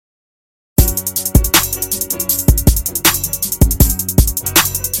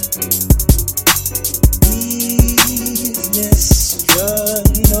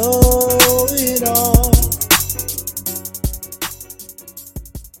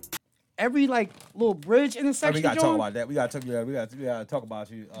every like little bridge intersection. We gotta talk about that. We gotta talk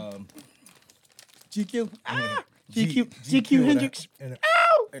about you. GQ. GQ Hendrix.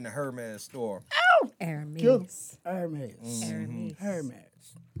 In the Hermes store. Ow! Hermes. Hermes.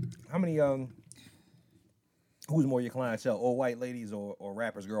 How many who's more your clientele? Old white ladies or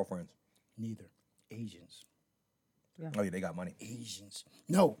rappers' girlfriends? Neither. Asians. Yeah. Oh yeah, they got money. Asians.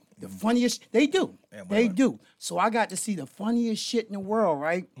 No, the funniest, they do. Yeah, they do. So I got to see the funniest shit in the world,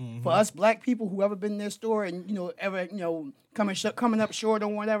 right? For us black people who ever been in their store and, ever, coming up short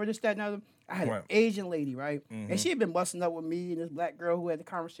on whatever, this, that, and other. I had an Asian lady, right? And she had been busting up with me and this black girl who had the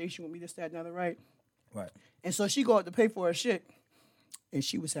conversation with me, this, that, and other, right? Right. And so she go out to pay for her shit, and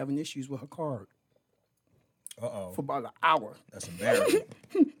she was having issues with her card. Uh-oh. For about an hour. That's embarrassing.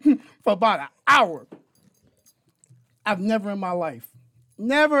 For about an hour. I've never in my life,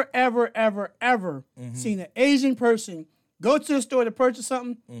 never, ever, ever, ever seen an Asian person go to the store to purchase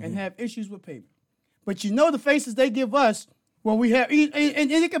something and have issues with payment. But the faces they give us when we have,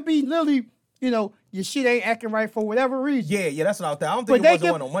 and it could be literally, your shit ain't acting right for whatever reason. Yeah, that's what I was thinking. I don't think it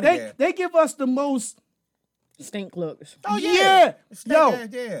wasn't one on money there. They give us the most stink looks. Oh, yeah.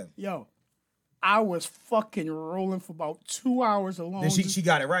 Yeah. Yo, I was fucking rolling for about 2 hours alone. Then she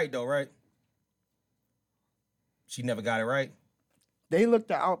got it right, though, right? She never got it right? They looked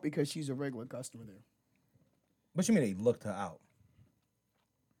her out because she's a regular customer there. What you mean they looked her out?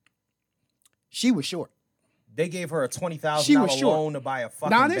 She was short. They gave her a $20,000 loan to buy a fucking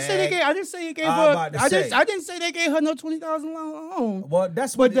bag. I didn't say they gave. I didn't say they gave her. I didn't say they gave her no $20,000 loan. Well,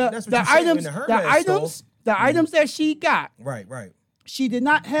 that's what you said in the Hermes store. The items that she got. Right. She did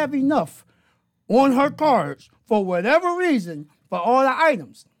not have enough on her cards for whatever reason for all the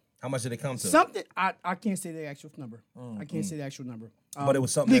items. How much did it come to? Something I can't say the actual number. I can't say the actual number. But it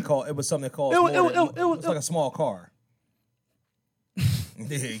was something that cost. It was like a small car.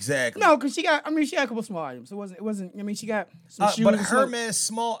 Yeah, exactly. No, because she had a couple small items. It wasn't. She got some shoes. But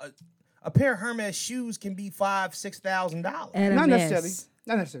Hermes a pair of Hermes shoes can be $5,000-$6,000. Not necessarily.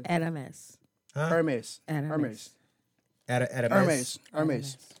 Hermes. Huh? Hermes. At a Hermes.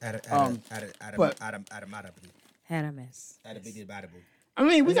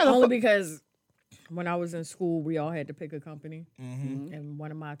 We got only because when I was in school, we all had to pick a company, and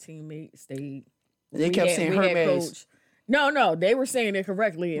one of my teammates they kept saying Hermes. No, they were saying it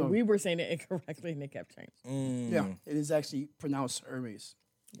correctly, and we were saying it incorrectly, and they kept changing. Yeah, it is actually pronounced Hermes.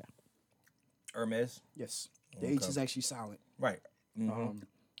 Yeah, Hermes. Yes, the H is actually silent. Right.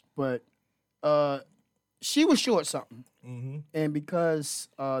 But she was short something, and because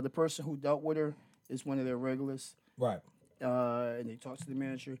the person who dealt with her is one of their regulars, right? And they talked to the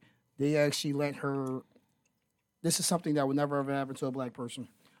manager. They actually let her. This is something that would never ever happen to a black person.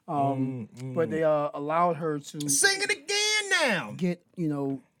 But they allowed her to sing it again now. Get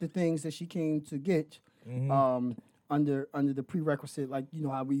the things that she came to get under the prerequisite, like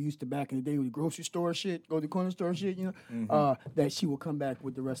how we used to back in the day with the grocery store shit, go to the corner store shit. That she will come back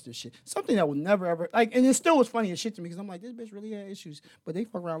with the rest of the shit. Something that would never ever and it still was funny as shit to me because I'm like, this bitch really had issues, but they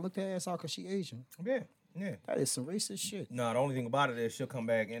fuck around, looked her ass out because she Asian. Yeah, that is some racist shit. No, the only thing about it is she'll come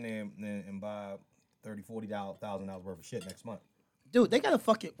back in there and buy $30,000-$40,000 worth of shit next month. Dude, they got a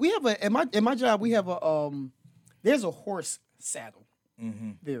fucking. We have a in my job. We have a There's a horse saddle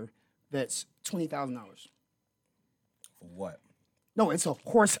there that's $20,000. For what? No, it's a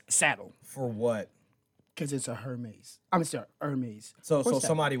horse saddle. For what? Because it's a Hermes. I'm sorry, Hermes. So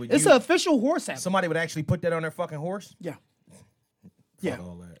somebody would. It's an official horse saddle. Somebody would actually put that on their fucking horse. Yeah. Fuck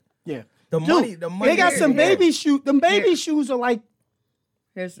all that. Yeah. The money. They got some baby shoes. Them baby shoes are like.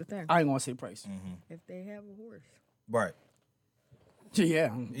 Here's the thing. I ain't gonna say price. If they have a horse. Right.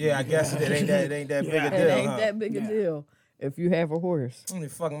 Yeah. Yeah, I guess it ain't that big a deal. It ain't that big a deal if you have a horse. Only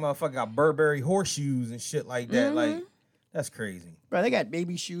fucking motherfucker got Burberry horseshoes and shit like that. Like, that's crazy. Bro, they got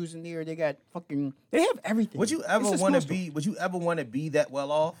baby shoes in there. They got fucking. They have everything. Would you ever want to be? Would you ever want to be that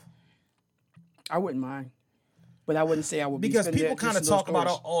well off? I wouldn't mind, but I wouldn't say I would. Because people kind of talk about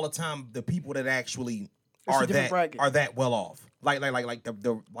all the time the people that actually are that well off, like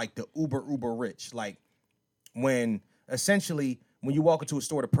the uber rich, like when essentially. When you walk into a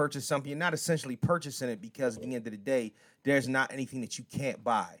store to purchase something, you're not essentially purchasing it because at the end of the day, there's not anything that you can't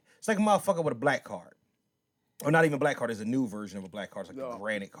buy. It's like a motherfucker with a black card. Or not even black card. There's a new version of a black card. It's like a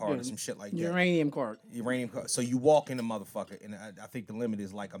granite card or some shit like that. Uranium card. So you walk in the motherfucker, and I think the limit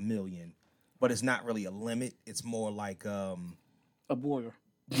is like $1 million. But it's not really a limit. It's more like... a border.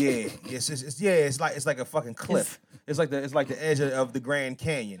 Yeah. It's like a fucking cliff. It's like the edge of the Grand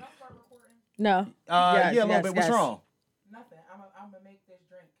Canyon. No. Yeah, a little bit. What's wrong? Nothing. I'm gonna make this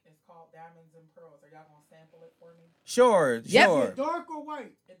drink. It's called diamonds and pearls. Are y'all gonna sample it for me? Sure. Dark or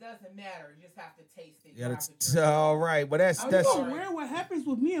white? It doesn't matter. You just have to taste it. Yeah, that's all right. But that's Are you aware what happens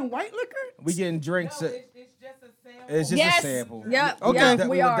with me and white liquor? We getting drinks. No, it's just a sample. It's just a sample. Yep. Okay. Yep,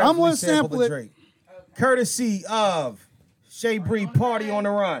 we are. I'm gonna sample it. Okay. Courtesy of Shea Bree, Party on the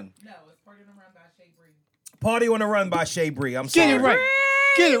Run. No, it's Party on the Run by Shea Bree. Party on the Run by Shea Bree. I'm sorry. Get it right.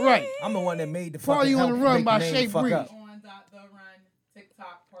 Get it right. I'm the one that made the Party fucking on the help Run make by the name Shea fuck Bree. up. On.the Run.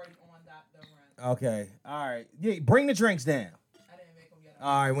 TikTok Party on.the Run. Okay. All right. Yeah, bring the drinks down. I didn't make them yet.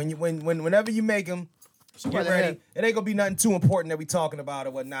 All right. Whenever you make them, get ready. It ain't gonna be nothing too important that we talking about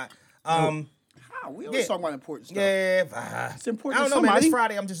or whatnot. We always talk about important stuff. Yeah, it's important. I don't know, to somebody. man. This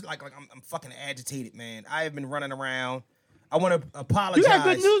Friday, I'm just like I'm fucking agitated, man. I have been running around. I want to apologize. You got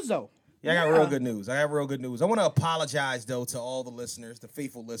good news though. Yeah, I got real good news. I want to apologize though to all the listeners, the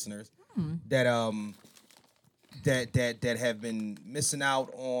faithful listeners that that have been missing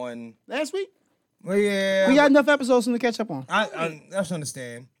out on last week. Well, yeah, we got enough episodes to catch up on. That's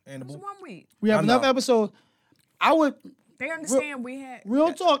understand. It was 1 week. We have enough episodes. I would. They understand we had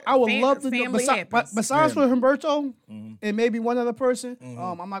real talk. I would love to do besides for Humberto and maybe one other person.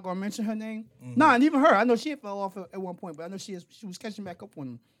 I'm not gonna mention her name. Nah, and even her. I know she fell off at one point, but I know she was catching back up on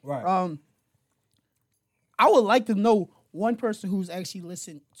them. Right. I would like to know one person who's actually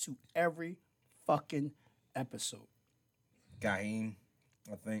listened to every fucking episode. Gaim,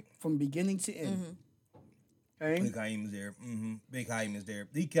 I think. From beginning to end. Okay? Big Gaim is there. Big Gaim is there.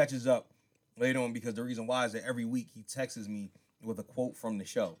 He catches up later on because the reason why is that every week he texts me with a quote from the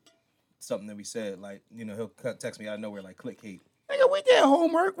show. Something that we said, like, he'll text me out of nowhere, like, click hate. Nigga, we did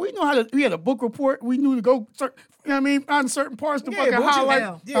homework. We know we had a book report. We knew to go, on certain parts to fucking highlight.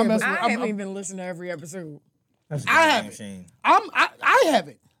 I haven't even listened to every episode. I haven't. I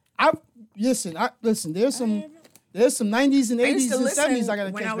haven't. Listen. There's some 90s and 80s and 70s I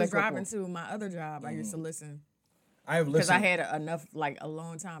gotta catch back up on. When I was driving to my other job, I used to listen. I have listened because I had enough, a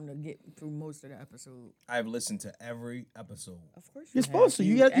long time to get through most of the episode. I've listened to every episode. Of course, you're supposed to.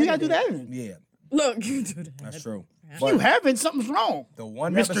 You got to do that. Yeah. Look, you do that. That's true. If you haven't, something's wrong. The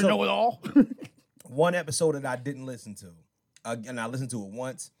one Mr. episode, Know-It-All. one episode that I didn't listen to, and I listened to it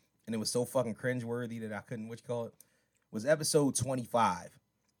once, and it was so fucking cringeworthy that I couldn't. What you call it? Was episode 25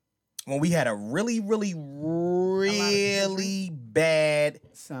 when we had a really, really, really bad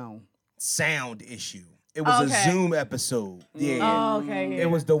sound issue. It was a Zoom episode. Yeah. Oh, okay. Yeah.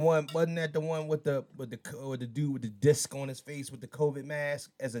 It was the one. Wasn't that the one with the dude with the disc on his face with the COVID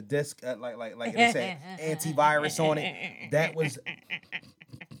mask as a disc, like it said antivirus on it?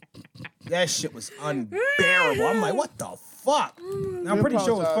 That shit was unbearable. I'm like, what the fuck? I'm pretty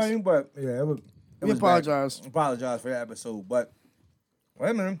sure it was funny, but yeah, it was. We apologize. Apologize for that episode, but wait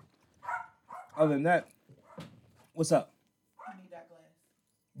a minute. Other than that, what's up? I need that glass.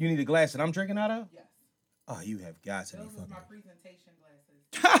 You need a glass that I'm drinking out of? Yes. Oh, you have got to be fucking. Those are my presentation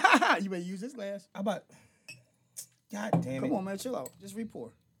glasses. You better use this glass. How about? God damn it! Come on, man, chill out. Just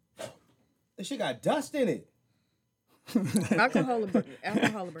re-pour. This shit got dust in it. Alcohol will burn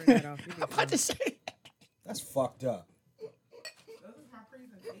that off. I'm about to say. That's fucked up. Those are my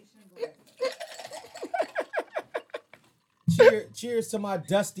presentation glasses. Cheers to my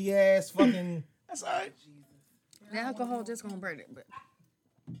dusty ass fucking. That's all right. The alcohol just gonna burn it, but.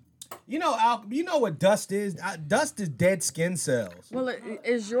 You know what dust is? Dust is dead skin cells. Well,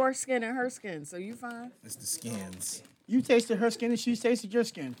 it's your skin and her skin, so you fine. It's the skins. You tasted her skin and she tasted your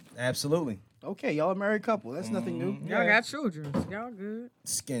skin. Absolutely. Okay, y'all a married couple. That's nothing new. Y'all got children. Y'all good.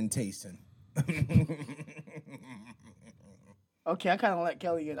 Skin tasting. Okay, I kind of let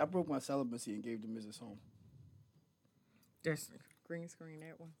Kelly in. I broke my celibacy and gave the Mrs. home. That's green screen,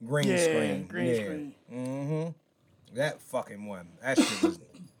 that one. Green screen. Screen. That fucking one. That shit was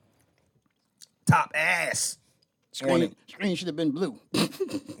top ass. Screen should have been blue.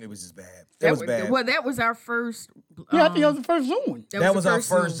 It was just bad. It was bad. Well, that was our first. Yeah, I think that was the first Zoom one. That was our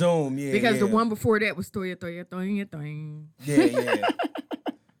first Zoom. Yeah, because the one before that was Toya. Yeah.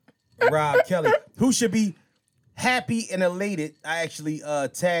 Rob Kelly, who should be happy and elated. I actually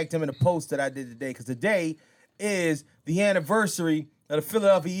tagged him in a post that I did today because today is the anniversary of the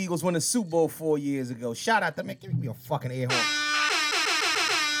Philadelphia Eagles winning the Super Bowl 4 years ago. Shout out to man, give me a fucking air horn.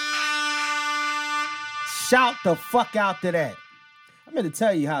 Shout the fuck out to that. I meant to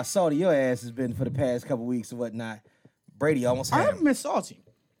tell you how salty your ass has been for the past couple weeks or whatnot. Brady almost had I haven't been salty.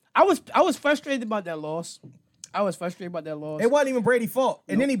 I was frustrated about that loss. It wasn't even Brady's fault.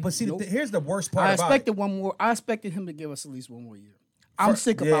 And then here's the worst part about it. I expected him to give us at least one more year. I'm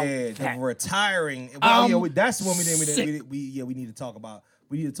sick about that. The retiring. That's the one we need to talk about.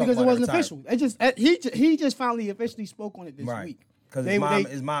 We need to talk because about it wasn't official. He just finally officially spoke on it this week. Because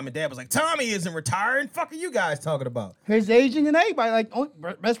his mom and dad was like, Tommy isn't retiring. Fuck are you guys talking about? His agent and everybody, like,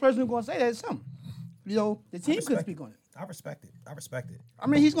 best person who's going to say that is him. You know, the team could speak on it. I respect it. I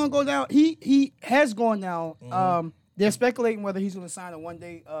mean, he's going to go down. He has gone down. Mm-hmm. They're speculating whether he's going to sign a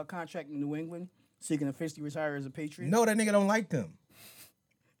one-day contract in New England so he can officially retire as a Patriot. No, that nigga don't like them.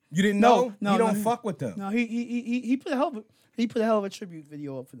 You didn't know? No, he don't fuck with them. No, he put a hell of a tribute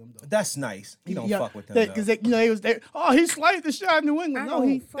video up for them though. That's nice. He don't fuck with them because he was there. Oh, he slighted the shot in New England. No,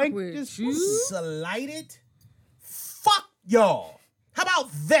 he fuck with you. Slighted. Fuck y'all. How about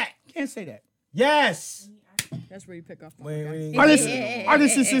that? Can't say that. Yes. That's where you pick up.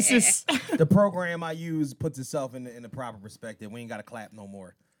 Artisiss. The program I use puts itself in the proper perspective. We ain't got to clap no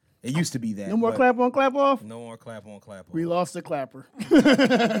more. It used to be that. No more clap on, clap off? No more clap on, clap off. We lost the clapper.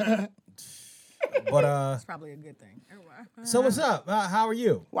 But it's probably a good thing. So what's up? How are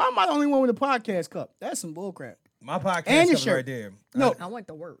you? Why am I the only one with a podcast cup? That's some bullcrap. My podcast cup is right there. No, I went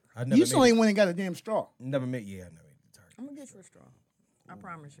to work. You the only one that got a damn straw. I never made the target. I'm gonna get you a straw. I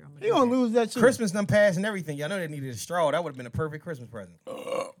promise you. You gonna lose that shit. Christmas done passed and everything. Y'all know they needed a straw. That would have been a perfect Christmas present.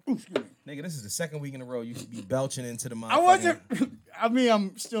 Nigga, this is the second week in a row you should be belching into the motherfucking... I wasn't... I mean,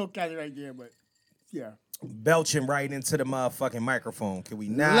 I'm still kind of right there, but yeah. Belching right into the motherfucking microphone. Can we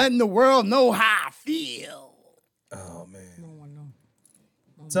not? Letting the world know how I feel. Oh, man. No one knows.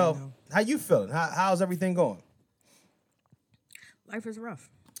 So, how you feeling? How's everything going? Life is rough.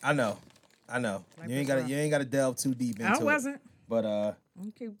 I know. You ain't got to delve too deep into it. I wasn't. But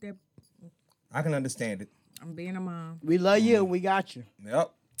keep that. I can understand it. I'm being a mom. We love you. We got you.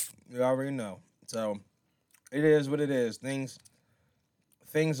 Yep. You already know. So it is what it is. Things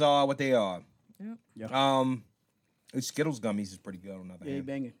are what they are. Yep. Skittles gummies is pretty good on the other hand. Yeah,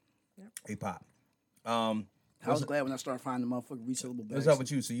 banging. Yep. Hey pop. I was glad when I started finding the motherfucking resealable bags. What's up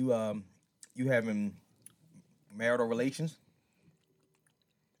with you? So you having marital relations?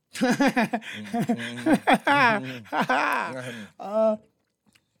 I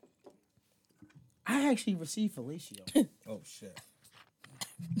actually received fellatio. Oh shit.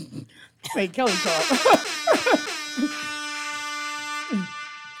 Hey, Kelly called.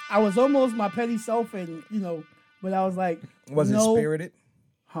 I was almost my petty self, and but I was like, was it spirited?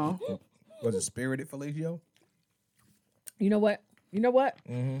 Huh? Was it spirited fellatio? You know what?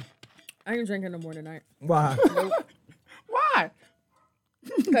 Mm-hmm. I ain't drinking no more tonight. Why? Why?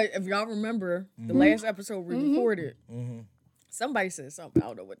 Because if y'all remember the last episode we recorded, somebody said something. I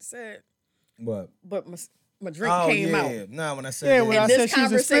don't know what it said. What? But my drink came out. No, when I said when I this said she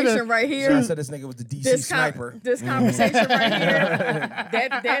was a conversation right here. I said this nigga was the DC sniper. This conversation right here.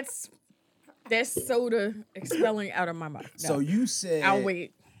 That's soda expelling out of my mouth. No. So you said. I'll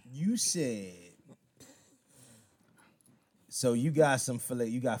wait. You said. So you got some fillet.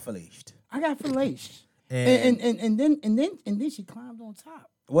 You got filleted. I got filleted. And then she climbed on top.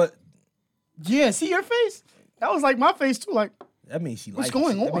 What? Yeah, see your face? That was like my face too. Like that means she. What's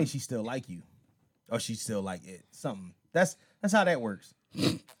going on? That means she still like you, or she still like it. Something. That's how that works.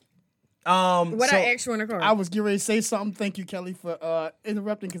 I asked you in the car. I was getting ready to say something. Thank you, Kelly, for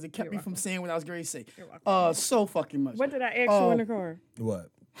interrupting because it kept me from saying what I was getting ready to say. So fucking much. What did I ask you in the car? What?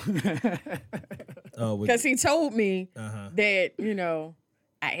 Because he told me that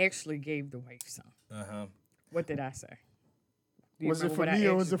I actually gave the wife some. What did I say? Was it for me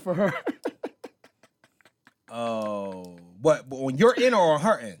or was it for her? Oh, what? On your end or on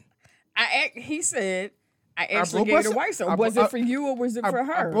her end? He said I actually gave the wife some. Was it for you or was it for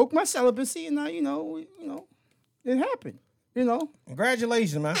her? I broke my celibacy and now it happened.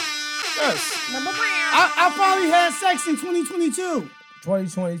 Congratulations, man. Yes. I finally had sex in 2022.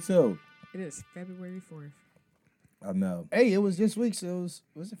 2022. It is February 4th. I know. Hey, it was this week, so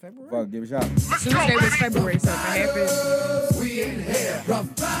was it February? Fuck, give it a shot. Tuesday was February, so it happened. We in here.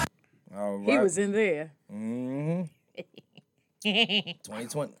 All right. He was in there.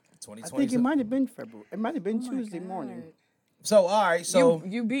 2020. I think it might have been February. It might have been Tuesday morning. So, all right. So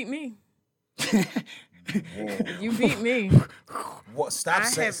you beat me. You beat me. What? Stop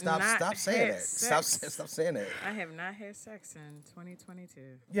saying that. Stop saying that. I have not had sex in 2022.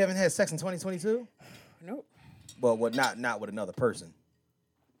 You haven't had sex in 2022? Nope. Well, what? Not with another person.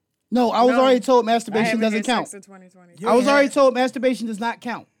 No, I was already told masturbation doesn't count. Sex in 2022. I was already told masturbation does not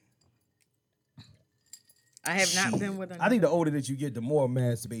count. I have not been with another. I think the older that you get, the more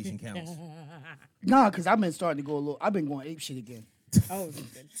masturbation counts. Nah, because I've been starting to go a little. I've been going ape shit again. Oh,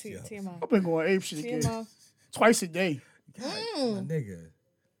 TMO. I've been going ape shit again. Twice a day. God, my nigga.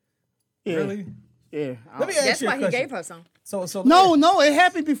 Yeah. Really? Yeah. Let me ask That's you a why he question. gave her some. So No, it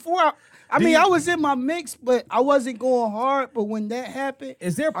happened before. I mean, I was in my mix, but I wasn't going hard. But when that happened,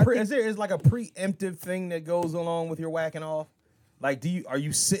 is there like a preemptive thing that goes along with your whacking off? Like, are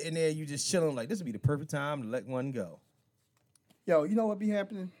you sitting there, you just chilling, like, this would be the perfect time to let one go? Yo, you know what be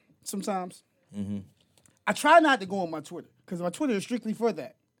happening sometimes? Mm-hmm. I try not to go on my Twitter, because my Twitter is strictly for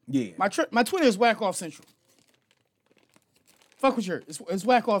that. Yeah. My Twitter is Whack Off Central. Fuck with your, it's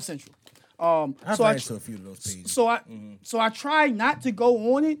Whack Off Central. I've ran into a few of those pages. So I try not to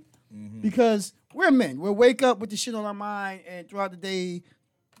go on it because we're men. We'll wake up with the shit on our mind, and throughout the day,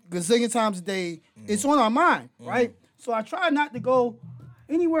 gazillion times a day, it's on our mind, right? So I try not to go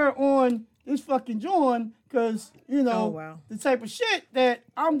anywhere on this fucking joint because, you know, the type of shit that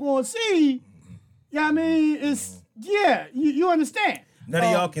I'm going to see, you know what I mean, is, you understand. None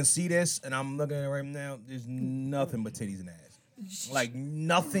of y'all can see this, and I'm looking at it right now. There's nothing but titties and ass. Like,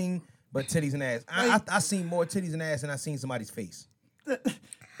 nothing but titties and ass. I seen more titties and ass than I seen somebody's face.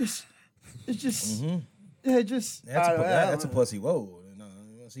 It's just, That's a pussy. Whoa. No,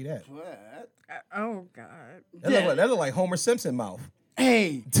 you don't see that. Oh, God. That look like Homer Simpson mouth.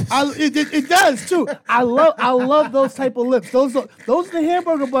 Hey, it does, too. I love those type of lips. Those are the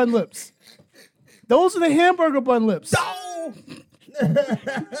hamburger bun lips. Those are the hamburger bun lips. No!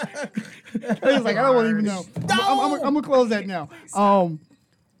 It's like, I don't even know. I'm gonna close that now.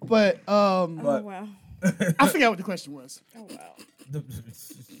 But wow. I forgot what the question was. Oh, wow.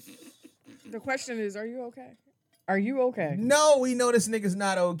 The question is, are you okay? Are you okay? No, we know this nigga's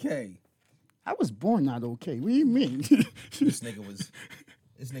not okay. I was born not okay. What do you mean? This nigga's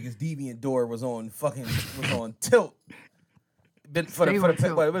deviant door was on tilt. For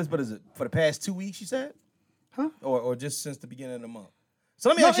the past 2 weeks, you said? Huh? Or just since the beginning of the month? So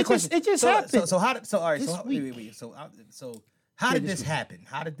let me ask you a question. It just happened. So how did how did this happen?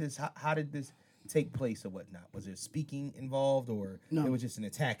 How did this take place or whatnot? Was there speaking involved, or it was just an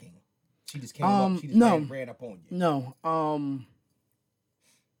attacking? She just came up. She just ran up on you. No. Y'all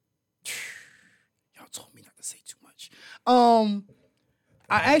told me not to say too much.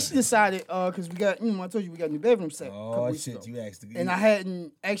 I actually decided because we got. I told you we got a new bedroom set. Oh shit! You asked again. And I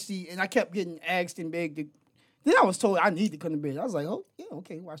hadn't actually, and I kept getting asked and begged to. Then I was told I need to come to bed. I was like, oh yeah,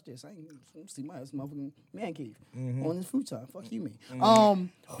 okay, watch this. I ain't see my ass motherfucking man cave on this futon. Fuck you, me.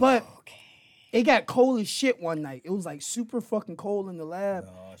 But it got cold as shit one night. It was like super fucking cold in the lab,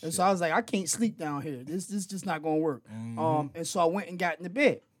 and so I was like, I can't sleep down here. This just not gonna work. And so I went and got in the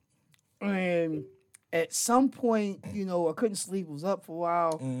bed, and at some point, I couldn't sleep. I was up for a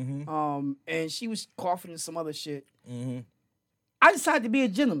while, and she was coughing and some other shit. I decided to be a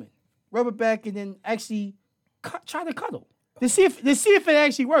gentleman, rub her back, and then actually try to cuddle to see if it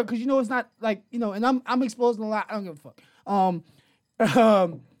actually worked. Because it's not like and I'm exposing a lot. I don't give a fuck.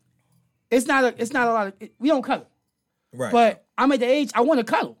 It's not a lot of we don't cuddle, right? But I'm at the age I want to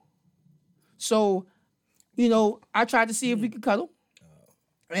cuddle, so I tried to see if we could cuddle,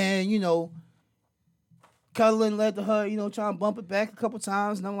 and cuddling led to her trying to bump it back a couple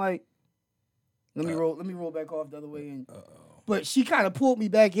times, and I'm like, let me roll back off the other way, and but she kind of pulled me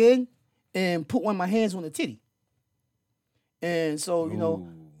back in and put one of my hands on the titty. And so,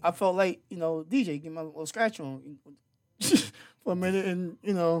 I felt like, DJ, give me a little scratch on for a minute and,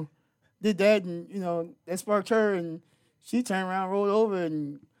 did that and, that sparked her and she turned around, rolled over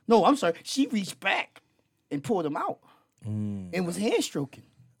and, no, I'm sorry, she reached back and pulled him out and was hand stroking.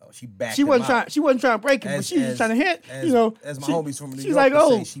 Oh, she backed She wasn't trying to break him, but she was just trying to hit, as my homies from New York like,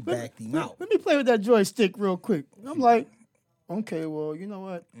 say, she backed him out. Let me play with that joystick real quick. And I'm like, okay, well, you know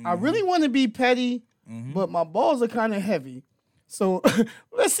what? I really want to be petty, but my balls are kind of heavy. So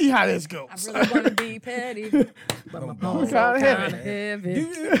let's see how this goes. I really want to be petty, but my balls are kind of heavy.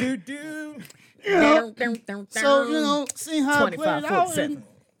 So see how I played it out, and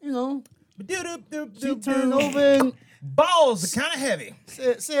she turned over and balls are kind of heavy.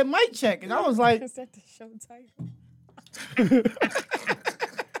 Said mic check, and I was like, is that the show title?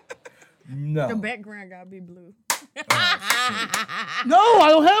 No. The background gotta be blue. No, I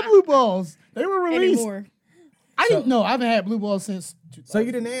don't have blue balls. They were released. Anymore. I didn't know. I haven't had blue balls since. So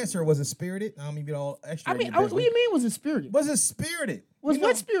you didn't answer. Was it spirited? I don't mean, be all extra. What do you mean? Was it spirited? Was it spirited?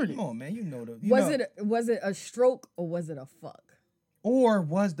 What spirited? Come on, man. Was it a stroke or was it a fuck? Or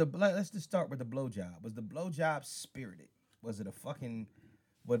was let's just start with the blowjob. Was the blowjob spirited? Was it a fucking?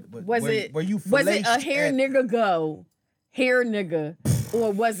 Were you? Was it a hair nigga,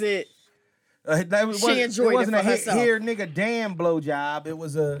 or was it? She enjoyed it wasn't a hair nigga damn blowjob. It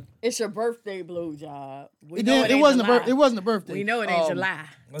was a. It's your birthday blowjob. It wasn't a birthday. We know it ain't July.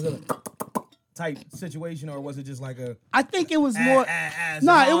 Was it a type situation, or was it just like a? I think it was more.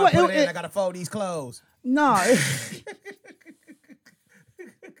 Nah, I gotta fold these clothes. Nah.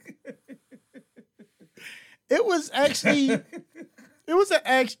 It was actually.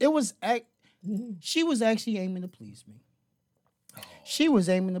 She was actually aiming to please me. She was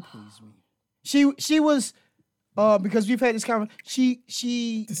aiming to please me. She was because we've had this conversation.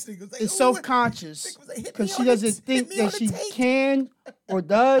 She is self-conscious because she doesn't think that she can or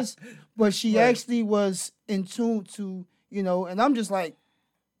does, but she actually was in tune to, and I'm just like,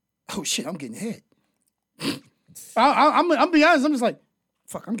 oh shit, I'm getting head. I'm be honest, I'm just like,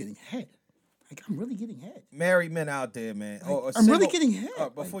 fuck, I'm getting head. Like, I'm really getting head. Married men out there, man. I'm really getting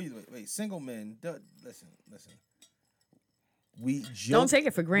head. Before you wait, single men, listen. We joke, don't take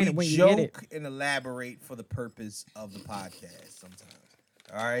it for granted when you get it. We joke and elaborate for the purpose of the podcast sometimes.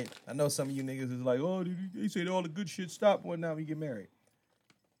 All right? I know some of you niggas is like, oh, they say all the good shit stop when now we get married.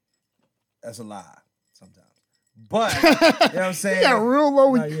 That's a lie sometimes. But, you know what I'm saying? You got real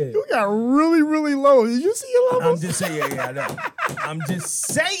low. You got really, really low. Did you see your levels? I'm just saying, I know. I'm just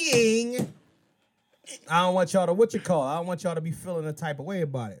saying, I don't want y'all to, I don't want y'all to be feeling a type of way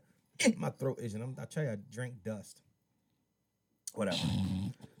about it. My throat itching. I tell you, I drink dust. Whatever.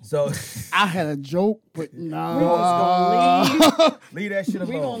 So I had a joke, but no. We just gonna leave that shit alone.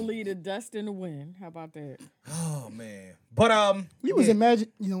 We gonna leave the dust in the wind. How about that? Oh man. But you was imagine.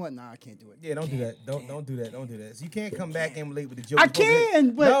 You know what? Nah, I can't do it. Yeah, don't do that. Don't do that. Don't do that. So you can't come back in late with the joke. I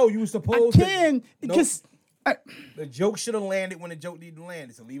can, but no, you were supposed to. I can because the joke should have landed when the joke needed to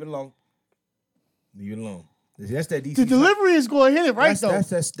land. So leave it alone. Leave it alone. That's that DC. The delivery is going to hit it right though.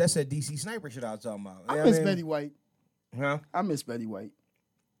 That's that DC sniper shit I was talking about. I miss Betty White. Huh? I miss Betty White.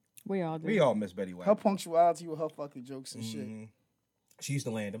 We all do. We all miss Betty White. Her punctuality with her fucking jokes and shit. She used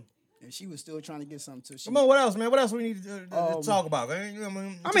to land them. And she was still trying to get something to. Come on, what else, man? What else we need to talk about? I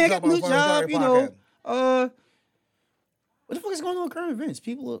got a new job, What the fuck is going on with current events?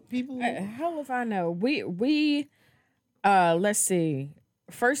 People. Hell if I know. We let's see.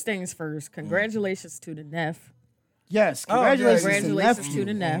 First things first. Congratulations to the Neff. Yes, congratulations to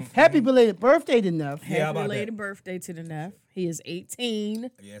the Neff. Happy belated birthday to Neff. Happy belated birthday to the Neff. He is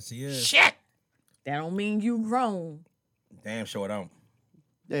 18. Yes, he is. Shit. That don't mean you grown. Damn sure don't.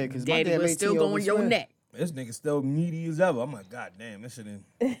 Yeah, because Daddy was still going your neck. This nigga still needy as ever. I'm like, God damn,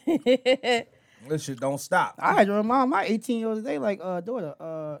 this shit don't stop. I had to remind my 18-year-old today, like,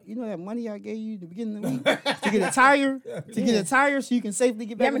 daughter, you know that money I gave you at the beginning of the week to get a tire, so you can safely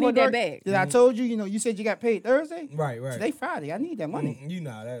get back to work. That bag. That I told you, you said you got paid Thursday. Right. Today Friday, I need that money. You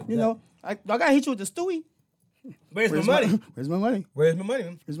know that. You know, I gotta hit you with the Stewie. Where's my money? Where's my money? Where's my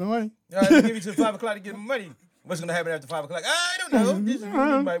money? Where's my money? All right, give you till 5 o'clock to get my money. What's gonna happen after 5 o'clock? I don't know. This is when I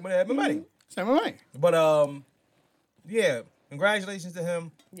have my money. Send my money. But yeah. Congratulations to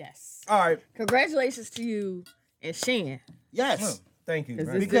him. Yes. All right. Congratulations to you and Shan. Yes. Thank you.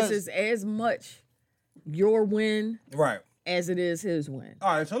 Because this is as much your win as it is his win.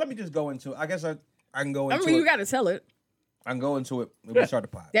 All right, so let me just go into it. I guess I can go into it. You got to tell it. I can go into it. We'll start the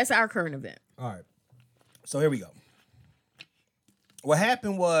pod. That's our current event. All right. So here we go. What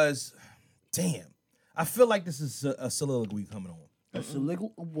happened was, damn, I feel like this is a soliloquy coming on. A soliloquy?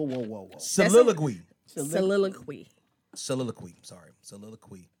 Whoa. Soliloquy. Soliloquy? It's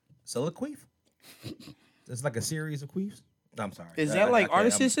like a series of queefs? I'm sorry. Is that like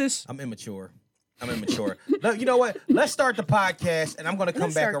Artisiss? I'm immature. You know what? Let's start the podcast, and I'm going to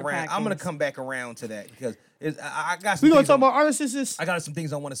come back around. I'm going to come back around to that because I got some. We're going to talk about Artisiss? I got some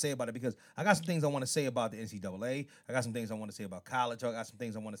things I want to say about it because I got some things I want to say about the NCAA. I got some things I want to say about college. I got some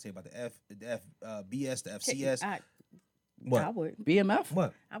things I want to say about the FBS, the FCS. What? I would. BMF?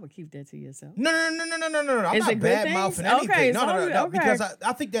 What? I would keep that to yourself. No. I'm Is not it good bad things? mouthing anything. Okay, No. okay. Because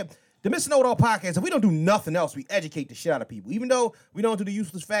I think that the Missing Know It All podcast, if we don't do nothing else, we educate the shit out of people. Even though we don't do the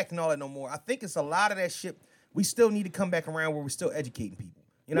useless fact and all that no more, I think it's a lot of that shit. We still need to come back around where we're still educating people.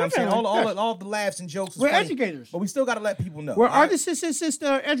 You know what I'm saying? All the laughs and jokes. We're funny, educators. But we still got to let people know. We're Artisiss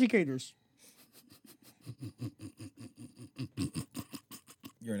educators.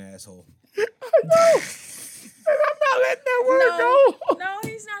 You're an asshole. I know. I'm not letting that word go. No,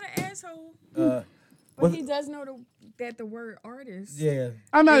 he's not an asshole. But he does know that the word artist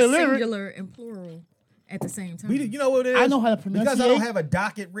I'm not is illiterate. Singular and plural at the same time. You know what it is? I know how to pronounce Because I don't have a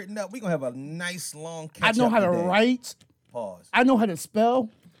docket written up, we're going to have a nice long catch I know how to write. Pause. I know how to spell.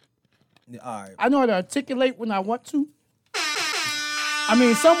 Yeah, all right. I know how to articulate when I want to. I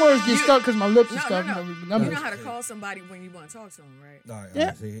mean, some words get stuck because my lips are stuck. No. You know how to call somebody when you want to talk to them, right? All right.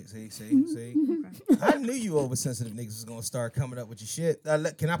 Yeah. See. I knew you oversensitive niggas was going to start coming up with your shit.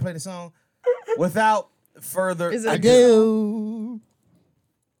 Can I play the song? Without further ado.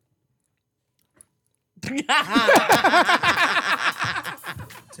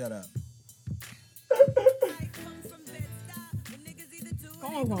 Shut up.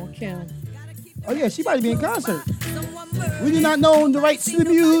 Come on, Kim. Oh, yeah, she about to be in concert. We do not know the rights to the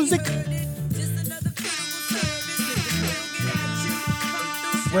music.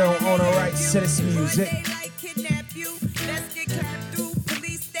 We don't own the rights to this music.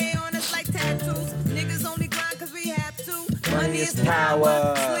 Money is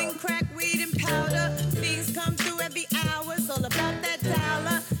power. Sling, crack, weed, and powder. Fiends come through every hour. It's all about that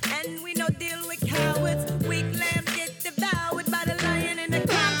dollar. And we no deal with cowards. Weak lambs get devoured by the lion in the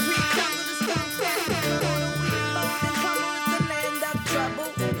concrete jungle. The strong stand on the weak bone and tumble is the land of trouble.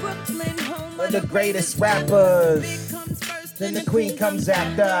 Brooklyn, home of the greatest rappers. Big comes first, Then the queen comes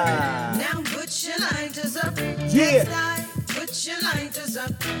after. Now put your lighters up. Yeah. Next slide, put your lighters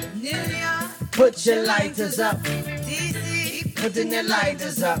up. New York, Put your lighters up. DC, Putting your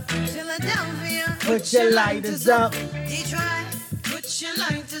lighters up. Philadelphia, Put your lighters up. Detroit, put your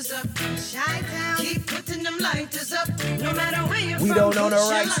lighters up. Chi-town, keep putting them lighters up. No matter where you're We from, don't own the put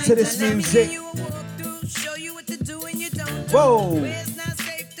your rights to this lighters. music. Let me give you a walkthrough, show you what to do and you don't do. Whoa. Where it's not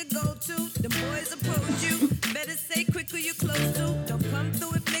safe to go to, the boys approach you. Better say quick who you close to. Don't come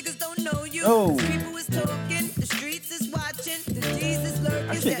through if niggas don't know you. Oh. 'Cause people is talking, the streets is watching, the G's is lurking.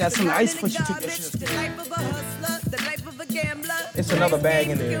 I should've got some ice for you took that shit. The life of a hustler, the life of a gambler. It's another bag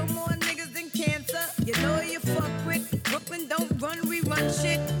in there. Kill more niggas than cancer. You know who you fuck with. Brooklyn don't run, we run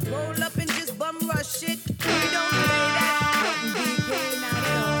shit. Roll up and just bum rush it. We don't play that. BK not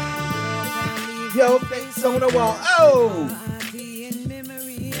at all. Yo, face on the wall. Oh. R.I.P. in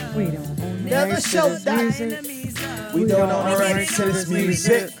memory of We don't own the Never rights to show this that. music. enemies of. We don't own the rights to this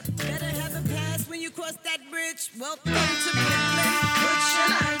music. Better have a pass when you cross that bridge. Welcome to Brooklyn. Put your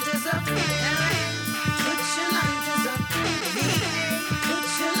lighters up. LA, put your lighters up. VA, put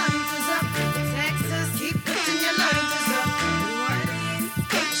your lighters up. Texas, keep putting your lighters up. New Orleans,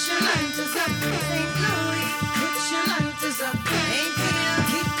 put your lighters up. St. Louis, put your lighters up. ATL,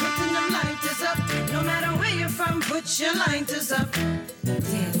 keep putting them lighters up. No matter where you're from, put your lighters up.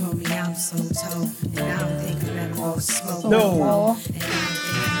 Damn, homie, I'm so told, and I don't think I'm ever gonna smoke No. more. And I don't think I'm ever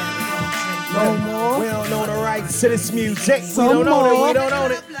gonna drink No more. We don't know the rights to this music. We don't own it. We don't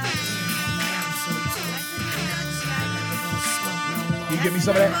own it. You give me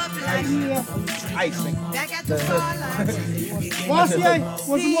some of that? Ice. Icing. Glossier?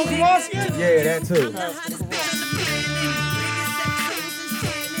 Want some more Glossier? Yeah, that too.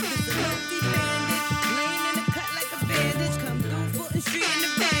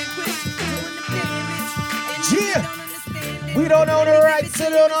 Yeah. We don't own the rights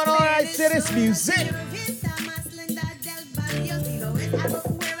to this music.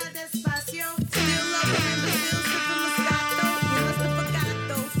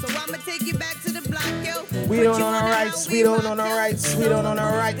 We don't own the rights. We don't own the rights. We don't own the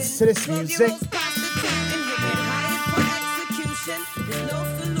rights to this music.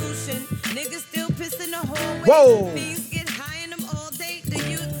 Whoa.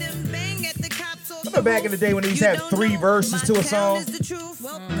 Remember back in the day when they used to have 3 verses to a song? That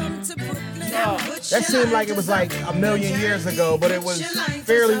seemed like it was like a million years ago, but it was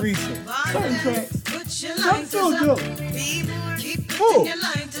fairly recent. Certain tracks. Some still do. Who?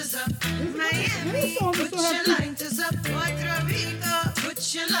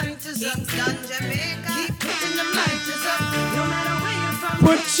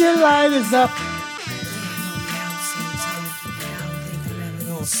 Put your lighters up.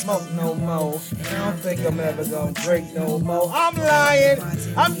 Don't smoke no more. I don't think I'm ever gonna drink no more. I'm lying.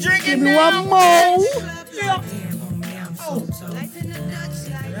 I'm drinking now. One more. Yeah.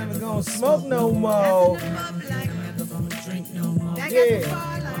 Never gonna smoke no more.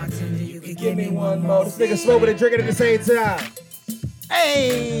 Yeah. Give me one more. This nigga smoking and drinking at the same time.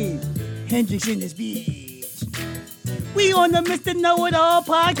 Hey, Hendrix in this bitch. We on the Mr. Know-It-All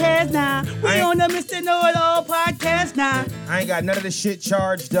podcast now. We on the Mr. Know-It-All podcast now. I ain't got none of this shit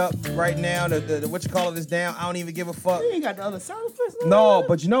charged up right now. The what you call it is down. I don't even give a fuck. You ain't got the other sound effects. No,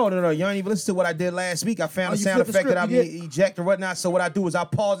 but no. You ain't even listen to what I did last week. I found a you sound flipped the effect that I script, you eject or whatnot. So what I do is I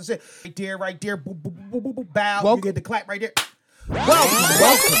pause and say, right there, boop, boop, boop, boop, boop, boop, bow. Welcome. You get the clap right there.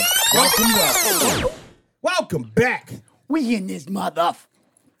 Welcome back. We in this mother.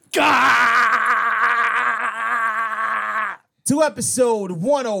 To episode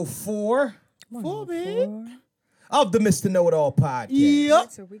 104 of the Mr. Know-It-All podcast.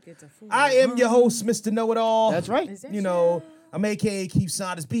 Yep. So we get to food. I am your host, Mr. Know-It-All. That's right. Is that You know, I'm AKA Keith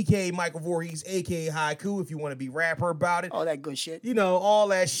Saunders, BKA Michael Voorhees, AKA Haiku, if you want to be rapper about it. All that good shit. You know, all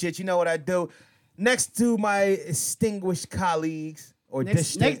that shit. You know what I do. Next to my distinguished colleagues, or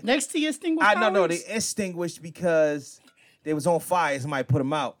Next to your extinguished No, colleagues? they extinguished because they was on fire. Somebody put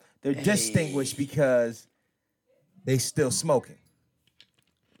them out. They're distinguished because they still smoking.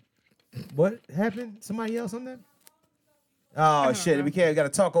 What happened? Somebody else on that? Oh shit! We got to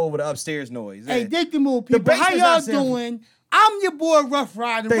talk over the upstairs noise. Hey, Yeah. dig the move, people. How basement's y'all not sound- doing? I'm I'm your boy Rough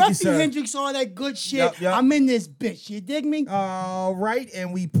Rider. Thank you, Ruffy sir. Hendrix, all that good shit. Yep. I'm in this bitch. You dig me? All right,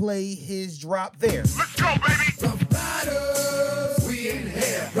 and we play his drop there. Let's go, baby. Rough Riders, we in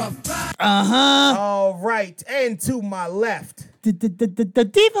here. Rough Riders. All right, and to my left. The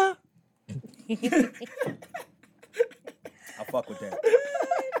diva. I fuck with that.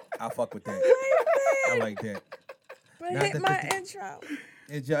 I like that. But Not hit that- my intro.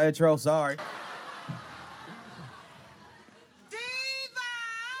 It's your intro, sorry.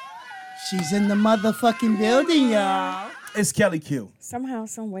 She's in the motherfucking building, y'all. It's Kelly Q. Somehow,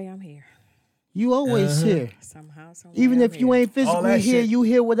 some way, I'm here. You always here. Somehow, some way, Even I'm if you here. ain't physically that here, shit. you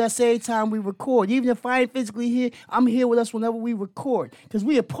here with us every time we record. Even if I ain't physically here, I'm here with us whenever we record. Because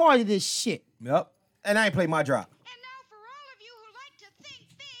we a part of this shit. Yep. And I ain't played my drop. And now for all of you who like to think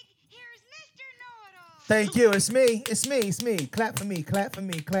big, here's Mr. Know-It-All. Thank you. It's me. Clap for me.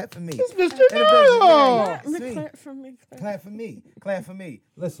 It's Mr. Know-It-All. It's me. Clap for me.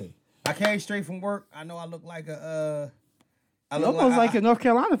 Listen, I came straight from work. I know I look like a I You look almost like a North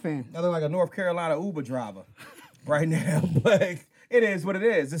Carolina fan. I look like a North Carolina Uber driver right now, but it is what it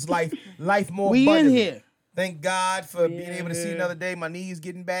is. It's life more We in abundantly. here. Thank God for being able to see another day. My knees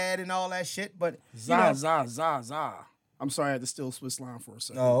getting bad and all that shit, but you know. Za. I'm sorry I had to steal Swiss line for a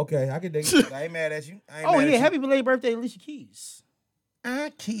second. Oh, okay. I can dig it. I ain't mad at you. Oh, yeah. Happy belated birthday, Alicia Keys.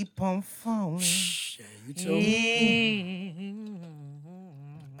 I keep on falling. Yeah, you too.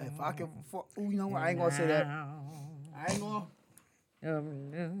 If I can, you know what? I ain't gonna say that. I ain't gonna.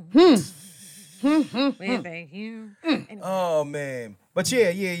 Oh man. But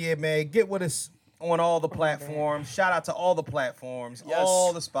yeah, man. Get with us on all the platforms. Shout out to all the platforms, Yes.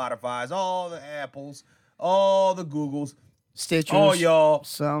 all the Spotify's, all the Apples, all the Googles, Stitchers, all y'all,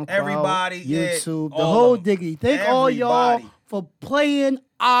 SoundCloud, everybody, YouTube, yeah, the all whole of them. diggity. Thank all y'all Everybody. for playing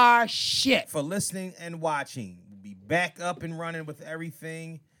our shit. for listening and watching. We'll be back up and running with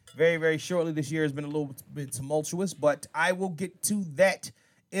everything very, very shortly. This year has been a little bit tumultuous, but I will get to that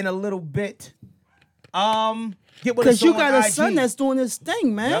in a little bit. Get with us Because you on got a IG. son that's doing this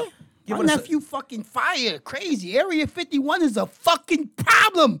thing, man. Yep. Give My it a nephew fucking fire, crazy. Area 51 is a fucking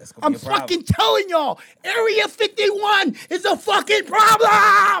problem. That's gonna I'm be a problem. fucking telling y'all, Area 51 is a fucking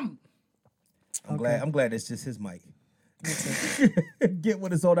problem. I'm glad it's just his mic. Get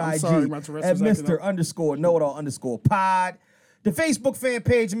with us on I'm IG sorry, my Tourette's at was acting Mr._Know-It-All_pod. The Facebook fan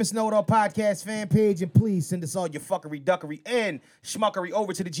page, the Mr. Know-It-All podcast fan page, and please send us all your fuckery, duckery, and schmuckery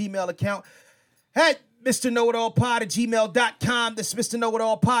over to the Gmail account at MrKnowItAllPod@gmail.com. That's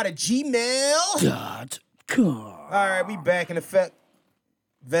MrKnowItAllPod@gmail. All right, we back in effect.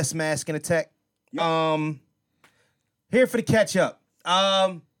 Vest mask in attack. Here for the catch up.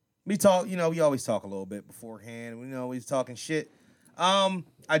 We talk, we always talk a little bit beforehand. We always talking shit.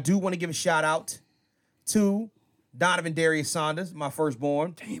 I do want to give a shout out to Donovan Darius Saunders, my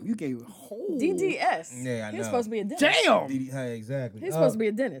firstborn. Damn, you gave a whole. DDS. Yeah, I He know. was supposed to be a dentist. Damn. Hey, exactly. He's supposed to be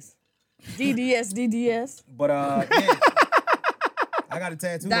a dentist. DDS. But yeah, I got a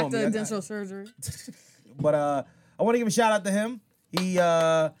tattoo on me. Doctor of dental surgery. But I want to give a shout out to him. He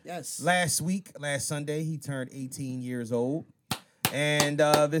Yes. last Sunday, he turned 18 years old. And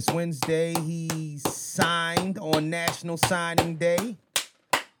this Wednesday, he signed on National Signing Day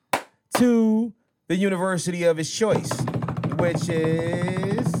to the university of his choice, which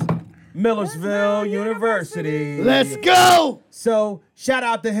is Millersville University. Let's go. So shout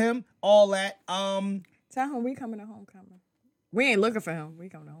out to him. All that. Tell him we coming to homecoming. We ain't looking for him. We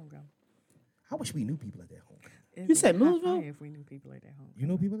coming to homecoming. I wish we knew people at that homecoming. You said How Millersville? funny if we knew people at that home. You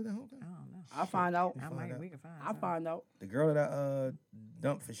know people at that homecoming? I don't know. I'll find out. We can find. I'll find out. The girl that I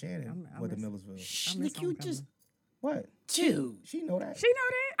dumped for Shannon I went to miss- Millersville. Shh, miss Nick, you homecoming. just What? dude. She know that. She know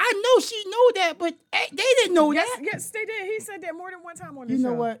that? I know she know that, but they didn't know Yes, that. yes, they did. He said that more than one time on the You show.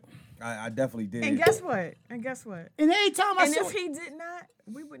 know what? I definitely did. And guess what? And every time I And saw if he did not,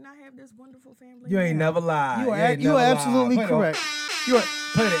 we would not have this wonderful family. You ain't now. never lied. you are, ain't you never are lied. absolutely Put correct. You are,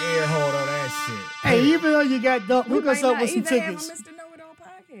 Put an air hold on that shit. hey, even though you got dumped, We hook might us up not with some even have a tickets. Mr. Know-It-All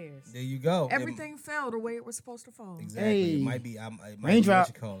podcast. There you go. Everything fell the way it was supposed to fall. Exactly. Hey. It might be. It might Raindrop.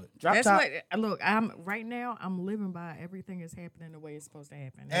 be what you call it. Drop That's top. what. Look, I'm right now. I'm living by everything is happening the way it's supposed to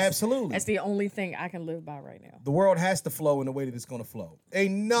happen. Absolutely. That's the only thing I can live by right now. The world has to flow in the way that it's going to flow.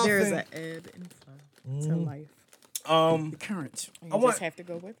 Ain't nothing. There's an ebb and flow to life. The current. You I want- just have to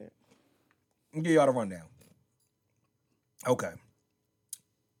go with it. I'll give y'all the rundown. Okay.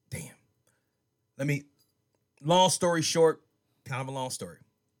 Damn. Long story short, kind of a long story.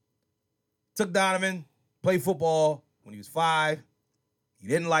 Took Donovan, played football when he was 5. He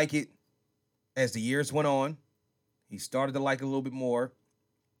didn't like it. As the years went on, he started to like it a little bit more.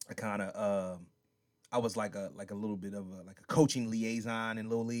 I I was like a little bit of a coaching liaison in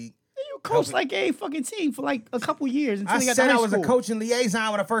Little League. You coached like a fucking team for like a couple years until I you got said to high I was school. a coaching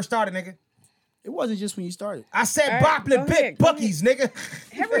liaison when I first started, nigga. It wasn't just when you started. I said All right, Bop go and Big ahead, go Buckies, nigga.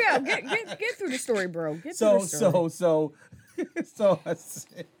 Hurry up, get through the story, bro. Get through the story.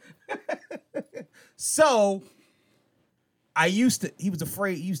 So I used to. He was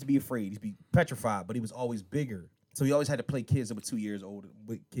afraid. He used to be afraid. He used to be petrified, but he was always bigger. So he always had to play kids that were 2 years older.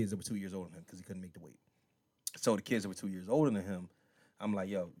 With kids that were 2 years older than him because he couldn't make the weight. So the kids that were 2 years older than him, I'm like,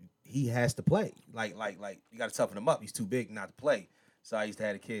 yo, he has to play. Like you got to toughen him up. He's too big not to play. So I used to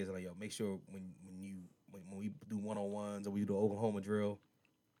have the kids like, yo, make sure when we do one-on-ones or we do the Oklahoma drill,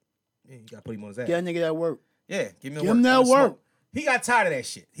 yeah, you got to put him on his ass. Get that nigga that work. Yeah, give Give him that work. He got tired of that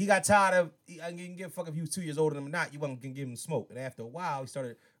shit. He got tired of, I didn't give a fuck if he was 2 years older than him or not. You wasn't going to give him smoke. And after a while, he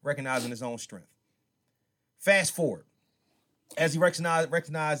started recognizing his own strength. Fast forward. As he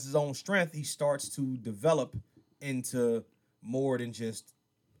recognizes his own strength, he starts to develop into more than just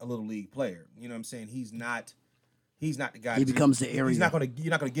a Little League player. You know what I'm saying? He's not the guy. He becomes the area. You're not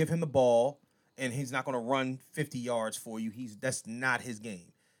gonna give him the ball, and he's not gonna run 50 yards for you. That's not his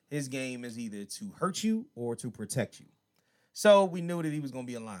game. His game is either to hurt you or to protect you. So we knew that he was gonna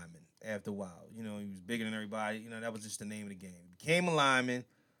be a lineman after a while. You know, he was bigger than everybody. You know, that was just the name of the game. Became a lineman.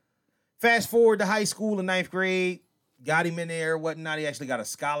 Fast forward to high school in 9th grade, got him in there, whatnot. He actually got a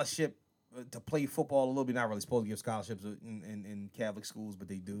scholarship to play football a little bit. Not really supposed to give scholarships in Catholic schools, but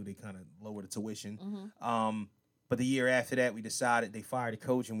they do. They kind of lower the tuition. Mm-hmm. But the year after that, we decided they fired a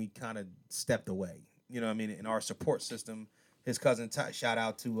coach, and we kind of stepped away. You know what I mean? In our support system, his cousin, shout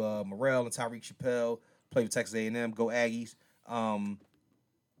out to Morrell and Tyreek Chappelle, played with Texas A&M, go Aggies.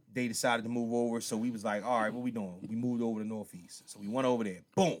 They decided to move over, so we was like, all right, what we doing? We moved over to Northeast. So we went over there.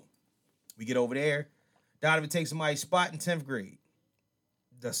 Boom. We get over there. Donovan takes somebody's spot in 10th grade.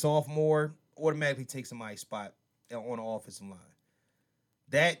 The sophomore automatically takes somebody's spot on the offensive line.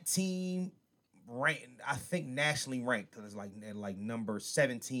 That team ranked, I think nationally ranked, because it's like number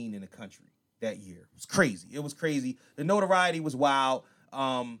 17 in the country that year. It was crazy. It was crazy. The notoriety was wild.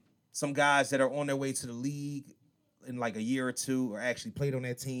 Some guys that are on their way to the league in like a year or two or actually played on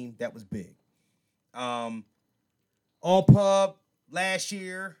that team. That was big. All pub last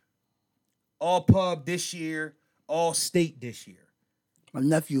year. All pub this year. All state this year. My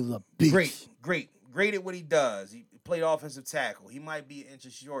nephew was a beast. Great at what he does. He played offensive tackle. He might be an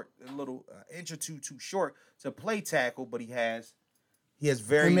inch or two too short to play tackle, but he has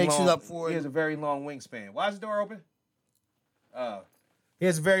very He makes long, it up for he it. has a very long wingspan. Why is the door open? He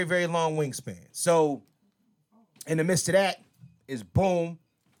has a very, very long wingspan. So in the midst of that is boom.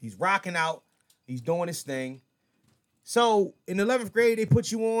 He's rocking out. He's doing his thing. So in 11th grade, they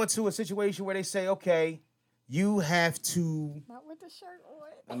put you on to a situation where they say, okay, you have to. Not with the shirt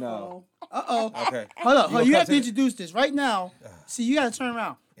on. No. Uh-oh. Okay. Hold up. You have to cousin? introduce this right now. See, you got to turn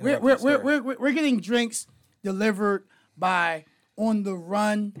around. We're getting drinks delivered by On the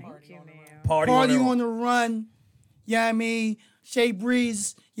Run. Thank you, man. Party on the Run. You know what I mean? Shay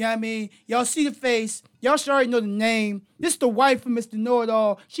Breeze. You know what I mean? Y'all see the face. Y'all should already know the name. This is the wife of Mr.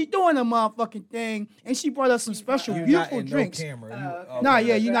 Know-It-All. She doing a motherfucking thing, and she brought us some special, beautiful drinks. No camera. Nah,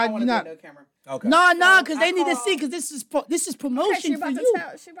 yeah, you're I not. wanna You're do not. no camera. Okay. Nah, because they I need to call- see, because this is promotion Okay, she for about to you.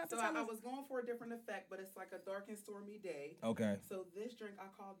 tell. She about to So tell I us. was going for a different effect, but it's like a dark and stormy day. Okay. So this drink I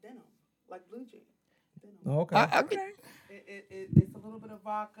call denim, like blue jean. Denim. Okay. Okay. It's a little bit of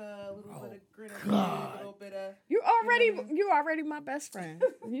vodka, a little bit of grenadine, a little bit of. You already my best friend.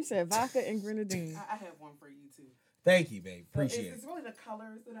 You said vodka and grenadine. I have one for you too. Thank you, babe. So Appreciate it's really the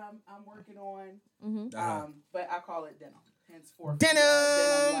colors that I'm working on. Mm-hmm. Uh-huh. But I call it denim. Henceforth, Denim!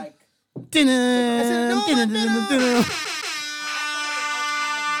 denim like.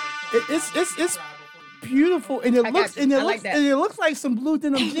 It's beautiful, and it I looks got you. I like that. and it looks like some blue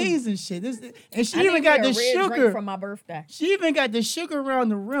denim jeans and shit. And she I even need got me the a red drink sugar for my birthday. She even got the sugar around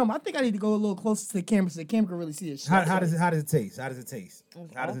the rim. I think I need to go a little closer to the camera so the camera can really see it. How does it taste? How does it taste? How does it taste?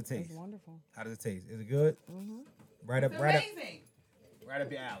 It's wonderful. How does it taste? Is it good? Mm-hmm. Right up It's your alley.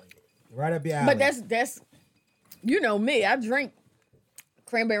 Right up your alley. But that's you know me. I drink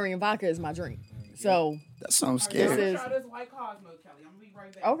cranberry and vodka is my drink. So That's why I'm This scared. is- try this White Cosmo, Kelly. I'm gonna be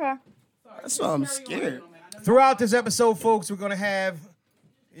right back. okay. Sorry. That's why I'm Carry on, scared. gentlemen. I know Throughout this episode, folks, you're gonna have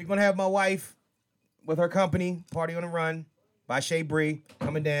my wife with her company, Party on the Run, by Shay Bree,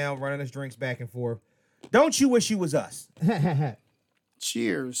 coming down, running us drinks back and forth. Don't you wish you was us?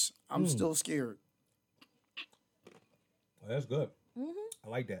 Cheers. I'm still scared. Well, that's good. I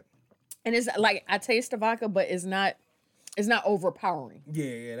like that. And it's like I taste the vodka, but it's not overpowering.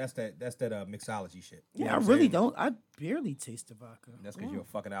 Yeah, that's that mixology shit. Yeah, I really don't. I barely taste the vodka. That's because you're a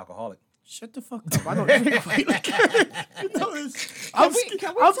fucking alcoholic. Shut the fuck up. I don't drink white liquor. Can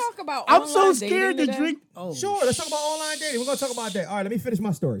we talk about I'm so online scared dating to today? drink. Oh, Sure, let's talk about online dating. We're gonna talk about that. All right, let me finish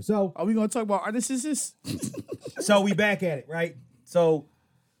my story. So, are we gonna talk about Artisiss? so we back at it, right? So,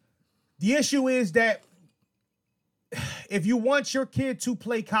 the issue is that if you want your kid to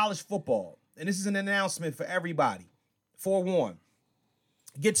play college football, and this is an announcement for everybody, forewarn,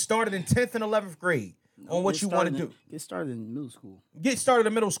 get started in 10th and 11th grade on what you want to do. Get started in middle school. Get started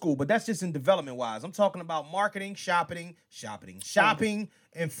in middle school, but that's just in development wise. I'm talking about marketing, shopping,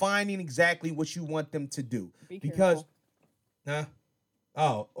 and finding exactly what you want them to do. Because,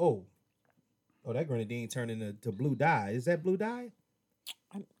 oh, that grenadine turned into blue dye. Is that blue dye?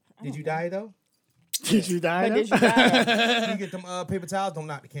 Did you die though? Did you die? But did you die? You get them paper towels. Don't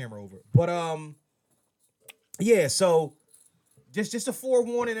knock the camera over. But yeah. So just a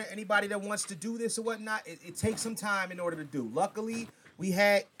forewarning to anybody that wants to do this or whatnot. It takes some time in order to do. Luckily, we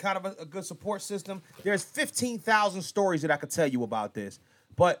had kind of a good support system. There's 15,000 stories that I could tell you about this,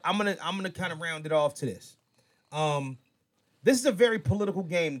 but I'm gonna kind of round it off to this. This is a very political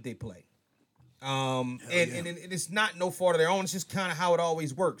game that they play. And it's not no fault of their own. It's just kind of how it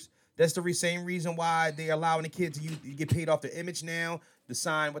always works. That's the same reason why they're allowing the kids to get paid off their image now, to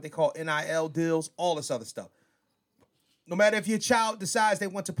sign what they call NIL deals, all this other stuff. No matter if your child decides they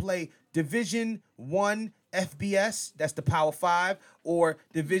want to play Division I FBS, that's the Power 5, or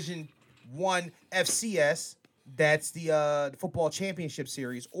Division I FCS, that's the Football Championship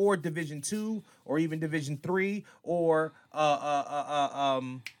Series, or Division II, or even Division III, or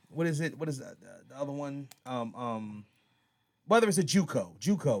what is it? What is the other one? Whether it's a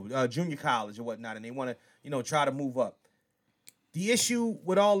JUCO, junior college or whatnot, and they want to, try to move up. The issue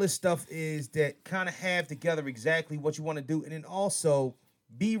with all this stuff is that kind of have together exactly what you want to do, and then also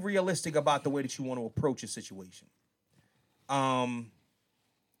be realistic about the way that you want to approach a situation.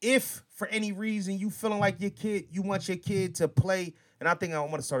 If for any reason you feeling like you want your kid to play, and I think I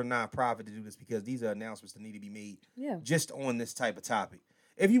want to start a nonprofit to do this because these are announcements that need to be made just on this type of topic.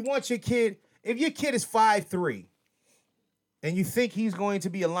 If you want your kid, if your kid is 5'3", and you think he's going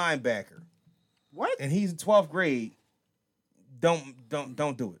to be a linebacker, and he's in 12th grade, don't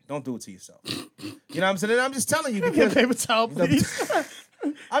do it. Don't do it to yourself. You know what I'm saying? And I'm just telling you because paper towel, please.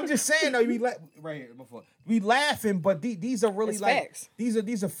 I'm just saying though, right here before we laughing, but these are really facts.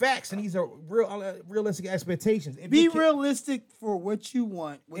 These are facts, and these are realistic expectations. Be realistic for what you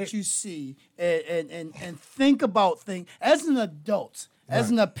want, what you see, and think about things as an adult,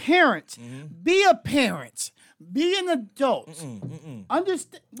 as a parent. Be a parent. Be an adult.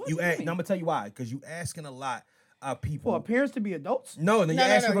 Understand? I'm gonna tell you why. Because you asking a lot of people. For parents to be adults? No, you're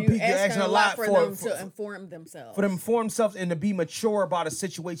asking for people. You're asking a lot for them to inform themselves. For them to inform themselves and to be mature about a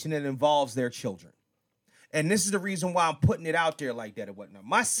situation that involves their children. And this is the reason why I'm putting it out there like that and whatnot.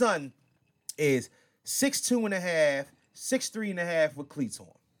 My son is 6'2.5", 6'3.5" with cleats on.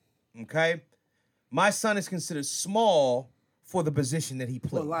 Okay? My son is considered small for the position that he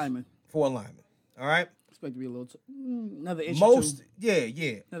plays. For a lineman. All right? Expect to be a little another inch.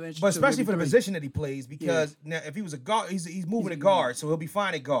 Yeah. But especially for the position that he plays, because now if he was a guard, he's moving to guard, so he'll be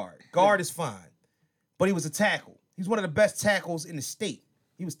fine at guard. Guard is fine, but he was a tackle. He's one of the best tackles in the state.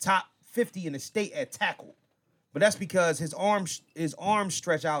 He was top 50 in the state at tackle, but that's because his arms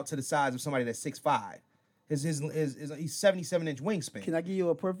stretch out to the size of somebody that's 6'5". He's 77-inch wingspan. Can I give you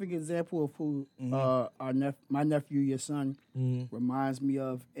a perfect example of who my nephew, your son, reminds me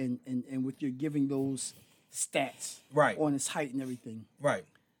of, and what you're giving those stats on his height and everything. Right.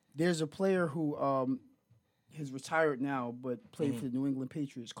 There's a player who is retired now, but played for the New England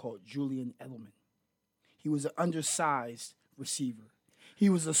Patriots called Julian Edelman. He was an undersized receiver. He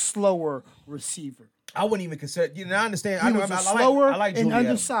was a slower receiver. I wouldn't even consider. I understand. He was slower I like and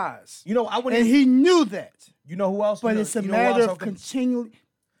undersized. I wouldn't. And he knew that. You know who else? But it's a matter of continually.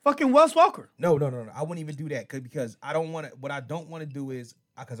 Fucking Wes Walker. No. I wouldn't even do that because I don't want to. What I don't want to do is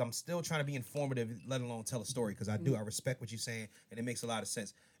because I'm still trying to be informative, let alone tell a story. Because I respect what you're saying, and it makes a lot of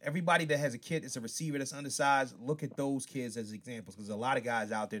sense. Everybody that has a kid that's a receiver that's undersized, look at those kids as examples because there's a lot of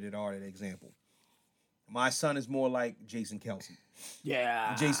guys out there that are that example. My son is more like Jason Kelsey.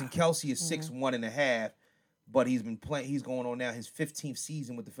 Yeah. Jason Kelsey is 6'1.5", but he's been playing. He's going on now his 15th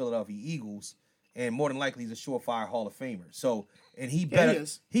season with the Philadelphia Eagles, and more than likely he's a surefire Hall of Famer. So, and he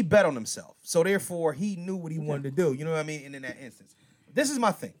bet on himself. So therefore, he knew what he wanted to do. You know what I mean? And in that instance, this is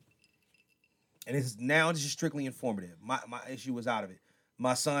my thing, and this is strictly informative. My issue was out of it.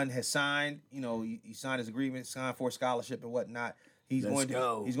 My son has signed. He signed his agreement, signed for a scholarship and whatnot. He's going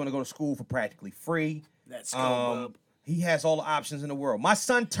to go to school for practically free. Let's go, bub. He has all the options in the world. My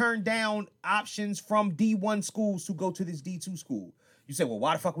son turned down options from D1 schools to go to this D2 school. You say, well,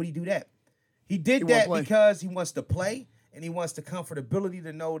 why the fuck would he do that? He did that because he wants to play and he wants the comfortability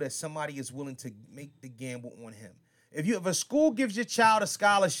to know that somebody is willing to make the gamble on him. If a school gives your child a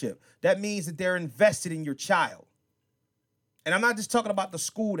scholarship, that means that they're invested in your child. And I'm not just talking about the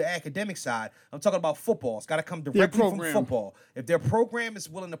school, the academic side. I'm talking about football. It's got to come directly from football. If their program is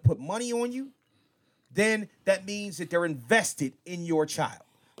willing to put money on you, then that means that they're invested in your child.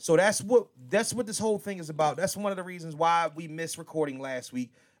 So that's what this whole thing is about. That's one of the reasons why we missed recording last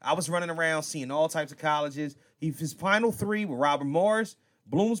week. I was running around seeing all types of colleges. His final three were Robert Morris,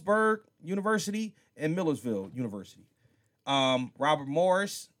 Bloomsburg University, and Millersville University. Robert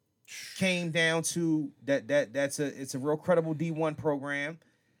Morris came down to it's a real credible D1 program.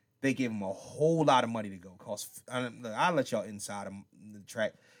 They gave him a whole lot of money to go. I'll let y'all inside the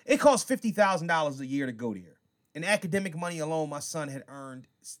track. It costs $50,000 a year to go there. In academic money alone, my son had earned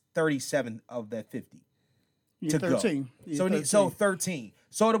 37 of that 50 to 13. go. So 13.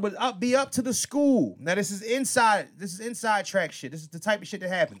 So it would be up to the school. Now this is inside track shit. This is the type of shit that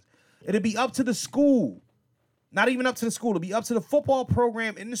happens. It'd be up to the school. Not even up to the school. It'd be up to the football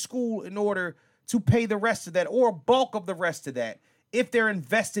program in the school in order to pay the rest of that or bulk of the rest of that if they're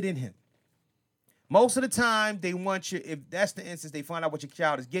invested in him. Most of the time, they want you, if that's the instance, they find out what your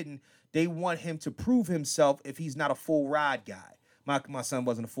child is getting, they want him to prove himself if he's not a full ride guy. My son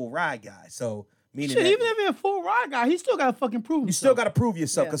wasn't a full ride guy, so meaning shit, even if he's a full ride guy, he still gotta fucking prove himself. You still gotta prove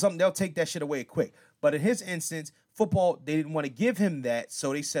yourself because they'll take that shit away quick. But in his instance, football, they didn't want to give him that,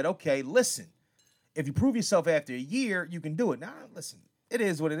 so they said, okay, listen, if you prove yourself after a year, you can do it. Now, listen, it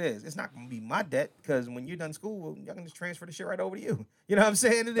is what it is. It's not gonna be my debt because when you're done school, y'all can just transfer the shit right over to you. You know what I'm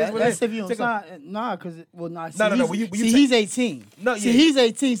saying? It is what it is. That's if you don't sign. Nah, because not. No. He's 18. No, see, he's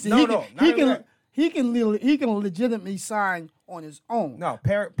 18. So he can legitimately sign on his own. No,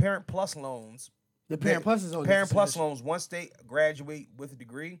 Parent Plus loans. The Parent Plus is Parent Plus loans. Once they graduate with a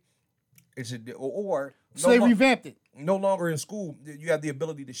degree, they revamped it. No longer in school, you have the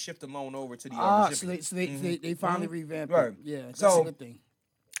ability to shift the loan over to the recipient. So they finally revamped right. it. Yeah, that's a good thing.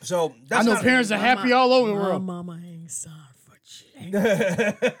 So that's I know parents are happy all over the world. My mama ain't signed for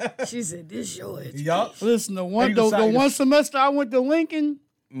shit. She said, "This your education." Yup. Listen, the one semester I went to Lincoln,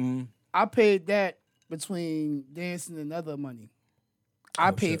 I paid that between dancing and other money.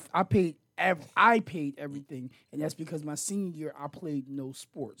 I paid everything, and that's because my senior year I played no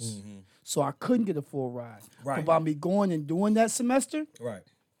sports, so I couldn't get a full ride. Right. But by me going and doing that semester, right,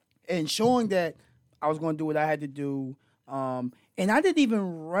 and showing that I was going to do what I had to do, and I didn't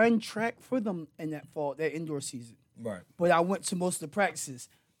even run track for them in that indoor season. Right. But I went to most of the practices.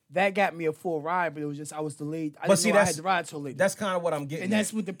 That got me a full ride, but it was just I was delayed. I had to ride so late. That's kind of what I'm getting. And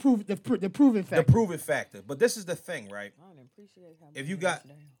that's with the proven factor. The proven factor. But this is the thing, right? I don't appreciate how If you got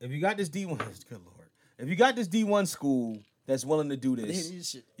this D1, good Lord. If you got this D1 school that's willing to do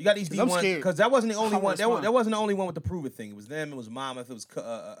this, you got these D1 because that wasn't the only one. That wasn't the only one with the proven thing. It was them. It was Monmouth. It was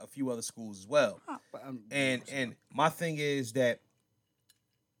a few other schools as well. And my thing is that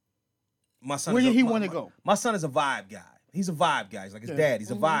my son. Where did he want to go? My son is a vibe guy. He's a vibe guy. He's like his dad.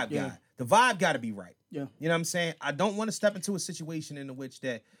 He's a vibe guy. The vibe got to be right. Yeah. You know what I'm saying? I don't want to step into a situation in which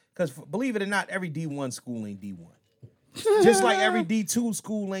because believe it or not, every D1 school ain't D1. Just like every D2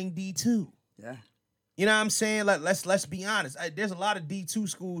 school ain't D2. Yeah. You know what I'm saying? Like let's be honest. There's a lot of D2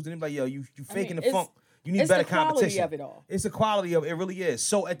 schools and anybody, you faking the funk. You need better competition. It's the quality of it all. It's the quality of it. It really is.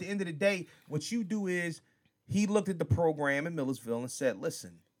 So at the end of the day, what you do is he looked at the program in Millersville and said,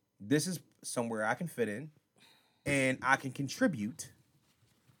 listen, this is somewhere I can fit in. And I can contribute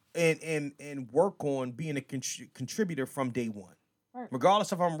and work on being a contributor from day one,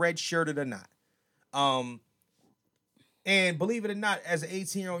 regardless if I'm red-shirted or not. And believe it or not, as an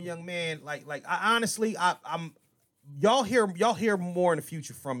 18-year-old young man, like I honestly, I'm y'all hear more in the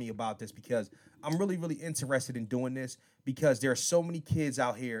future from me about this because I'm really, really interested in doing this because there are so many kids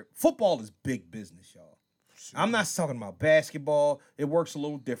out here. Football is big business, y'all. Sure. I'm not talking about basketball. It works a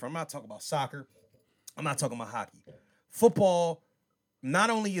little different. I'm not talking about soccer. I'm not talking about hockey. Football not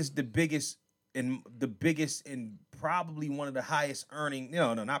only is the biggest and probably one of the highest earning,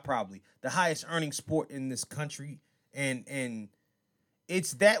 not probably, the highest earning sport in this country. And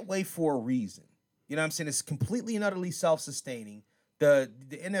it's that way for a reason. You know what I'm saying? It's completely and utterly self-sustaining. The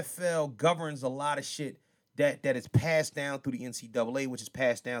NFL governs a lot of shit that is passed down through the NCAA, which is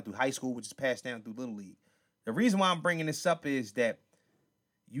passed down through high school, which is passed down through Little League. The reason why I'm bringing this up is that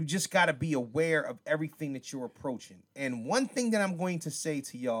you just got to be aware of everything that you're approaching. And one thing that I'm going to say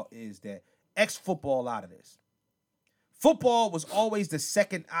to y'all is that X football out of this. Football was always the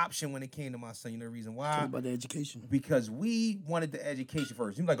second option when it came to my son. You know the reason why? Talk about the education. Because we wanted the education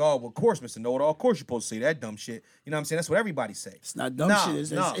first. You're like, oh, well, of course, Mr. Know-It-All. Of course you're supposed to say that dumb shit. You know what I'm saying? That's what everybody say. It's not dumb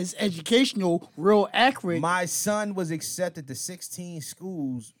shit. It's educational, real accurate. My son was accepted to 16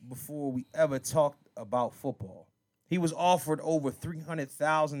 schools before we ever talked about football. He was offered over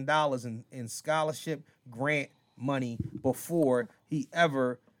 $300,000 in scholarship grant money before he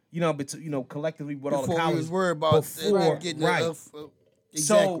ever, collectively with all the colleges. Before he was worried about getting right. Exactly.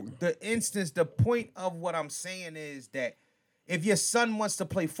 So the point of what I'm saying is that if your son wants to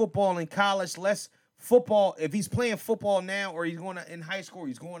play football in college, if he's playing football now or he's going to in high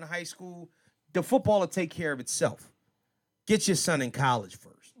school, the football will take care of itself. Get your son in college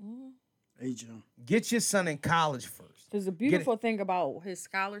first. Hey, Joe. Get your son in college first. There's a beautiful thing about his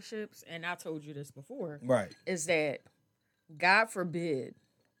scholarships, and I told you this before. Right. Is that, God forbid,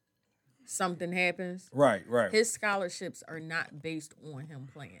 something happens. Right. His scholarships are not based on him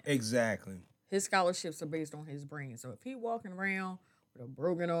playing. Exactly. His scholarships are based on his brain. So if he walking around with a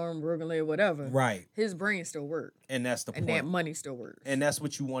broken arm, broken leg, whatever, right, his brain still works. And that's the point. And that money still works. And that's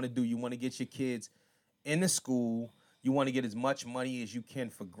what you want to do. You want to get your kids in the school. You want to get as much money as you can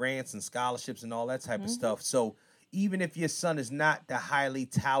for grants and scholarships and all that type of stuff. So even if your son is not the highly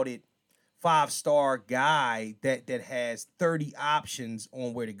touted 5-star guy that has 30 options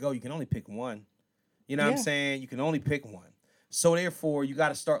on where to go, you can only pick one. You know what I'm saying? You can only pick one. So therefore, you got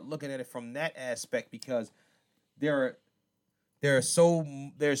to start looking at it from that aspect because there's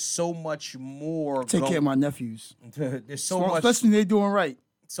so much more. Take care of my nephews. There's so much, especially when they're doing right.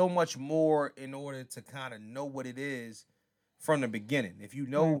 So much more in order to kind of know what it is from the beginning. If you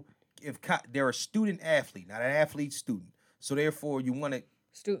know, if they're a student athlete, not an athlete student, so therefore you want to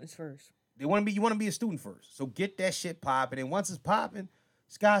students first. You want to be a student first. So get that shit popping, and once it's popping,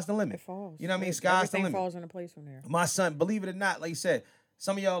 sky's the limit. It falls. You know what I mean? Sky's the limit. Everything falls into place from there. My son, believe it or not, like you said,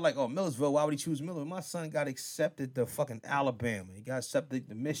 some of y'all like, oh, Millersville, why would he choose Millersville? My son got accepted to fucking Alabama. He got accepted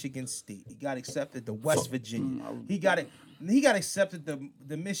to Michigan State. He got accepted to West Virginia. He got accepted to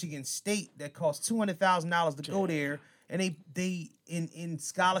the Michigan State that cost $200,000 to go there, and they in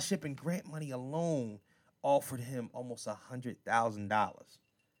scholarship and grant money alone offered him almost $100,000.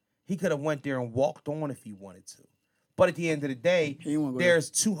 He could have went there and walked on if he wanted to. But at the end of the day, there's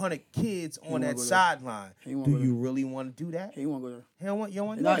 200 kids on that sideline. Do you really want to do that? He won't go there. You don't want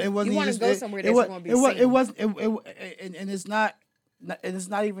to No, it wasn't. You want to go somewhere that's going to be safe. It wasn't. And it's not. And it's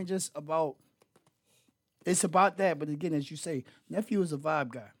not even just about. It's about that, but again, as you say, nephew is a vibe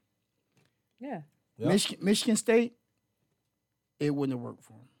guy. Yeah. Michigan State, it wouldn't have worked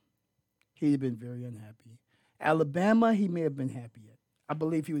for him. He'd have been very unhappy. Alabama, he may have been happy at. I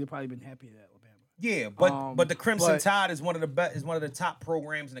believe he would have probably been happy at Alabama. Yeah, but the Crimson Tide is one of the top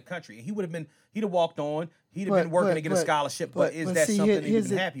programs in the country. He'd have walked on. He'd have been working to get a scholarship. But is that something he'd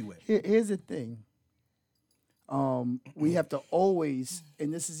been happy with? Here's the thing. We have to always,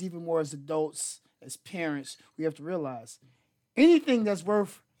 and this is even more as adults, as parents, we have to realize anything that's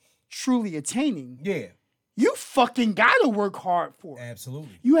worth truly attaining. Yeah. You fucking gotta work hard for it.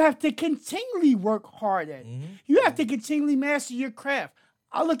 Absolutely. You have to continually work hard at it. You have to continually master your craft.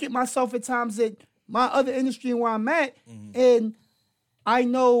 I look at myself at times at my other industry and where I'm at, and I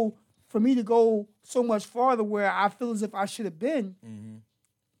know for me to go so much farther where I feel as if I should have been,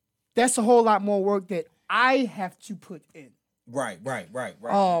 that's a whole lot more work that I have to put in. Right. I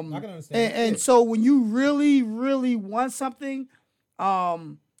can understand. And so when you really, really want something,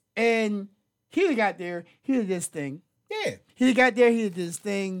 and he got there, he did this thing. Yeah. He got there, he did this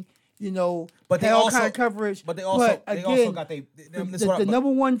thing. But they all kind of coverage. But they also got the number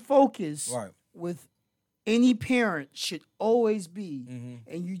one focus with any parent should always be,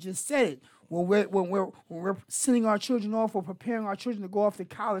 and you just said it, when we're sending our children off or preparing our children to go off to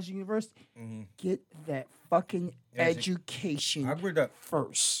college, university, get that fucking education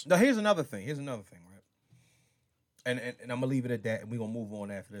first. Now here's another thing, right? And I'm gonna leave it at that, and we're gonna move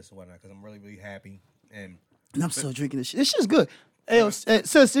on after this or whatnot, because I'm really, really happy. And I'm still drinking this shit. This shit's good. Hey,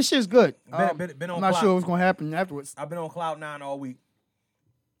 sis, this shit's good. Been on I'm not sure what's going to happen afterwards. I've been on Cloud 9 all week.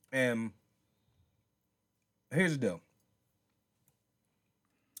 And here's the deal.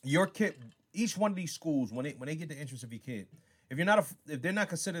 Your kid, each one of these schools, when they get the interest of your kid, if they're not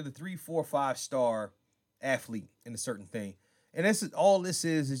considered a 3, 4, 5-star athlete in a certain thing, and all this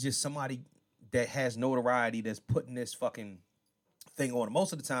is just somebody that has notoriety that's putting this fucking thing on.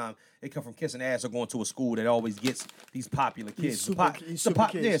 Most of the time, they come from kissing ass or going to a school that always gets these popular kids.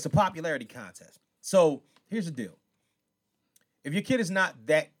 It's a popularity contest. So here's the deal: if your kid is not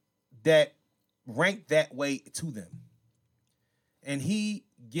that ranked that way to them, and he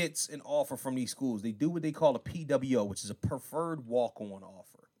gets an offer from these schools, they do what they call a PWO, which is a preferred walk-on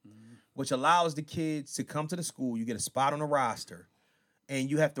offer, which allows the kids to come to the school. You get a spot on the roster, and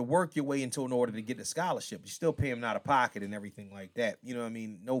you have to work your way into in order to get the scholarship. You still pay them out of pocket and everything like that. You know what I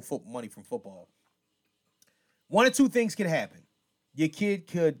mean? No money from football. One or two things could happen. Your kid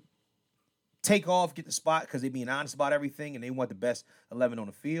could take off, get the spot because they're being honest about everything and they want the best 11 on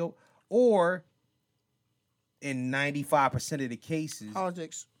the field. Or in 95% of the cases,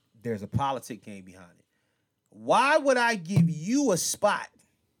 politics. There's a politic game behind it. Why would I give you a spot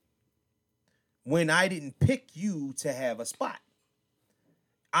when I didn't pick you to have a spot?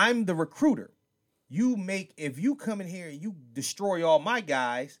 I'm the recruiter. If you come in here and you destroy all my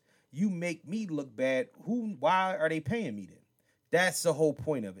guys, you make me look bad. Why are they paying me then? That's the whole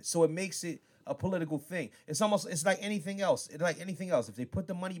point of it. So it makes it a political thing. It's like anything else. If they put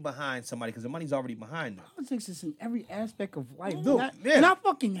the money behind somebody, because the money's already behind them. Politics is in every aspect of life. Dude, And I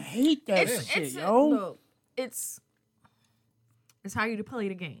fucking hate that shit, yo. Look, it's how you play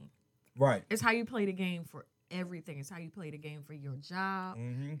the game. Right. It's how you play the game for everything. It's how you play the game for your job.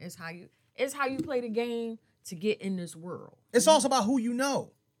 Mm-hmm. It's how you play the game to get in this world. It's also about who you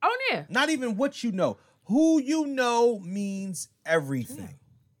know. Oh yeah. Not even what you know. Who you know means everything. Yeah.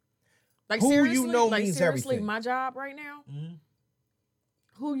 Like who seriously, you know means everything. My job right now,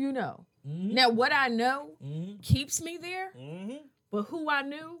 who you know. Now, what I know keeps me there, but who I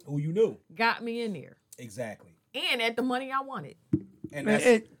knew, who you knew, got me in there. Exactly. And at the money I wanted. And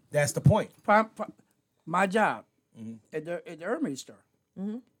that's the point. My job at the Hermes store,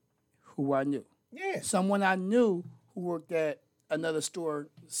 who I knew. Yeah. Someone I knew who worked at another store,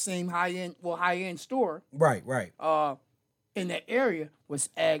 same high-end store. Right. In that area was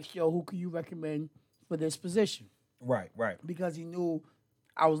asked, yo, who can you recommend for this position? Right. Because he knew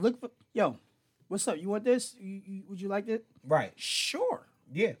I was looking for, yo, what's up? You want this? Would you like it? Right. Sure.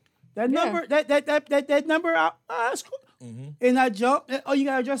 Yeah. That number, that number, that's cool. And I jumped. Oh, you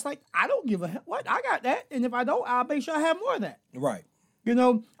gotta dress like, I don't give a hell. What? I got that. And if I don't, I'll make sure I have more of that. Right. You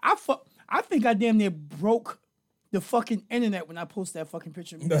know, I think I damn near broke the fucking internet when I posted that fucking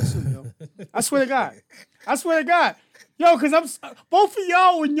picture of me too, yo. I swear to God. Yo, because both of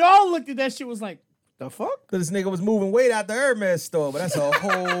y'all, when y'all looked at that shit, was like, the fuck? Because this nigga was moving weight out the Hermes store, but that's a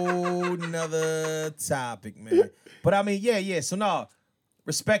whole nother topic, man. But I mean, yeah. So no,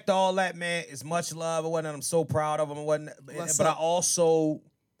 respect to all that, man. It's much love and whatnot. I'm so proud of him and whatnot. But I also,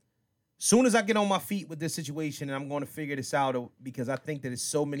 soon as I get on my feet with this situation, and I'm going to figure this out because I think that there's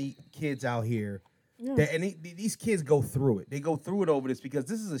so many kids out here. Yeah. These kids go through it. They go through it over this because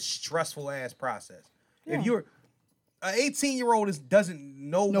this is a stressful ass process. Yeah. If you're an 18-year-old doesn't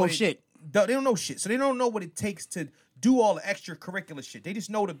know shit. They don't know shit. So they don't know what it takes to do all the extracurricular shit. They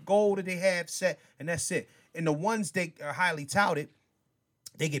just know the goal that they have set, and that's it. And the ones that are highly touted,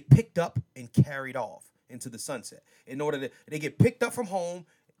 they get picked up and carried off into the sunset. They get picked up from home,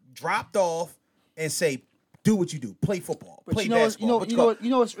 dropped off, and say, do what you do. Play football. Play basketball. You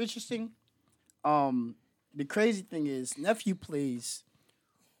know what's interesting? The crazy thing is, nephew plays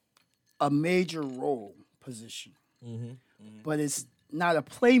a major role position, but it's not a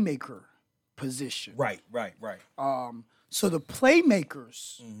playmaker position. Right. So the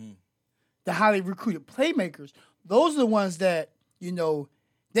playmakers, the highly recruited playmakers, those are the ones that, you know,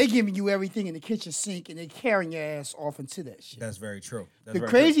 they giving you everything in the kitchen sink and they carrying your ass off into that shit. That's very true. The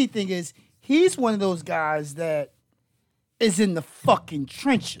crazy thing is, he's one of those guys that is in the fucking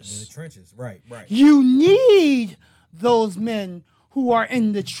trenches. In the trenches, right. You need those men who are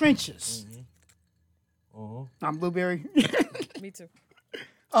in the trenches. I'm Blueberry. Me too.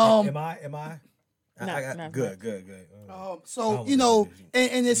 Am I? No, Good. So, you know,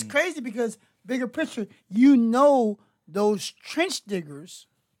 and it's crazy because bigger picture, you know, those trench diggers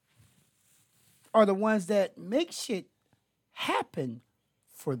are the ones that make shit happen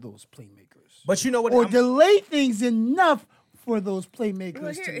for those playmakers. But you know what? Or delay things enough for those playmakers.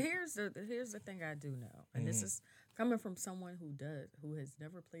 Well, here's the thing I do know, and this is coming from someone who has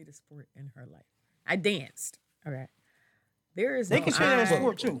never played a sport in her life. I danced. Okay. There is they can say that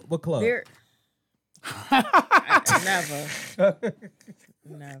sport too. What club? Never.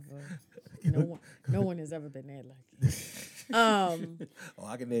 No one has ever been there like you.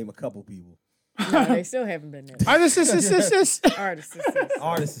 I can name a couple people. No, they still haven't been there. Artisiss.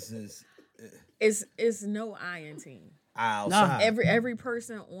 It's no I in team. Outside. Every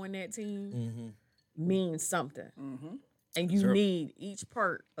person on that team means something, and you need each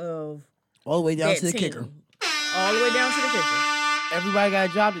part of all the way down to the team. kicker. All the way down to the kicker. Everybody got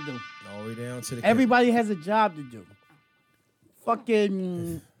a job to do. All the way down to the Everybody has a job to do.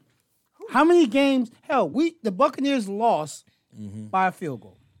 Fucking how many games? Hell, the Buccaneers lost by a field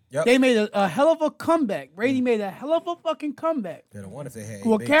goal. Yep. They made a hell of a comeback. Brady made a hell of a fucking comeback. They'd have won if they had.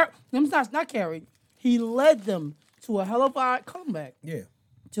 Well, not carried. He led them to a hell of a comeback. Yeah.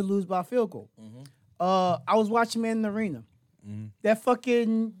 To lose by a field goal. I was watching Man in the Arena. That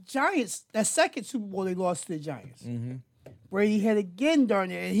fucking Giants, that second Super Bowl they lost to the Giants. Brady had again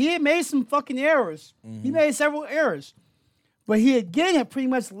darn it. And he had made some fucking errors. He made several errors. But he again had pretty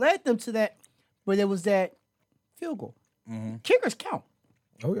much led them to that, but it was that field goal. Kickers count.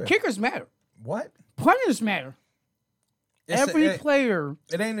 Oh, yeah. Kickers matter. What? Punters matter. Every player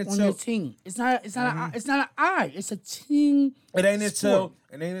it ain't on your team. It's not an eye. It's a team. It ain't sport.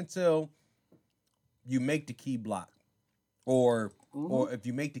 until you make the key block, or if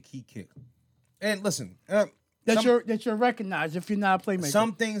you make the key kick. And listen, that you're recognized if you're not a playmaker.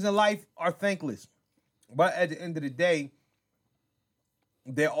 Some things in life are thankless, but at the end of the day,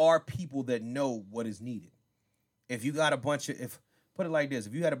 there are people that know what is needed. If you got put it like this,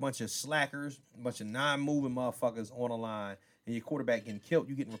 if you had a bunch of slackers, a bunch of non-moving motherfuckers on the line, and your quarterback getting killed,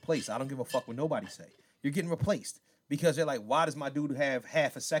 you're getting replaced. I don't give a fuck what nobody say. You're getting replaced because they're like, why does my dude have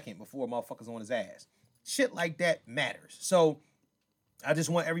half a second before a motherfucker's on his ass? Shit like that matters. So I just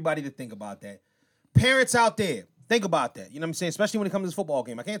want everybody to think about that. Parents out there, think about that. You know what I'm saying? Especially when it comes to this football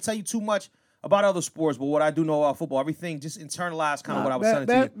game. I can't tell you too much about other sports, but what I do know about football, everything, just internalize kind of what I was saying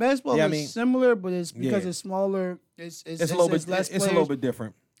to you. Basketball is similar, but it's because it's smaller. It's a little bit less. It's a little bit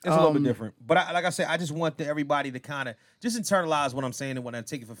different. It's a little bit different. But like I said, I just want everybody to kind of just internalize what I'm saying and when I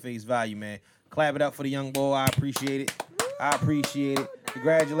take it for face value, man. Clap it up for the young boy. I appreciate it.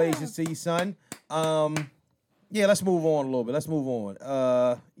 Congratulations to you, son. Yeah, let's move on a little bit. Let's move on.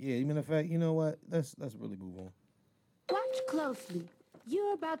 Yeah, matter of fact, you know what? Let's really move on. Watch closely.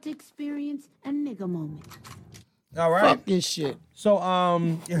 You're about to experience a nigga moment. All right. Fuck this shit. So,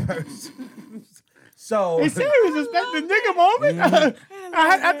 They said he was expecting nigga moment.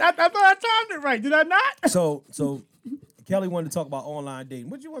 I thought I timed it right. Did I not? So Kelly wanted to talk about online dating.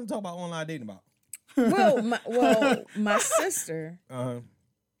 What you want to talk about online dating about? My sister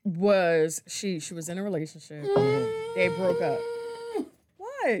was she was in a relationship. They broke up.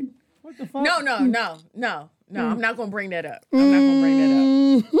 What? What the fuck? No. I'm not gonna bring that up. I'm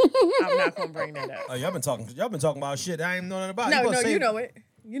not gonna bring that up. Oh, y'all been talking about shit I ain't know nothing about. No, you know it.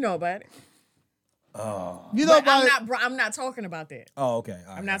 You know about it. You know about I'm not talking about that. Oh, okay. All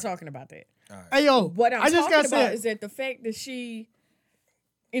right. I'm not talking about that. All right. Hey, yo, What I'm I just talking got about said. is that the fact that she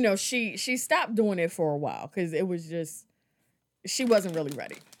stopped doing it for a while because it was just she wasn't really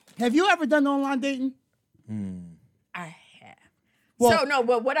ready. Have you ever done online dating? I have. Well, so no,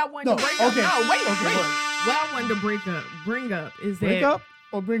 but what I wanted to bring up. okay. No, wait. Okay, What I wanted to bring up is Break that up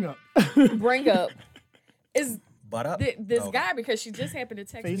or bring up? bring up is Butt up? this guy because she just happened to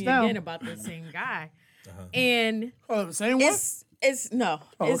text Face me down. again about the same guy, and Oh, the same one? it's no,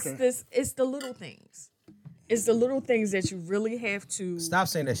 it's okay. it's the little things. It's the little things that you really have to Stop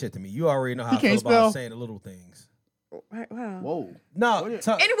saying that shit to me. You already know how I feel can't about spell. saying the little things. Wow. Whoa. No.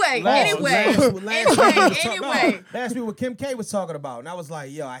 Anyway. Last week what Kim K was talking about, and I was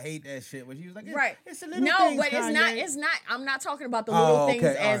like, "Yo, I hate that shit." But she was like, Right. It's the little No, things, but it's Kanye. not. It's not. I'm not talking about the little things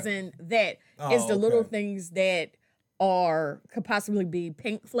okay, as all in that. Oh, It's the little okay. things that could possibly be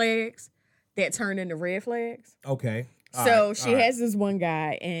pink flags that turn into red flags. Okay. So she has this one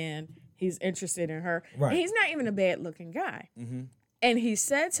guy, and he's interested in her. Right. And he's not even a bad looking guy. Mm-hmm. And he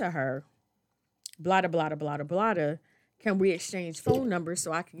said to her, "Blah blah blah blah blah blah. Can we exchange phone numbers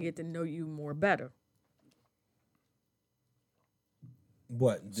so I can get to know you more better?"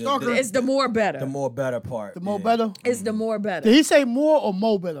 What? It's the more better. The more better part. The more better? It's the more better. Did he say more or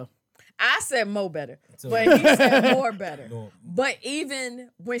more better? I said more better, So- but he said more better. No. But even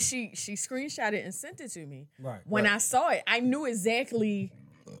when she screenshot it and sent it to me, Right, when right. I saw it, I knew exactly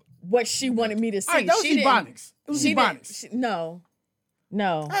what she wanted me to see. All right, that was She didn't- Ebonics. It was she Ebonics. didn't- No.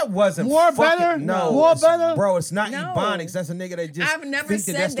 That wasn't More fucking, better? No, More it's- better? bro. It's not No. Ebonics. That's a nigga that just I've never think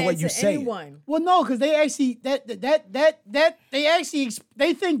said that's the way you to say it. anyone. Well, no, because they actually they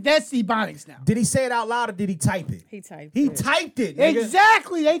think that's Ebonics now. Did he say it out loud or did he type it? He typed He it. typed it. Nigga.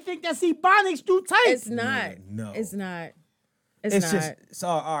 Exactly. They think that's Ebonics through type. It's not. No. It's not. It's It's not. just so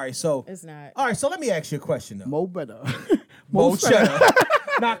all right. So It's not. all right. So let me ask you a question though. Mo better. Mo Cheddar,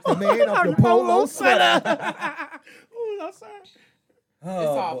 knock the man off your polo sweater. Ooh, that's sad. It's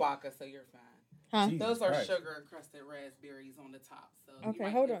all vodka, so you're fine. Huh? Jesus Those are Christ. sugar encrusted raspberries on the top. So you Okay,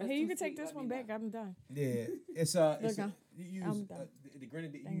 might- hold if on. it's Here, you too can take sweet, this let one me back. know. I'm done. Yeah, it's Look, you use I'm done. the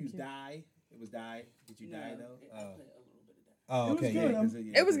grenadine. You Thank use you. dye. It was dye. Did you dye though? I put a little bit of that. Oh, It was okay. good. Yeah, 'cause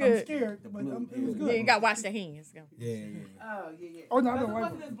It was I'm good. scared, but blue- it was Yeah, good. you got to watch the hands. Go. Yeah. Oh, yeah. Oh, no, I Because don't it like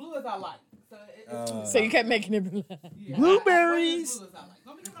wasn't as blue as I like. So So you kept making it blue. Yeah, Blueberries.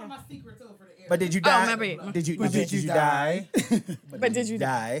 Let me know my secret too for the air. But did you die? remember- Did you die? But did you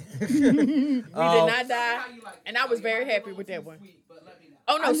die? die? We did not die. How you like it. And I was Like, very it might be a happy with little that one. too sweet, but let me know.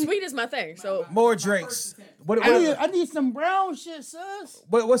 Oh no, sweet is my thing. So More drinks. I need some brown shit, sis.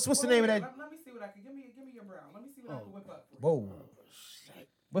 What's the name of that? Let me see what I can. Give me your brown. Let me see what I can whip up. For Whoa.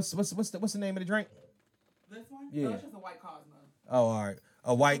 What's the name of the drink? This one? Yeah. No, it's just a white Cosmo. Oh, all right.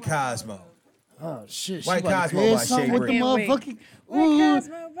 A White Cosmo. Oh shit. White she about to Cosmo get by something Shea with the Green. motherfucking.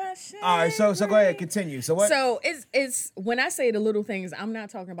 All right, so go ahead, continue. So what? So it's when I say the little things, I'm not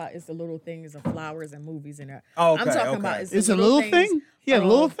talking about it's the little things of flowers and movies and that. Oh, I'm okay, talking okay. about It's a little things thing? He had a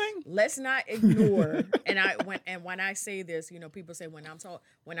little of- thing? Let's not ignore. When I say this, you know, people say when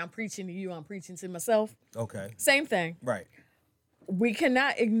I'm preaching to you, I'm preaching to myself. Okay. Same thing. Right. We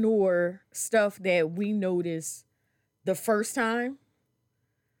cannot ignore stuff that we notice the first time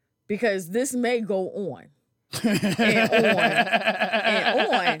because this may go on and on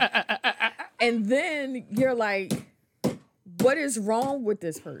and on. And then you're like, what is wrong with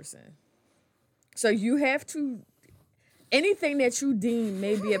this person? So you have to, anything that you deem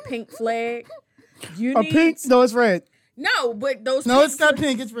may be a pink flag, you A need. pink? No, it's red. No, but those. No, it's not flags-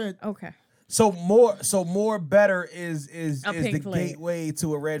 pink. It's red. Okay. So more better is A the pink flag. gateway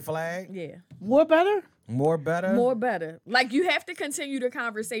to a red flag. Yeah. More better? More better. More better. Like you have to continue the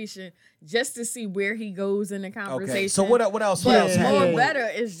conversation just to see where he goes in the conversation. Okay. So what else? What else But happened? more Yeah. better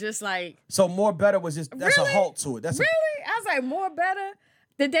is just like So more better was just that's Really? a halt to it. That's really. I was like more better.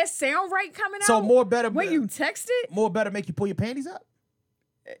 Did that sound right coming out? So more better- when you texted. more better make you pull your panties up.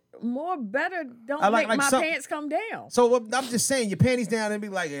 More better don't I like- make like my some- pants come down. So I'm just saying, your panties down and be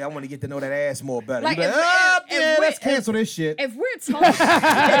like, hey, I want to get to know that ass more better. Like, You be if- if yeah, we- let's cancel this shit. If we're talking,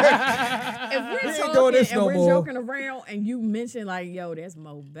 if we're ain't doing talking this and no we're more. joking around, and you mention like, "Yo, that's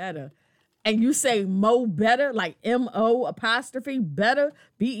Mo better," and you say Mo better, like MO apostrophe better,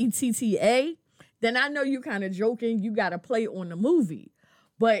 BETTA, then I know you kind of joking. You got to play on the movie,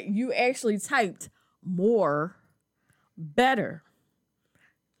 but you actually typed more better.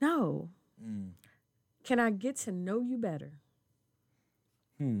 No. Can I get to know you better?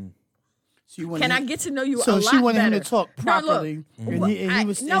 So you wanted Can I him- get to know you a So lot she wanted better? him to talk No, look, properly, and he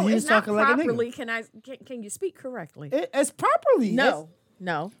was no, and he was it's not talking like a properly. nigga. Can you speak correctly? It's properly. No,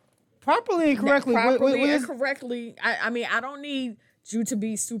 It's properly and correctly. Properly What and is- correctly. I mean, I don't need you to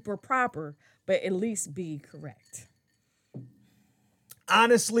be super proper, but at least be correct.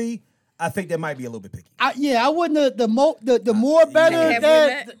 Honestly, I think that might be a little bit picky. I wouldn't the more better Have we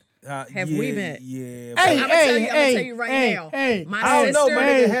that. met? Have yeah, we met? Yeah. Hey, but- I'm gonna hey, tell you hey, right hey, now. hey, My I don't know, sister, my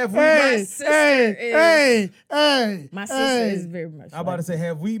nigga, have we my met? sister hey, my sister is very much. I'm about to say,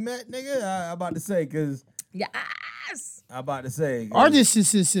 have we met, nigga? I'm about to say, because yes. I'm about to say.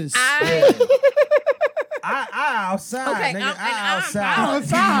 Artisiss. I outside, Okay, nigga. I'm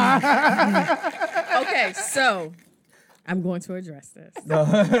outside. Okay, so I'm going to address this.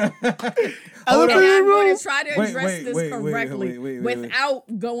 Elephant And in I'm the going room. to try to Wait, address wait, this wait, wait, correctly wait, wait. without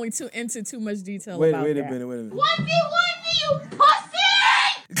going into too much detail Wait about a that. minute. Onesie, you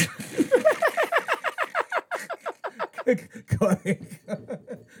pussy! Go ahead.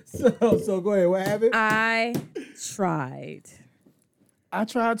 So go ahead. What happened? I tried I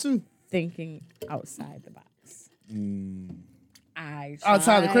tried too. thinking outside the box. I tried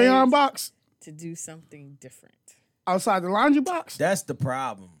Outside the crayon box. to do something different. Outside the laundry box. That's the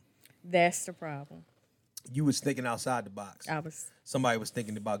problem. That's the problem. You was thinking outside the box. I was Somebody was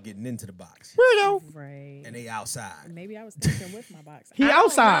thinking about getting into the box, Weirdo. right. and they outside. Maybe I was thinking with my box. He I don't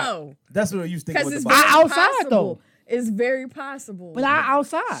outside. know. That's what you was thinking Because with it's the very box. I outside, possible. though. It's very possible. But I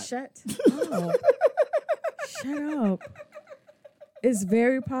outside. Shut up. Shut up. It's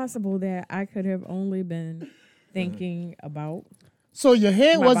very possible that I could have only been thinking about So your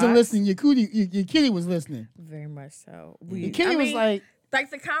head My wasn't box? listening. Your kitty was listening. very much so. Your kitty was like,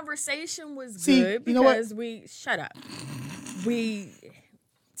 the conversation was See, good you know what? because we shut up. We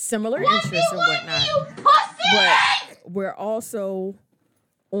similar interests and whatnot. But we're also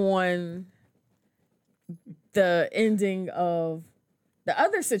on the ending of the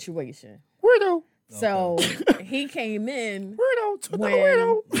other situation. weirdo, So he came in weirdo, to the when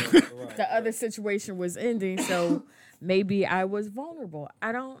weirdo. the other situation was ending. So maybe I was vulnerable.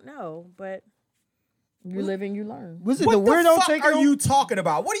 I don't know, but you live and you learn. Was it What the weirdo fuck taking are over? you talking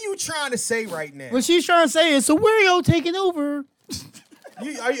about? What are you trying to say right now? What she's trying to say is a weirdo taking over.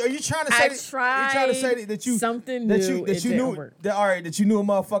 Are you trying to say I that, tried you trying to say that you something that new, you that it you didn't knew work. that all right that you knew a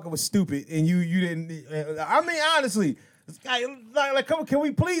motherfucker was stupid and you didn't. I mean honestly, Like, come on, can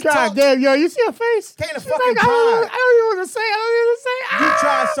we please God talk? damn, yo, you see her face? Can't a She's fucking like, I don't even want to say. You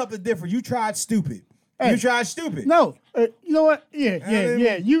tried something different. You tried stupid. Hey. You tried stupid. No, you know what?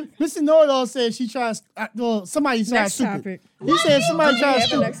 Yeah. You, Mr. Know-it-all said she tries. Well, somebody tried Next stupid. topic. He said somebody tried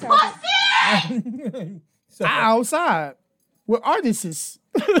stupid. Next topic. Outside with Artisiss.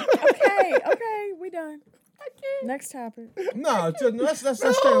 Okay, we done. Next topic. No, let's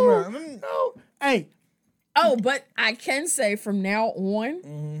stay around. No. Hey. Oh, but I can say from now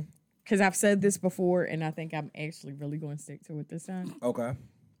on, because I've said this before, and I think I'm actually really going to stick to it this time. Okay.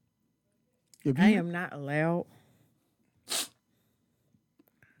 I am not allowed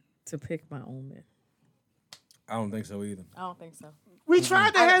to pick my own men. I don't think so either. I don't think so. We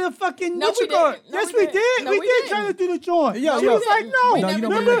tried to have a fucking No, we didn't. No, yes, we we didn't. did. No, we we did didn't. try to do the joint. Yeah, she yeah. was like, no. We never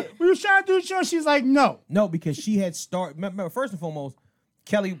Remember, did. we were trying to do the joint. She's like, no. No, because she had started. Remember, first and foremost,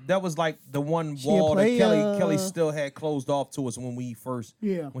 Kelly. That was like the one She wall that play, Kelly still had closed off to us when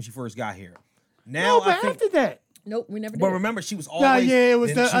she first got here. Now No, but I think. after that, Nope, we never did. But remember, she was always. it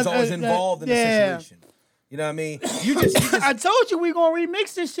was she was always involved in the situation. You know what I mean? You just I told you we gonna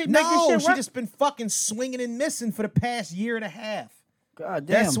remix this shit. Make this no, shit she right. just been fucking swinging and missing for the past year and a half. God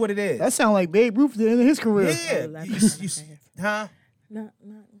damn. That's what it is. That sounds like Babe Ruth at the end of his career. Yeah, huh? No.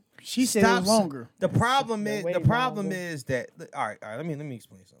 She said it was longer. The problem is way longer. is that all right. Let me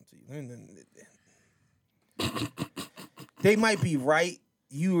explain something to you. They might be right.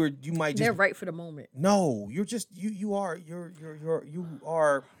 You might just They're right for the moment. No, you're just you are.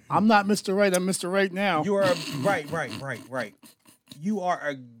 I'm not Mr. Right. I'm Mr. Right now. You are right.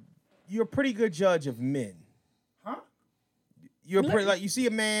 You're a pretty good judge of men. Huh? You're pretty like you see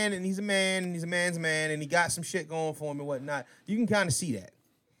a man and he's a man and he's a man's man and he got some shit going for him and whatnot. You can kind of see that.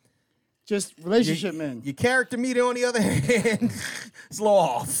 Just relationship men. Your character meter, on the other hand, it's a little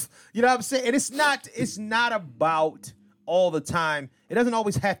off. You know what I'm saying? And it's not about all the time. It doesn't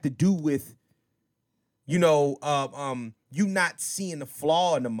always have to do with, you not seeing the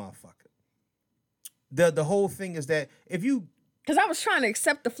flaw in the motherfucker. The whole thing is that if you Because I was trying to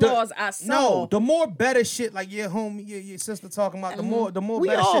accept the flaws I saw. No, the more better shit, like your homie, your sister talking about, the more we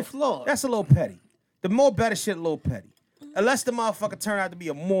better all shit. flawed. That's a little petty. The more better shit, a little petty. Unless the motherfucker turn out to be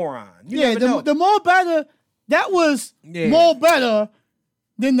a moron. You never know. The more better, that was more better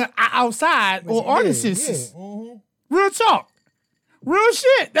than the outside or Artisiss. Real talk. Real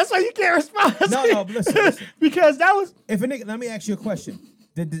shit. That's why you can't respond. No, but listen. Because that was... If a nigga, let me ask you a question.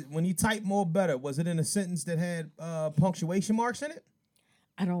 When you type more better, was it in a sentence that had punctuation marks in it?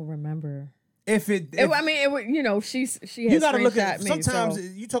 I don't remember. She she has you gotta look at me.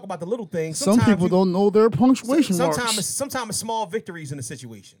 Sometimes you talk about the little things. Some people don't know their punctuation marks. Sometimes it's small victories in a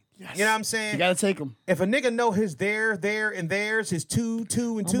situation. Yes. You know what I'm saying? You gotta take them. If a nigga know his there, and theirs, his two,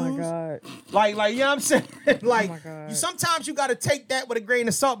 and twos. Oh my God. Like, you know what I'm saying? Like, my God. sometimes you gotta take that with a grain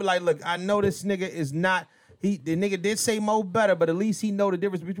of salt. But like, look, I know this nigga is not. The nigga did say more better, but at least he know the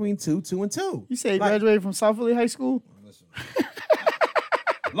difference between two, and two. You say he graduated from South Philly High School? Listen.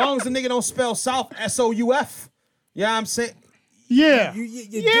 As long as the nigga don't spell South SOUF, you know what I'm saying? Yeah.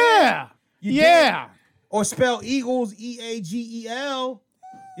 Yeah. Or spell Eagles EAGEL.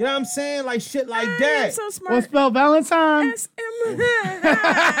 You know what I'm saying? Like shit like that. I'm so smart. Or spell Valentine?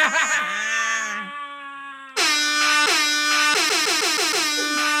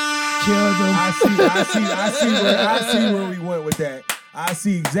 I see where we went with that. I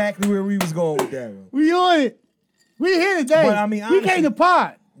see exactly where we was going with that. Bro. We on it. We here today. But I mean, we came to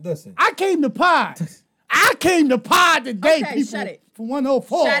pod. Listen. I came to pod. I came to pod today, Okay, people. shut it. For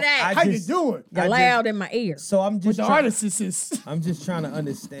 104. Shut it. How you doing? You're loud in my ear. So I'm With just the Artisiss. I'm just trying to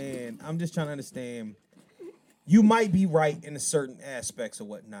understand. You might be right in a certain aspects or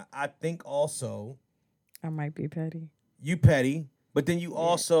whatnot. I think also I might be petty. you petty, but then you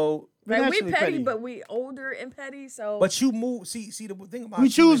also Like, we naturally petty, petty. but we older and petty, so. but you move. See the thing about We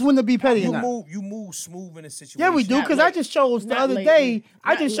you choose is when to be petty or you not. move smooth in a situation. Yeah, we do, because I just chose the Not other lately. day.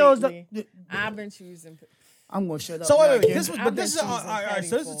 I Not just chose lately. the. I've been choosing. I'm going to shut up. So now wait, again. this is all right.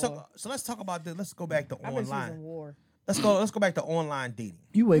 So petty let's talk about this. Let's go back to I've been choosing online. war Let's go back to online dating.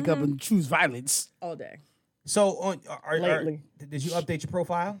 You wake up and choose violence. all day. So Lately. did you update your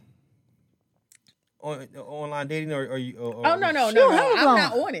profile on online dating or you? Oh no! don't have I'm one.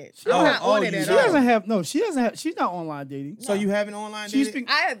 not on it. Oh, I'm not on it you- at She all. doesn't have, no, she doesn't have, she's not online dating. So you haven't online She's dating?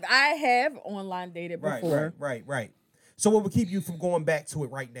 been, I have online dated before. Right. So what would keep you from going back to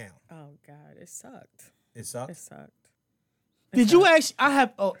it right now? Oh God, it sucked. It It sucks. sucked. did you actually, I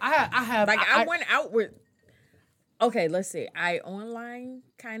have. Like I went out with. Okay, let's see. I online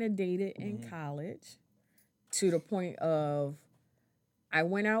kind of dated in college, to the point of I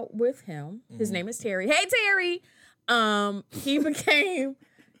went out with him. His name is Terry. Hey Terry. He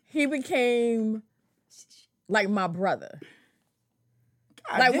became like my brother.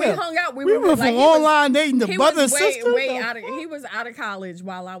 God like damn. we hung out. We were from online dating to brother and sister. He was out of college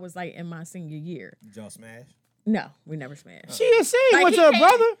while I was like in my senior year. Did y'all smash? No, we never smashed. She is saying with your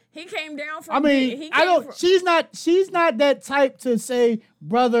brother. He came down from. I mean, I don't. She's not that type to say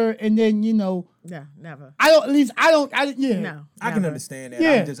brother and then No, never. I don't. At least I don't. Yeah. No, I can understand that.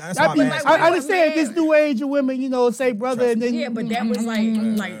 Yeah, That's why I'm asking. I understand this new age of women, say brother and then. Yeah, but that was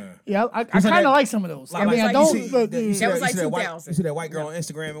like. Yeah, I kind of like some of those. I mean, I don't. That was like 2000. You see that white girl on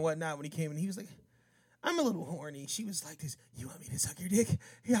Instagram and whatnot when he came and he was like, I'm a little horny. She was like this, you want me to suck your dick?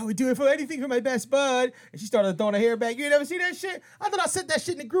 Yeah, I would do it for anything for my best bud. And she started throwing her hair back. You ain't never see that shit? I thought I sent that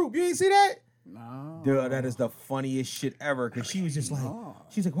shit in the group. You ain't see that? No. Dude, that is the funniest shit ever. Because she was just like,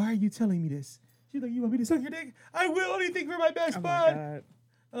 she's like, why are you telling me this? She's like, you want me to suck your dick? I will anything for my best bud. God.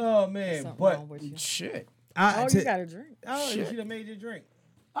 Oh, man. Something but wrong with you. Shit. You got a drink. Oh, shit. She done made you drink.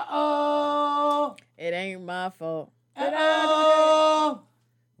 Uh-oh. It ain't my fault. Uh-oh.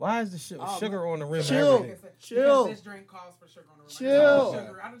 Why is the sugar on the rim? Chill. Because this drink calls for sugar on the rim.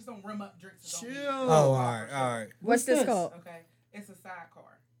 Chill. I just don't rim up drinks. Chill. Oh, all right. What's this called? Okay, it's a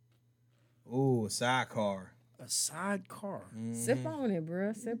sidecar. Ooh, a sidecar. A sidecar. Sip on it,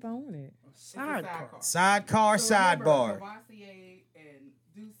 bro. Sip on it. Sidecar. Sidecar, so sidebar. Remember, Cavassier and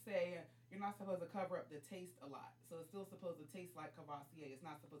Douce, you're not supposed to cover up the taste a lot. So it's still supposed to taste like Cavassier. It's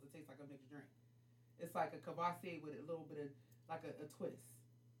not supposed to taste like a mixed drink. It's like a Cavassier with a little bit of, like a twist.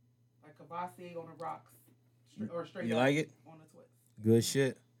 Like Cavassier on the rocks. Or straight You up like it? on a twist. Good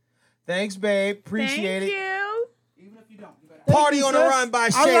shit. Thanks, babe. Appreciate it. Thank you. Even if you don't, you gotta Party on the run by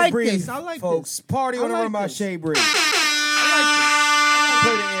Shea like Breeze. this. I like folks. this. Party on the run by this. Shea Breeze. I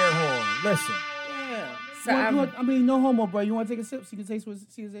Play the air horn. Listen. Yeah. So I mean, no homo, bro. You want to take a sip so you can taste what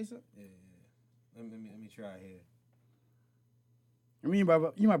CSA said? Yeah. Let me try here. I mean,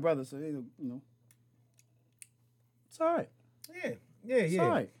 you my brother, so it's all right. Yeah. It's all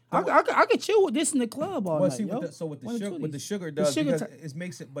right. I could chill with this in the club all night. See, yo. with the sugar does because it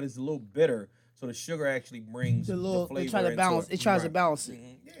makes it, but it's a little bitter. So the sugar actually brings the flavor. They try to balance. It tries to balance it.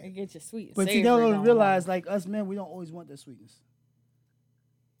 It gets you sweet. But you don't realize, like us men, we don't always want that sweetness,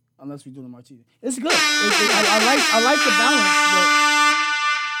 unless we do the martini. It's good. I like the balance.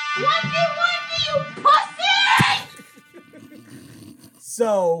 What you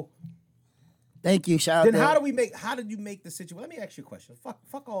So. Thank you. Shout Then out. how did you make the situation? Let me ask you a question.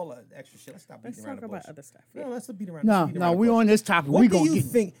 Fuck all the extra shit. Let's stop beating around the bush. Let's talk about other stuff. No, let's beat around. No, we on this topic. What do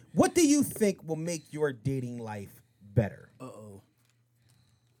you think will make your dating life better? Uh-oh.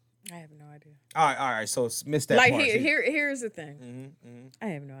 I have no idea. All right. So miss that Like part. here's the thing. I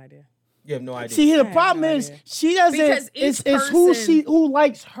have no idea. You have no idea. See, the problem is she doesn't. Because each It's who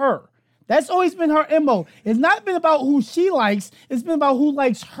likes her. That's always been her MO. It's not been about who she likes. It's been about who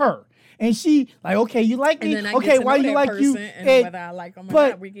likes her. And she like, okay, you like me. Okay, why you like you? And whether I like them or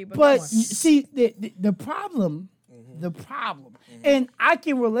not, we keep it going. See, the problem, and I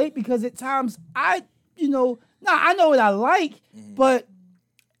can relate because at times I know what I like, but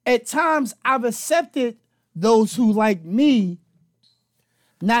at times I've accepted those who like me,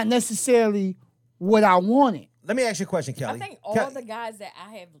 not necessarily what I wanted. Let me ask you a question, Kelly. I think all the guys that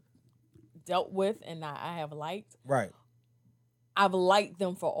I have dealt with and I have liked, right. I've liked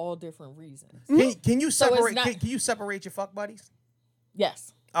them for all different reasons. Can you separate? Can you separate your fuck buddies?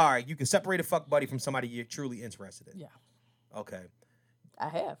 Yes. All right, you can separate a fuck buddy from somebody you're truly interested in. Yeah. Okay. I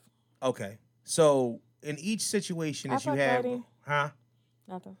have. Okay. So in each situation that you have, huh?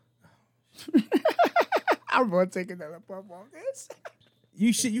 Nothing. I'm gonna take another pump on this.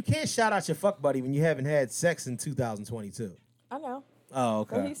 You can't shout out your fuck buddy when you haven't had sex in 2022. I know. Oh,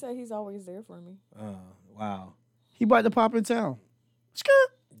 okay. But he said he's always there for me. Oh, wow. He bought the pop in town. Skirt.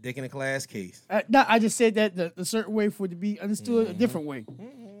 Dick in a glass case. No, I just said that a certain way for it to be understood a different way.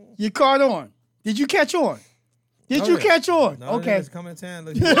 You caught on. Did you catch on? Did you catch on? No, okay. Coming to town.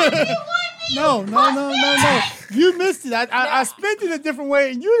 No. You missed it. I spent it a different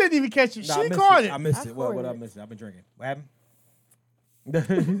way, and you didn't even catch it. She caught it. I missed it. What I missed it? I've been drinking. What happened?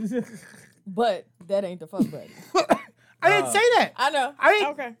 But that ain't the fuck buddy. I didn't say that. I know.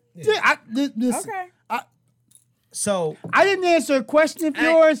 Okay. Okay. So I didn't answer a question of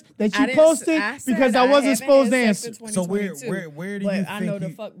yours that you posted because I wasn't supposed to answer. So where do you think? I know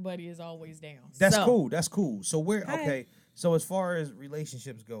the fuck buddy is always down. That's cool. That's cool. So okay. So as far as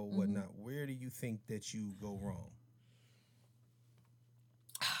relationships go, whatnot, where do you think that you go wrong?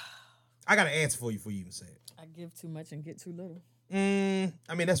 I got an answer for you before you even say it. I give too much and get too little. I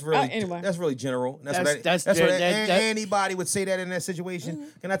mean, that's really that's really general. That's what anybody would say that in that situation.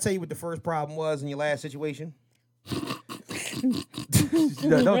 Can I tell you what the first problem was in your last situation?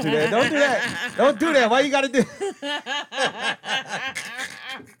 No, don't do that. Don't do that. Don't do that. Why you gotta do?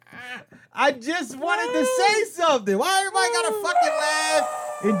 I just wanted to say something. Why everybody gotta fucking laugh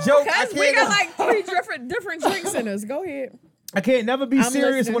and joke? Because we got like 3 different drinks in us. Go ahead. I can't never be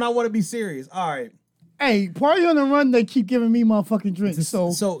serious listening. when I want to be serious. All right. Hey, Party on the Run, they keep giving me motherfucking drinks. So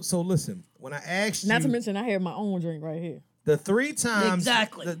listen. When I asked you, Not to mention, I have my own drink right here. the 3 times,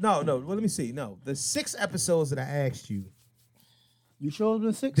 Exactly. No. Well, let me see. No, the 6 episodes that I asked you, you sure it's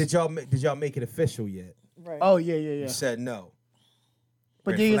been 6? did y'all make it official yet? Right. Oh yeah. You said no.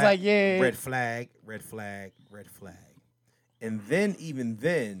 But Red then he's flag, like, yeah. Red flag, red flag, red flag. And then, even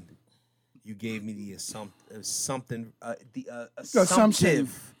then, you gave me the assumptive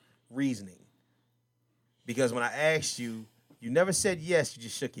reasoning. Because when I asked you, you never said yes, you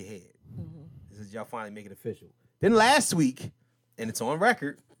just shook your head. This is y'all finally make it official. Then last week, and it's on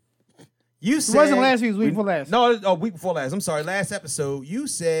record, you said... It wasn't last week, it was week before last. No, week before last. I'm sorry, last episode, you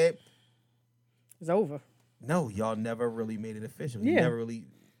said... It's over. No, y'all never really made it official. You Yeah. never really...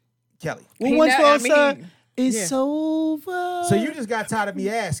 Kelly. Well, once y'all said, it's over. So you just got tired of me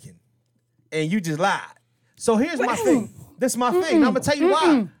asking, and you just lied. So here's my thing. This is my thing. I'm going to tell you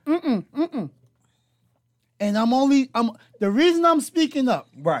why. And the reason I'm speaking up.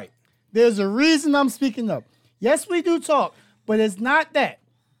 Right. There's a reason I'm speaking up. Yes, we do talk, but it's not that.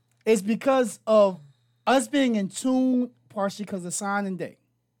 It's because of us being in tune, partially because of signing day.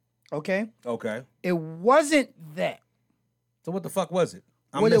 Okay? Okay. It wasn't that. So what the fuck was it?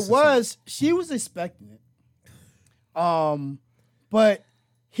 What it was, she was expecting it. But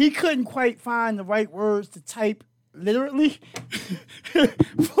he couldn't quite find the right words to type literally. I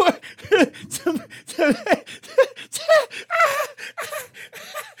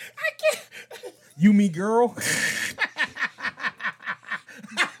can't. You me girl?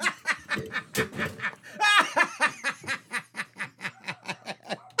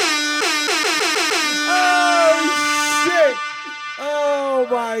 Oh shit! Oh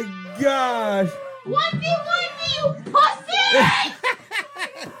my gosh! You pussy!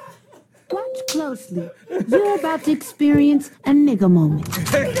 Watch closely. You're about to experience a nigga moment.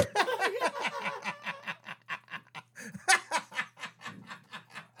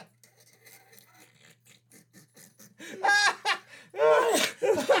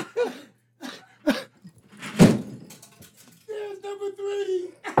 There's number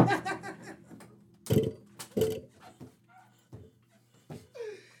 3.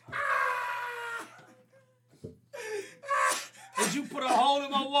 Did you put a hole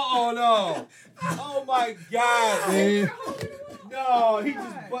in my wall? Oh no! Oh my god, man! No, he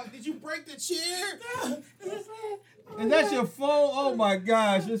just. Did you break the chair? And that's your phone? Oh my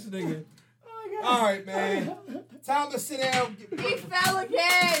gosh, this nigga. All right, man. Time to sit down. He fell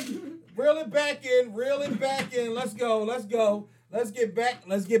again. Reel it back in. Reel it back in. Let's go. Let's go. Let's get back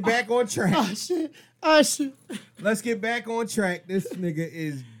on track. Oh shit. Let's get back on track. This nigga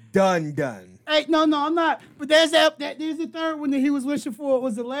is done. Hey, no, I'm not. But there's the third one that he was wishing for.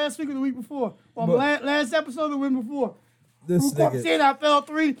 Was it last week or the week before? Or last episode or the week before? This nigga. Said I fell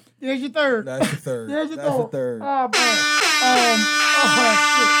 3. There's your third. That's the third. There's your That's the third. Oh man.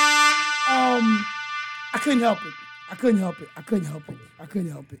 I couldn't help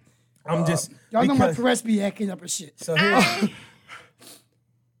it. I'm just. Y'all know my caress be acting up and shit. So here.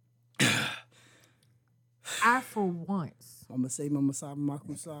 I, for once, Mama say, Mama sa,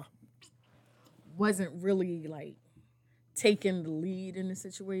 Mama sa. wasn't really like taking the lead in the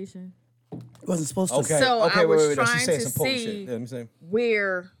situation. Wasn't supposed to. Okay. So I was Wait. trying She's saying to some poke see shit. Yeah, I'm saying.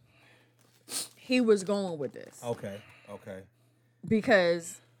 where he was going with this. Okay.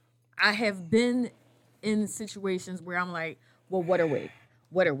 Because I have been in situations where I'm like, well, what are we?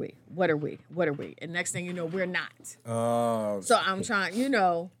 And next thing you know, we're not. So I'm trying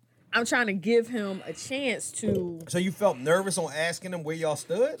to give him a chance to. So you felt nervous on asking him where y'all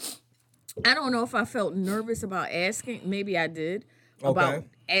stood? I don't know if I felt nervous about asking. Maybe I did. About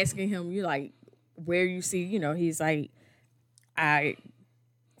asking him, you like, where you see, he's like,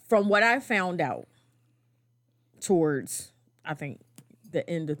 from what I found out towards, I think, the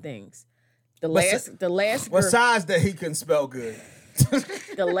end of things, the last What size that he couldn't spell good?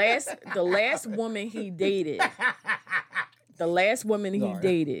 the last woman he dated,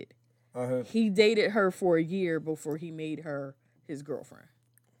 he dated her for a year before he made her his girlfriend.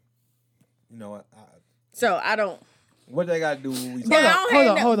 You know what? So I don't. What they got to do with we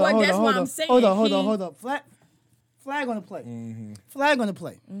Hold on. That's what I'm saying. Hold on. Flag on the play. Mm-hmm. Flag on the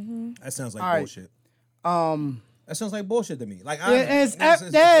play. Mm-hmm. That sounds like All right. bullshit. That sounds like bullshit to me. Like it's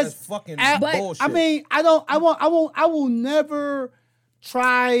fucking but, bullshit. I mean, I will never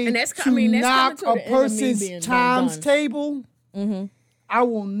try and that's to coming knock to a the end of me person's being times done. table. I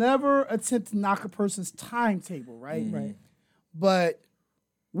will never attempt to knock a person's timetable, right? Right. But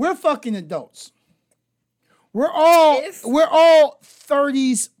we're fucking adults. We're all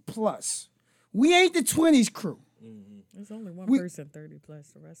 30s plus. We ain't the 20s crew. There's only one person 30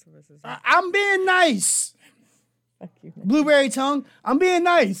 plus. The rest of us is. I'm being nice. Fuck you. Blueberry tongue. I'm being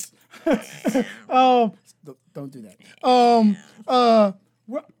nice. Don't do that.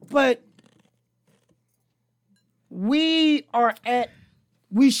 But we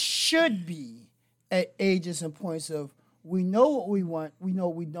should be at ages and points of we know what we want, we know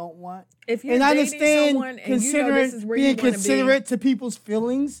what we don't want. If you're and I dating someone and you know this is where being you wanna considerate to people's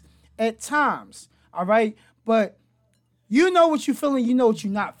feelings at times. All right, but you know what you're feeling, you know what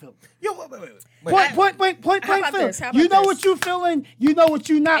you're not feeling. Yo, wait. Point. You know what you're feeling, you know what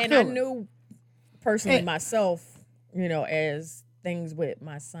you're not feeling. And I knew personally myself, you know, as things with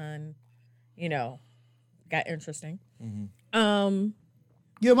my son, you know, got interesting.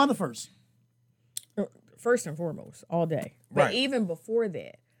 Your mother first. First and foremost, all day. But even before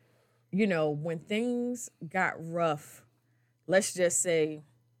that, you know, when things got rough, let's just say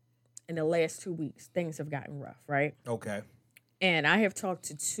in the last 2 weeks, things have gotten rough, right? Okay. And I have talked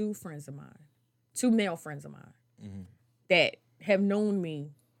to two male friends of mine that have known me,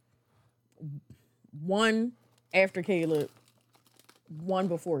 one after Caleb, one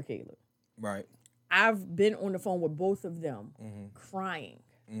before Caleb. Right. I've been on the phone with both of them crying.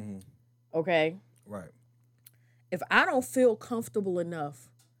 Okay? Right. If I don't feel comfortable enough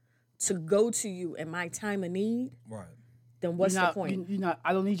to go to you in my time of need, then what's the point?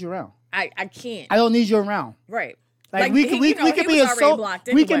 I don't need you around. I can't. I don't need you around. Right. Like we can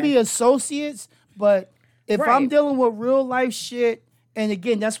be associates, but if I'm dealing with real life shit, and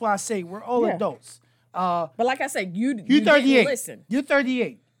again, that's why I say we're all adults. But like I said, you 38. didn't listen. You're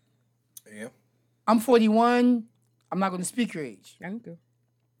 38. Yeah. I'm 41. I'm not going to speak your age. Thank you.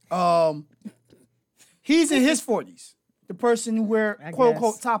 He's in his 40s. The person who wear quote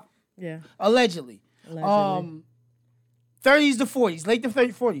unquote top. Yeah. Allegedly. 30s to 40s, late to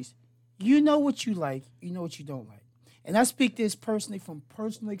 40s. You know what you like. You know what you don't like. And I speak this personally from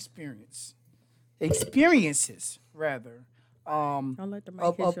personal experiences, rather. Don't let the mic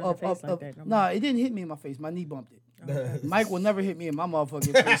hit you in the face like that. No, it didn't hit me in my face. My knee bumped it. Okay. Mike will never hit me in my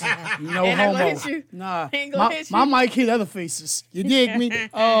motherfucking face. No homo. Nah, my mic hit other faces. You dig me?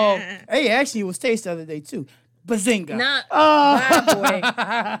 Hey, actually, it was Taste the other day too. Bazinga. Boy.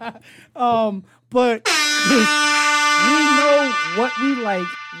 But we know what we like.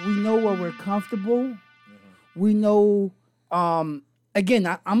 We know where we're comfortable. We know.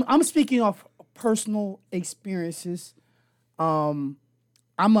 Again, I'm speaking off personal experiences. I'm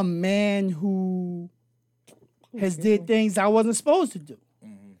a man who has did things I wasn't supposed to do.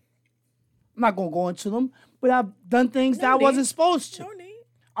 I'm not gonna go into them, but I've done things that I wasn't supposed to. No need.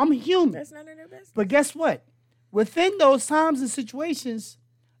 I'm human. That's none of their business. But guess what? Within those times and situations,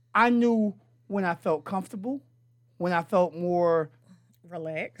 I knew when I felt comfortable, when I felt more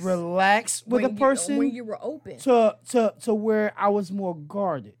relaxed with a person, when you were open to where I was more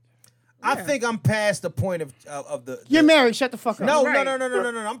guarded. I think I'm past the point of the. You're married. Shut the fuck up. No.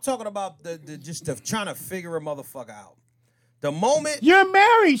 I'm talking about the just of trying to figure a motherfucker out. The moment you're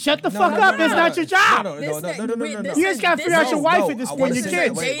married, shut the fuck up. It's not your job. No. You just gotta figure out your wife at this point. Your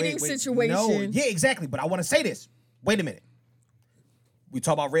kids. Dating situation. No, yeah, exactly. But I want to say this. Wait a minute. We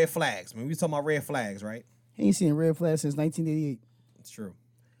talk about red flags. We talking about red flags, right? He ain't seen red flags since 1988. It's true.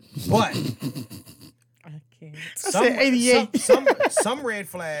 But I can't. I said 88. Some red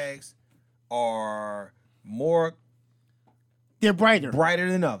flags are more. They're brighter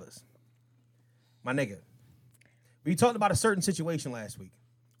than others. My nigga, we talked about a certain situation last week.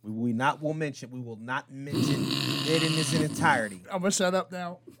 We will not mention it in its entirety. I'm gonna shut up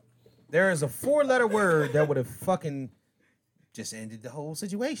now. There is a 4-letter word that would have fucking just ended the whole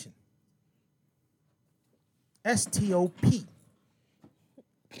situation.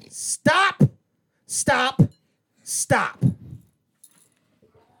 STOP. Stop.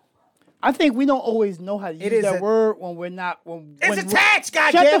 I think we don't always know how to use that word when we're not. It's attached,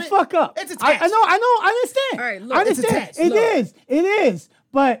 goddammit. Shut the fuck up. It's attached. I know. I understand. All right, look, I understand. It's attached. It is.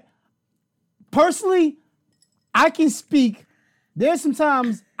 But personally, I can speak. There's some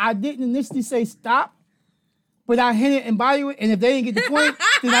times I didn't initially say stop, but I hit it and embody it, and if they didn't get the point,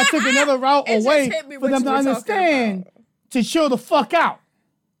 then I took another route away for them to understand to chill the fuck out.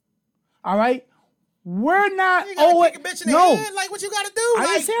 All right? We're not always. Kick a bitch in the head, like what you gotta do. I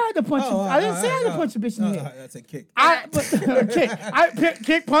didn't say I had to punch him. I didn't say I had to punch a bitch in the head. That's a kick.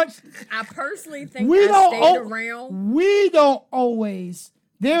 Kick, punch. I personally think I stayed around. We don't always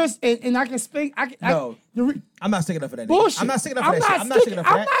There's and I can speak. No, I'm not sticking up for that. Bullshit. I'm not sticking up for that shit. I'm not sticking up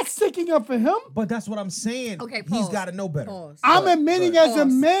for that. I'm not sticking up for him. But that's what I'm saying. Okay, he's got to know better. I'm admitting as a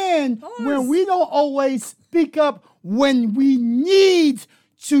man when we don't always speak up when we need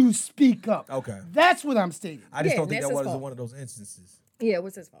to speak up. Okay, that's what I'm stating. I just don't think that was one of those instances. Yeah, it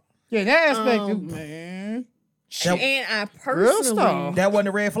was his fault. Yeah, that aspect, man. And I personally, that wasn't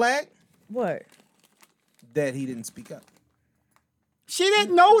a red flag. What? That he didn't speak up. She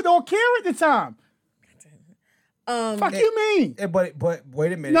didn't know, don't care at the time. Fuck you mean? But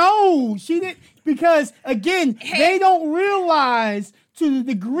wait a minute. No, she didn't, because again, they don't realize to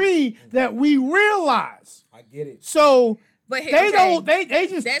the degree that we realize. I get it. So but they don't. They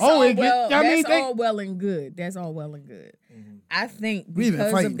just. That's all well and good. That's all well and good. Mm-hmm. I think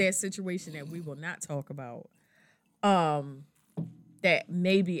because of that situation that we will not talk about, that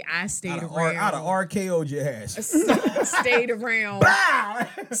maybe I stayed around. I'd have RKO'd your ass. Stayed around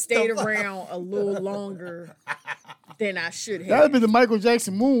a little longer than I should have. That would be the Michael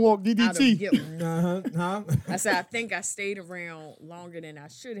Jackson moonwalk DDT. I said I think I stayed around longer than I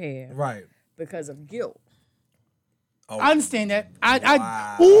should have. Right. Because of guilt. Oh. I understand that. I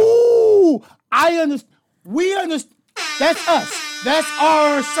understand. We understand. That's us. That's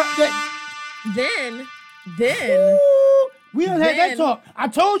our. Then. We done had that talk. I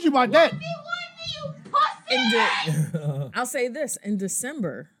told you about that. I'll say this. In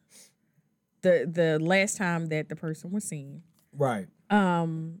December, the last time that the person was seen. Right. I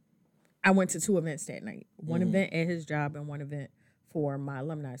went to 2 events that night. One event at his job and one event for my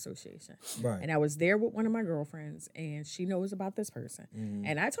alumni association. Right. And I was there with one of my girlfriends, and she knows about this person.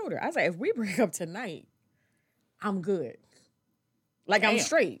 And I told her, I was like, if we break up tonight, I'm good. Like, I'm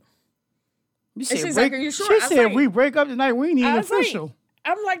straight. She's like, are you sure? She said, we break up tonight, we ain't even official.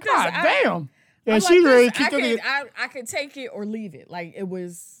 I'm like this. God damn. Yeah, I'm she like ready this. I could take it or leave it. Like, it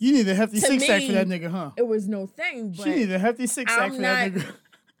was. You need a hefty six-sack for that nigga, huh? It was no thing, but. She need a hefty six-sack for that nigga.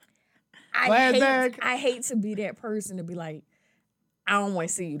 I hate to be that person to be like, I don't want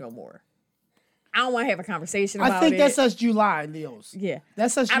to see you no more. I don't want to have a conversation about it. I think that's us July, Leos. Yeah.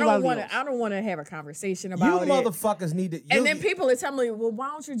 That's us July, Leos. I don't want to have a conversation about it. You motherfuckers need to. And then people are telling me, well, why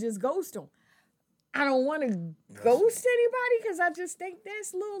don't you just ghost them? I don't want to ghost anybody because I just think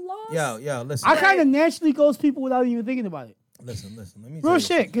that's a little lost. Yo, listen. I kind of naturally ghost people without even thinking about it. Listen. Let me real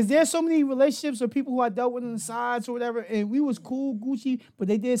shit, because there's so many relationships or people who I dealt with on the sides or whatever, and we was cool, Gucci, but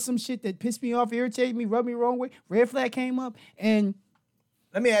they did some shit that pissed me off, irritated me, rubbed me the wrong way. Red flag came up, and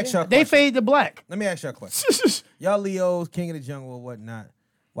let me ask y'all a question. They fade to black. Let me ask y'all a question. Y'all Leos, king of the jungle or whatnot.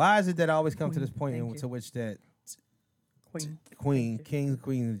 Why is it that I always come to this point to which that queen of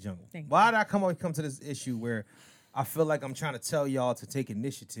the jungle? Why did I always come to this issue where I feel like I'm trying to tell y'all to take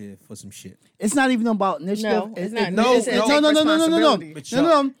initiative for some shit? It's not even about initiative. No, it's not. No. It's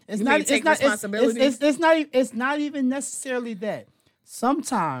not. It's not even necessarily that.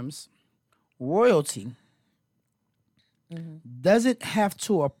 Sometimes royalty doesn't have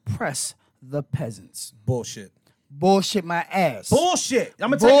to oppress the peasants. Bullshit my ass. Bullshit.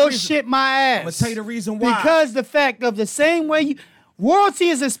 I'm gonna bullshit my ass. I'm gonna tell you the reason why. Because the fact of the same way royalty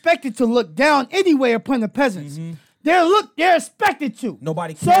is expected to look down anyway upon the peasants. They're expected to.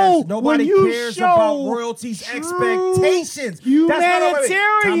 Nobody cares. So nobody cares about royalty's expectations.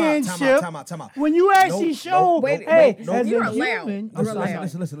 Humanitarianship. Time out. When you actually show, you're allowed.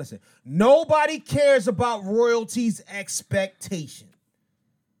 Listen. Nobody cares about royalty's expectation.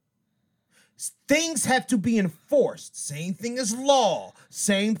 Things have to be enforced. Same thing as law.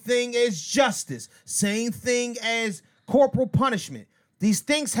 Same thing as justice. Same thing as corporal punishment. These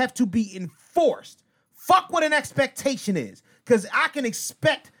things have to be enforced. Fuck what an expectation is. Because I can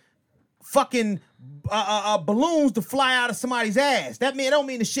expect fucking balloons to fly out of somebody's ass. That don't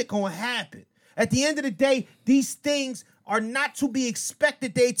mean the shit gonna happen. At the end of the day, these things are not to be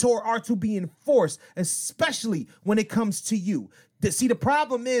expected. They are to be enforced, especially when it comes to you. See, the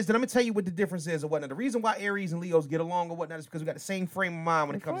problem is that I'm gonna tell you what the difference is or whatnot. The reason why Aries and Leos get along or whatnot is because we got the same frame of mind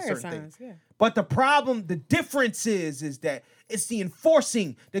when it comes to certain things. Yeah. But the difference is that it's the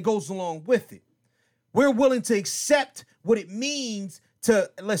enforcing that goes along with it. We're willing to accept what it means to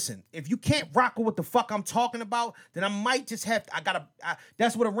listen. If you can't rock with what the fuck I'm talking about, then I might just have to.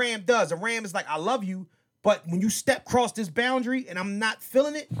 That's what a ram does. A ram is like, I love you. But when you step across this boundary and I'm not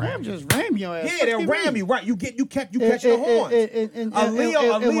feeling it, ram just ram your ass. Yeah, they'll ram you, right? You catch your horns. A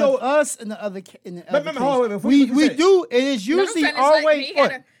Leo, us and the other. We do. It is usually always.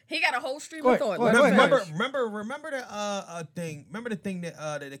 He got a whole stream of thought. Remember the thing. Remember the thing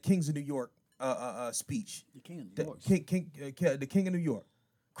that the Kings of New York speech. The King of New York. The King of New York.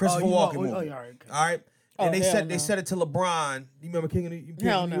 Christopher Walken movie. All right. And they said it to LeBron. You remember King of New York?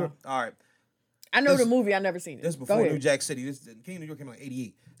 Hell no. All right. I know the movie. I never seen it. This before New Jack City. King of New York came in like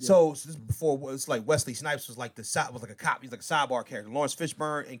 88. Yeah. So this is before it's like Wesley Snipes was like a cop. He's like a sidebar character. Lawrence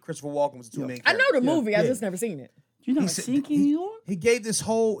Fishburne and Christopher Walken was the two main characters. I know the movie. I just never seen it. You know King of New York? He gave this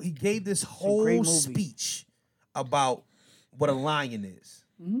whole speech about what a lion is.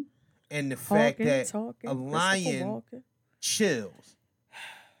 Mm-hmm. And the fact that a lion chills.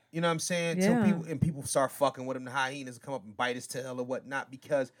 You know what I'm saying? Yeah. So people start fucking with him. The hyenas come up and bite his tail or whatnot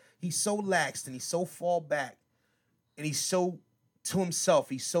because he's so laxed and he's so fall back and he's so to himself.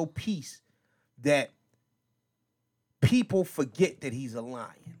 He's so peace that people forget that he's a lion.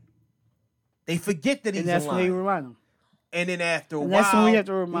 They forget that he's a lion. And that's when you remind them. And then after a while, that's when we have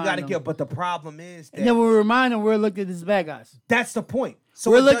to remind you got to get. But the problem is that. And then when we remind them, we're looking at these bad guys. That's the point.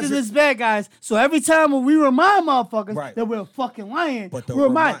 So we're looking at these bad guys. So every time when we remind motherfuckers that we're a fucking lion, but the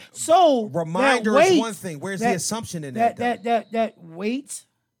reminder is one thing. Where's the assumption in that? That weight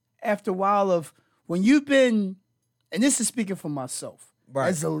after a while of when you've been, and this is speaking for myself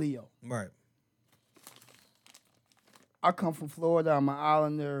as a Leo. Right. I come from Florida. I'm an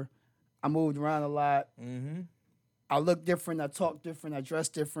islander. I moved around a lot. Mm-hmm. I look different. I talk different. I dress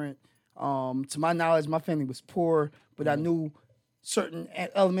different. To my knowledge, my family was poor, but I knew certain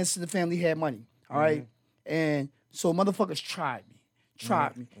elements of the family had money. All right? And so motherfuckers tried me.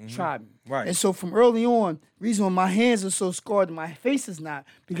 Right. And so from early on, the reason why my hands are so scarred and my face is not,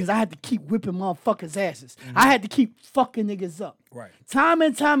 because I had to keep whipping motherfuckers' asses. I had to keep fucking niggas up. Right. Time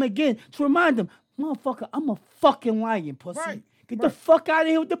and time again to remind them, motherfucker, I'm a fucking lion, pussy. Right. Get the fuck out of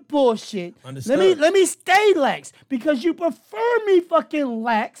here with the bullshit. Understood. Let me stay lax because you prefer me fucking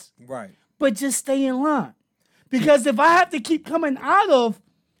lax. Right. But just stay in line. Because if I have to keep coming out of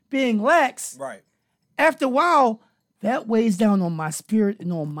being lax, after a while, that weighs down on my spirit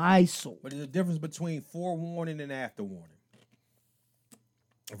and on my soul. But there's a difference between forewarning and after warning.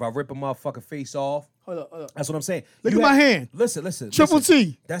 If I rip a motherfucker face off, hold up. That's what I'm saying. Look at my hand. Listen. Triple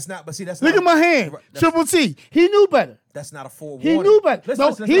T. That's not. But see, that's look not. Look at my hand. Triple T. He knew better. That's not a forewarning. He knew better.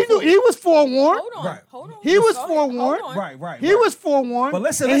 He knew. He was forewarned. Hold on. He was forewarned. Right. He was forewarned. But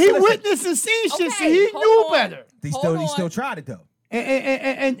listen. And he witnessed and seen shit, so he knew better. He still tried it though.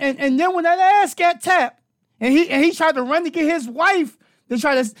 And then when that ass got tapped, and he tried to run to get his wife,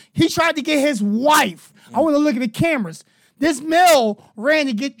 he tried to get his wife. I want to look at the cameras. This male ran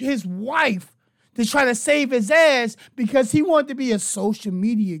to get his wife to try to save his ass because he wanted to be a social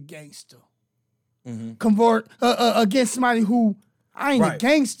media gangster. Convert against somebody who, I ain't a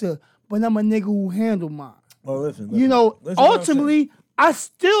gangster, but I'm a nigga who handle mine. Well, listen. You know, ultimately, I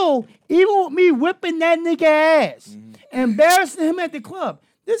still, even with me whipping that nigga ass, embarrassing him at the club,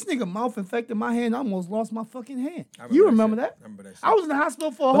 this nigga mouth infected my hand. I almost lost my fucking hand. You remember that? I remember that shit. I was in the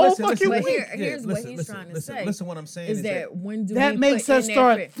hospital for a whole fucking week. Here's what he's trying to say. Listen, what I'm saying is that when do that makes us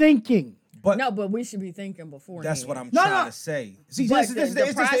start thinking. But but we should be thinking before. That's what I'm trying to say. See, this is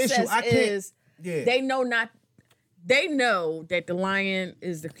the issue. I can't. They know that the lion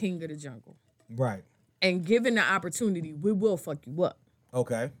is the king of the jungle. Right. And given the opportunity, we will fuck you up.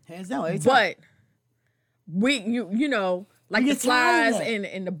 Okay. Hands down. But you know, like the flies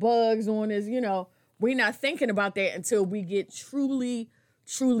and the bugs on this, you know, we're not thinking about that until we get truly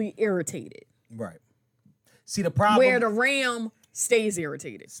irritated. Right. See, the problem where the ram stays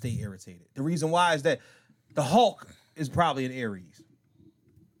irritated. The reason why is that the Hulk is probably an Aries.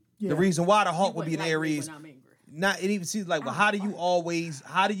 Yeah. The reason why the Hulk would be an Aries. It even seems like, well, how do you always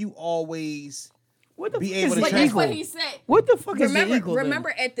be able to that's what he said. What the fuck is the eagle?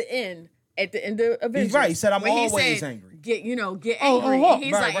 Remember at the end of Avengers. He's right. He said, I'm always angry. Get angry.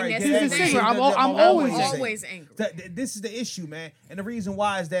 He's like, right. This is I'm always angry. This is the issue, man. And the reason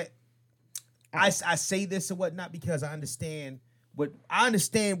why is that I say this and whatnot because I understand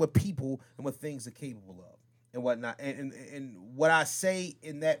what people and what things are capable of and whatnot. And what I say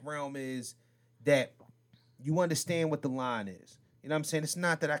in that realm is that you understand what the line is. You know what I'm saying? It's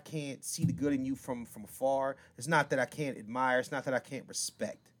not that I can't see the good in you from afar. It's not that I can't admire. It's not that I can't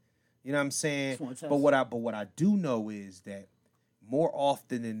respect. You know what I'm saying? But what I do know is that more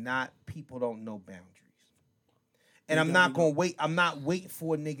often than not, people don't know boundaries. And I'm not gonna wait. I'm not waiting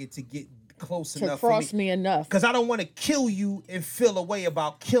for a nigga to get close enough to cross me enough. Because I don't want to kill you and feel a way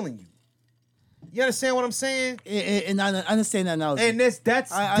about killing you. You understand what I'm saying? And I understand that now. And that's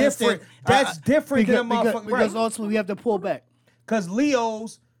different. That's different than a motherfucker. Because ultimately we have to pull back. Because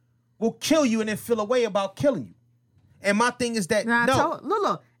Leos will kill you and then feel a way about killing you. And my thing is that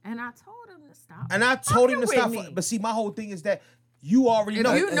look. And I told him to stop. And I told him to stop. But see, my whole thing is that you already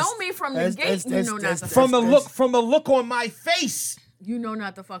know. You know me from the gate. You know not to from the look on my face. You know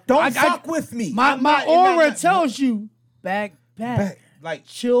not to fuck. Don't fuck with me. My aura tells you back. Like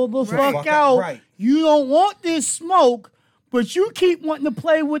chill the fuck out. Right. You don't want this smoke, but you keep wanting to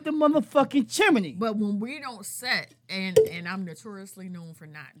play with the motherfucking chimney. But when we don't set, and I'm notoriously known for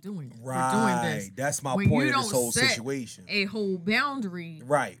not doing it, right. for doing this. That's my when point you of this don't whole set situation. A whole boundary,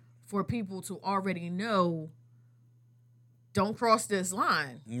 right, for people to already know. Don't cross this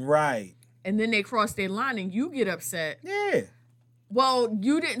line. Right. And then they cross their line, and you get upset. Yeah. Well,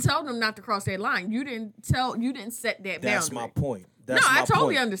 you didn't tell them not to cross their line. You didn't set that boundary. That's my point. I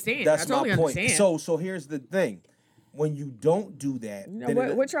totally understand. That's I totally my point. understand. So here's the thing. When you don't do that, you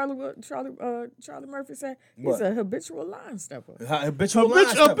know what Charlie Murphy said? He's a habitual line stepper. Habitual line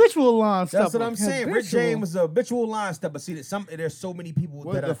stepper. That's what I'm saying. Habitual. Rick James was a habitual line stepper. See, there's so many people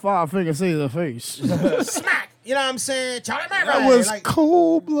that the 5 finger say to the face. Smack. You know what I'm saying? Charlie Murphy. That was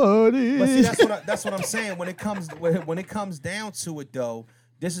cold-blooded. But see, that's what I'm saying. When it comes down to it, though,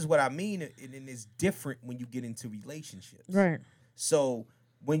 this is what I mean, and it's different when you get into relationships. Right. So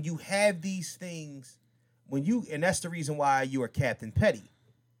when you have these things, and that's the reason why you are Captain Petty.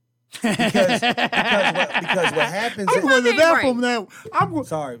 Because what happens is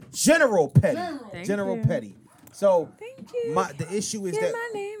sorry, General Petty. General Petty. So the issue is that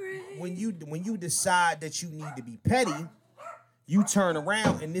when you decide that you need to be petty, you turn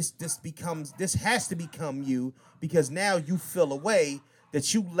around and this has to become you, because now you feel a way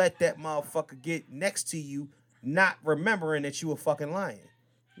that you let that motherfucker get next to you, not remembering that you were fucking lying.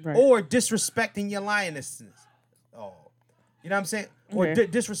 Right. Or disrespecting your lionessness. Oh. You know what I'm saying? Or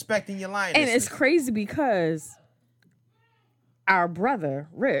disrespecting your lionessness. And it's crazy because our brother,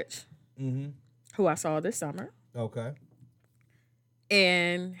 Rich, who I saw this summer. Okay.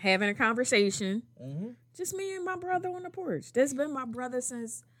 And having a conversation. Just me and my brother on the porch. That's been my brother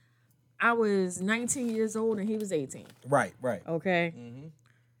since I was 19 years old and he was 18. Right. Okay?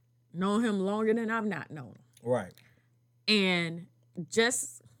 Known him longer than I've not known him. Right. And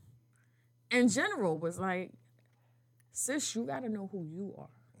just in general was like, sis, you got to know who you are.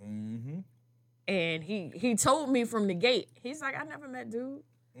 And he told me from the gate, he's like, I never met dude.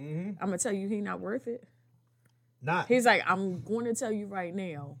 I'm going to tell you he not worth it. Not. He's like, I'm going to tell you right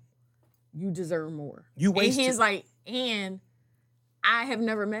now, you deserve more. You wasted. And he's like, and I have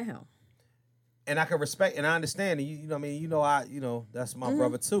never met him. And I can respect and I understand. And you know what I mean? That's my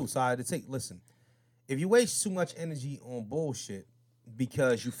brother too. So I had to take, listen, if you waste too much energy on bullshit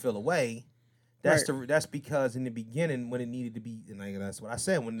because you feel away, that's because in the beginning when it needed to be, and that's what I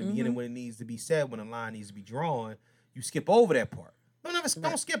said, when in the beginning when it needs to be said, when a line needs to be drawn, you skip over that part.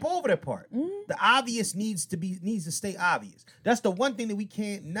 Don't skip over that part. The obvious needs to stay obvious. That's the one thing that we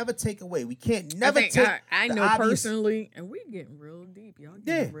can't never take away. We can't never take. I know obvious. Personally, and we're getting real deep, y'all.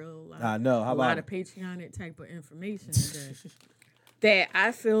 Getting real. I know. How a about lot of Patreonic type of information that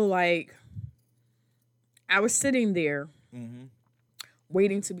I feel like I was sitting there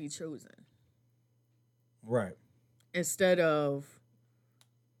waiting to be chosen. Right. Instead of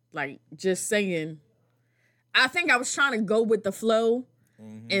like just saying. I think I was trying to go with the flow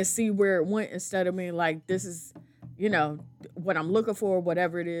and see where it went instead of being like, this is, what I'm looking for,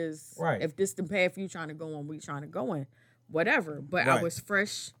 whatever it is. Right. If this the path you trying to go on, we trying to go in, whatever. But I was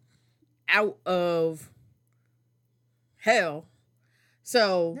fresh out of hell.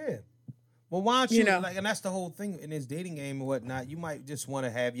 So. Yeah. Well, why don't you, and that's the whole thing in this dating game and whatnot, you might just want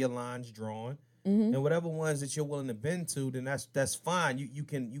to have your lines drawn. And whatever ones that you're willing to bend to, then that's fine. You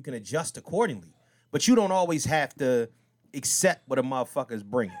can adjust accordingly. But you don't always have to accept what a motherfucker's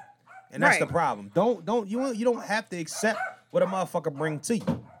bringing, and that's the problem. You don't have to accept what a motherfucker bring to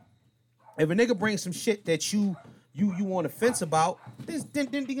you. If a nigga brings some shit that you on the fence about,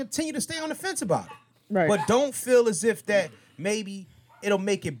 then continue to stay on the fence about it. Right. But don't feel as if that maybe it'll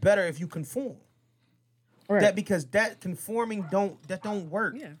make it better if you conform. Right. That because that conforming don't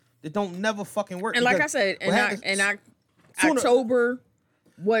work. Yeah. It don't never fucking work. And like I said, October.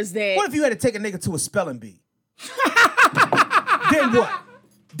 Was that? What if you had to take a nigga to a spelling bee? Then what?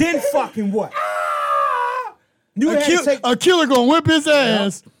 Then fucking what? A killer gonna whip his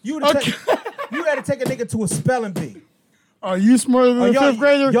ass. You had to take a nigga to a spelling bee. Are you smarter than a fifth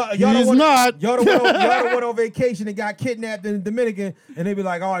grader? He's not. Y'all went on vacation and got kidnapped in the Dominican, and they be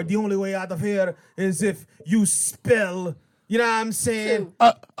like, all right, the only way out of here is if you spell. You know what I'm saying?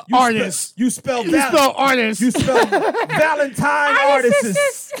 Artist. You spell artist. You spell Valentine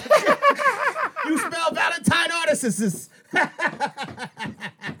Artisiss. You spell Valentine Artisiss.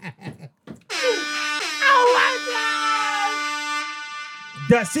 Oh my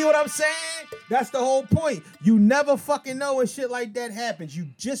God! See what I'm saying? That's the whole point. You never fucking know when shit like that happens. You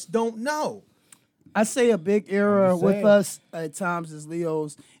just don't know. I say a big error with us at times as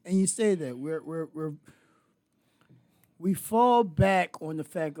Leos, and you say that we fall back on the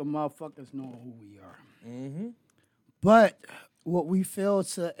fact of motherfuckers knowing who we are. Mm-hmm. But what we fail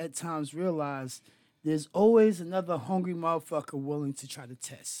to at times realize, there's always another hungry motherfucker willing to try to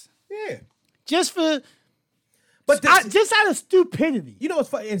test. Yeah. Just out of stupidity. You know what's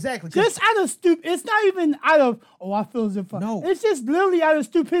funny? Exactly. Just out of stupid. It's not even out of, I feel as if. No. It's just literally out of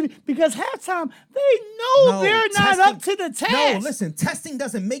stupidity because halftime they know they're not up to the task. No, listen. Testing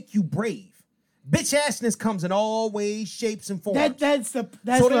doesn't make you brave. Bitch assness comes in all ways, shapes, and forms. That's so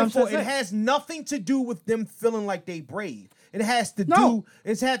what I'm saying. It has nothing to do with them feeling like they brave. It has to do.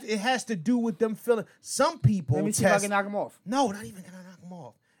 It has to do with them feeling. Some people. Let me see if I can knock them off. No, not even gonna knock them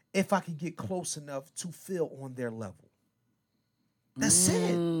off. If I can get close enough to feel on their level. That's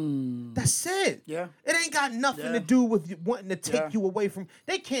it. That's it. Yeah. It ain't got nothing to do with you wanting to take you away from.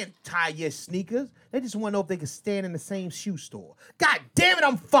 They can't tie your sneakers. They just want to know if they can stand in the same shoe store. God damn it,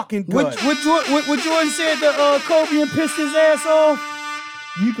 I'm fucking good. What Jordan said to Kobe and pissed his ass off?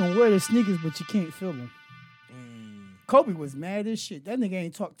 You can wear the sneakers, but you can't feel them. Kobe was mad as shit. That nigga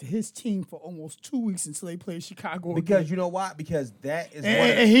ain't talked to his team for almost 2 weeks until they played Chicago. Because you know why? Because that is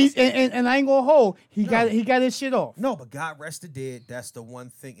and I ain't gonna hold. He got his shit off. No, but God rest the dead. That's the one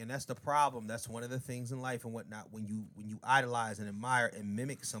thing, and that's the problem. That's one of the things in life and whatnot. When you idolize and admire and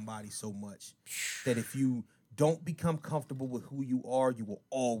mimic somebody so much that if you don't become comfortable with who you are, you will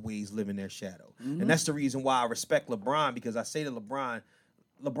always live in their shadow. And that's the reason why I respect LeBron, because I say to LeBron,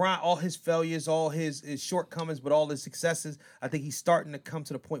 all his failures, all his shortcomings, but all his successes, I think he's starting to come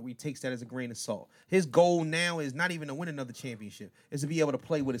to the point where he takes that as a grain of salt. His goal now is not even to win another championship, is to be able to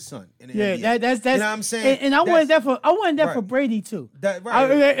play with his son. That's you know what I'm saying? And I wanted that for Brady too.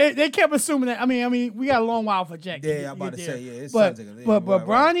 They kept assuming that. I mean, we got a long while for Jack. Yeah, I'm about to say, his but son's but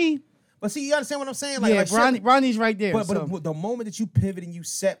Bronny. But see, you understand what I'm saying? Bronny's right there. But the moment that you pivot and you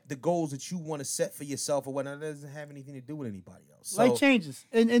set the goals that you want to set for yourself or whatnot, it doesn't have anything to do with anybody else. So, life changes.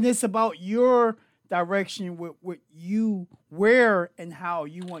 And it's about your direction with you, where and how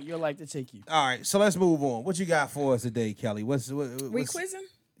you want your life to take you. All right, so let's move on. What you got for us today, Kelly? We quizzing?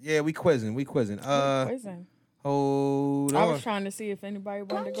 Yeah, we quizzing. Quizzing. Hold on. I was trying to see if anybody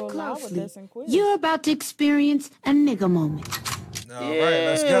wanted to go live with us and quiz. You're about to experience a nigga moment. All right,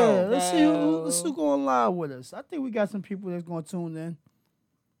 let's go. Let's see who's going live with us. I think we got some people that's going to tune in.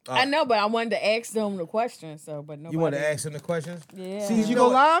 I know, but I wanted to ask them the questions. But nobody. You want to ask them the questions? Yeah. See, did you go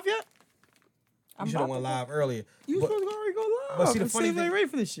live yet? You should have went live earlier. You supposed to already go live. But see, the funny thing, ready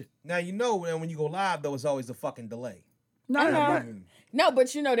for this shit. Now you know when you go live though, it's always a fucking delay. No,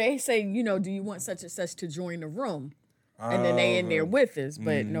 but they say, do you want such and such to join the room? And then they in there with us,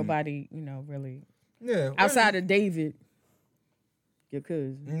 but nobody, really. Yeah. Outside of David, your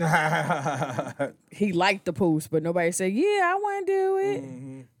cousin. He liked the post, but nobody said, yeah, I want to do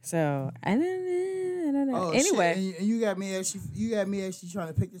it. So, I don't know. Oh, anyway. Shit. And you got me actually trying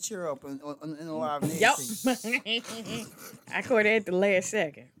to pick the chair up in the live name. Yep. I caught it at the last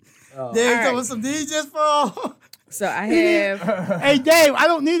second. There's right. Some DJs for. So I have. Hey Dave, I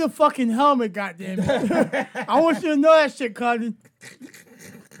don't need a fucking helmet, goddamn. I want you to know that shit, cousin.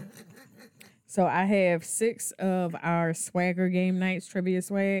 So I have 6 of our Swagger Game Nights trivia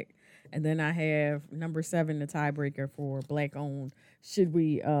swag, and then I have number 7, the tiebreaker for Black Owned. Should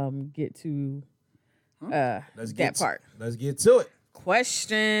we get to that part? Let's get to it.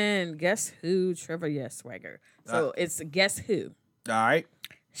 Question: Guess who trivia swagger? So it's guess who. All right.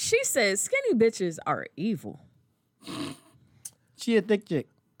 She says skinny bitches are evil. She a thick chick.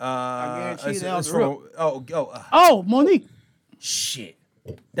 I guarantee that was from. Monique. Shit.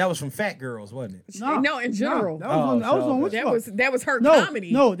 That was from Fat Girls, wasn't it? No, in general. That was her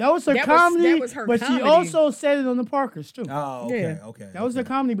comedy. No, that was her comedy. That was her comedy. She also said it on the Parkers too. Oh, okay, okay. That was her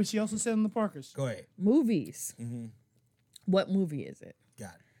comedy, but she also said it on the Parkers. Go ahead. Movies. What movie is it?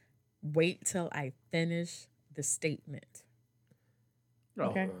 Got it. Wait till I finish the statement.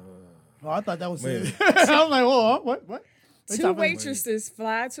 Okay. Oh, I thought that was it. I was like, whoa, what? 2 waitresses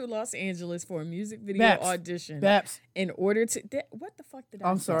fly to Los Angeles for a music video audition. In order to... what the fuck did I say?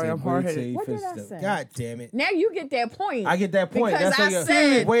 I'm sorry, I'm hard-headed. What did I say? God damn it. Now you get that point. I get that point. Because That's I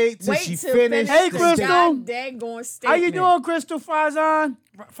said, wait till she finished. Hey, Crystal. Daggone statement. How you doing, Crystal Fazon?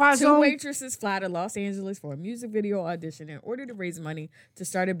 2 waitresses fly to Los Angeles for a music video audition in order to raise money to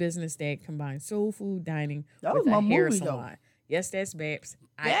start a business that combines soul food dining with a hair salon. Yes, that's Babs.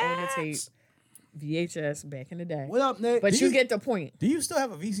 I own a tape. VHS back in the day. What up, Nate? But you get the point. Do you still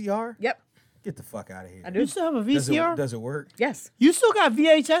have a VCR? Yep. Get the fuck out of here. I do. You still have a VCR? Does it work? Yes. You still got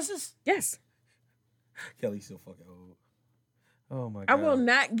VHSs? Yes. Kelly's so fucking old. Oh my god. I will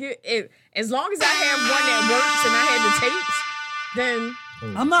not get it. As long as I have one that works and I had the tapes, then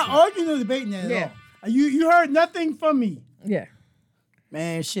I'm not arguing or debating that at all. You heard nothing from me. yeah.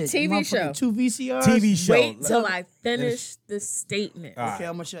 Man, shit. TV show. 2 VCRs. TV show. Wait till I finish the statement. Okay,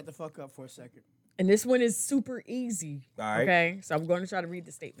 I'm gonna shut the fuck up for a second. And this one is super easy. All right. Okay, so I'm going to try to read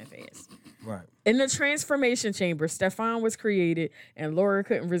the statement fast. Right. In the transformation chamber, Stefan was created, and Laura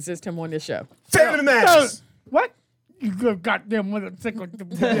couldn't resist him on the show. Saving the matches. What? You good goddamn goddamn.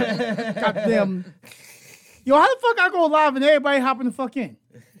 Yo, how the fuck I go live and everybody hopping the fuck in?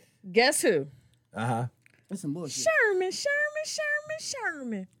 Guess who? That's some bullshit. Sherman.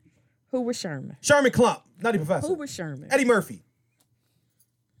 Who was Sherman? Sherman Klump, Nutty Professor. Who was Sherman? Eddie Murphy.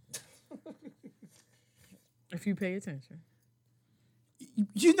 If you pay attention.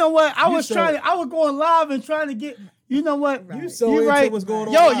 You know what? I was going live and trying to get. You know what? Right. You so You're into right. what's going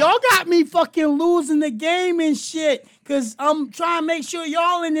on. Yo, live. y'all got me fucking losing the game and shit. Cause I'm trying to make sure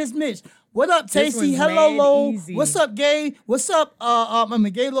y'all in this mix. What up, This Tasty? one's Hello, mad Lo. easy. What's up, Gay? What's up,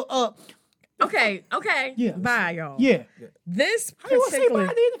 Gaylo? Okay. Yeah. Bye, y'all. Yeah. This How you want to say bye particular.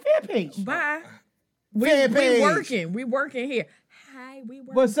 to the fan page? Bye. Fan page. We working here. Hi, we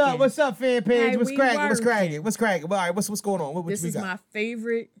working. What's up, fan page? Hey, What's we cracking? What's working. cracking? What's cracking? All right, what's going on? What This we is got? my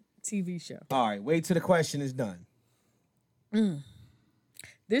favorite TV show. All right, wait till the question is done.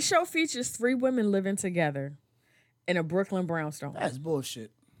 This show features 3 women living together in a Brooklyn brownstone. That's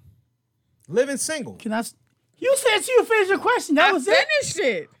bullshit. Living single. Can I? You said you finished your question. That I was it. finished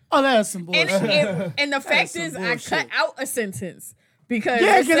it. Oh, that's some bullshit. And the fact some is, I bullshit. cut out a sentence because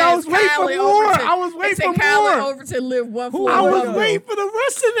Yeah, it 'cause I was says waiting for Kylie more. Overton- I was waiting it said for Kylie more. Overton lived one for I one. was waiting for the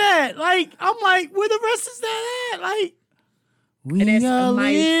rest of that. Like, I'm like, where the rest is that at? Like, we And that's are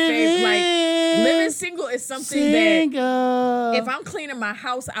my favorite. Like, living living single is something single. that if I'm cleaning my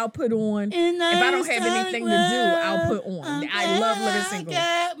house, I'll put on. In If I don't have anything to do, I'll put on. I love living single.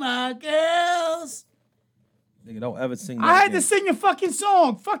 Get my girls. Nigga, don't ever sing that I had again. to sing a fucking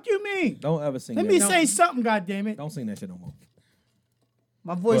song. Fuck you mean? Don't ever sing Let that. me say something, goddammit. Don't sing that shit no more.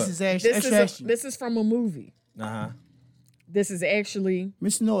 My voice What? is actually This is from a movie. Uh-huh. This is actually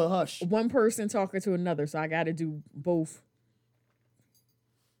Miss Noah, hush. one person talking to another, so I got to do both.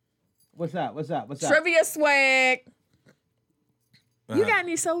 What's up? Trivia swag. You Uh-huh. got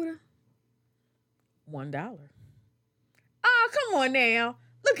any soda? $1. Oh, come on now.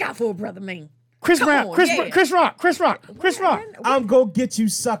 Look out for a brother, man. Chris Come Brown, on, Chris yeah. Rock. I'm gonna get you,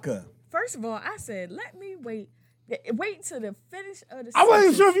 sucker. First of all, I said, let me wait. Wait till the finish of the I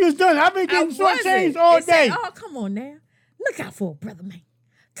wasn't sentence. sure if you was done. I've been I getting short wasn't. changed all It said, day. oh, come on now. Look out for a brother, man.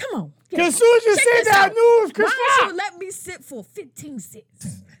 Come on. Get As up. soon as you Check said this that, I out. knew it was Chris Why don't Rock. you let me sit for 15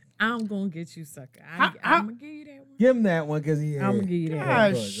 cents? I'm going to get you, sucker. I'm going to give you that one. Give him that one because he. I'm going to give you that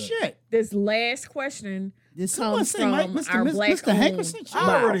Ah, one. shit. This last question Did someone comes say from Mike, our black Mr. Hankerson?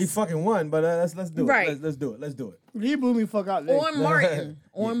 I already fucking won, but let's do it. Right. Let's do it. He blew me fuck out there. on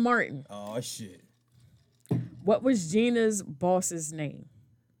Martin. Oh shit. What was Gina's boss's name?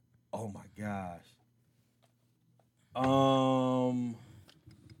 Oh my gosh.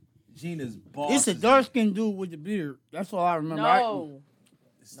 Gina's boss. It's a dark skinned dude with the beard. That's all I remember. No.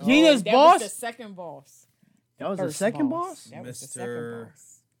 Gina's That boss? was the second boss. That was the First second boss? That was the second Mr.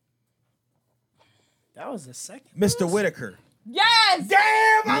 boss. That was the second. Mr. Whitaker. Yes!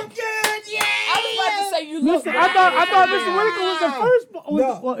 Damn, I'm good. Yeah. I was about to say you look. I thought Mr. Whitaker was the first boss.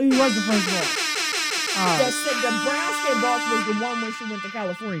 No. Well, he was the first boss. The brown skin boss was the one when she went to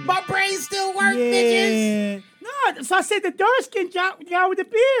California. My brain still works, Yeah. No, so I said the dark skinned guy with the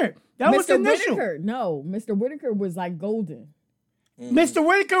beard. That was the Mr. initial. Whitaker. No, Mr. Whitaker was like golden. Mr.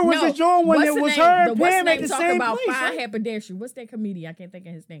 Whitaker was No, the joint when what's it the was name? her and The what's Pam the at name the talk same about place. Fine Right? Haberdashery. What's that comedian? I can't think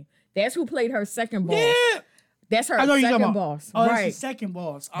of his name. That's who played her second boss. Yeah. That's her I know you're talking second about. boss. Oh, that's right. the second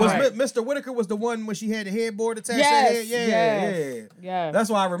boss. Was Alright. Mr. Whitaker was the one when she had the headboard attached to her Yes, head? yes, Yeah. yes. That's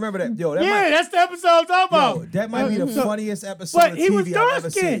why I remember that. Yo, that Yeah, might, that's the episode I'm talking yo, about. that might be the funniest episode But of he was TV I've dark ever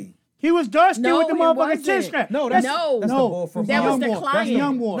skinned. seen. He was dark skinned No, with the he motherfucking chin wasn't. strap. No, that's No. the bull from That was Young the Boy. That's client.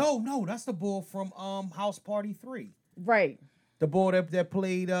 Young Boy. No, that's the bull from House Party 3. Right. The boy that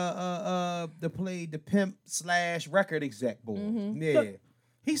played the pimp / record exec boy. Yeah.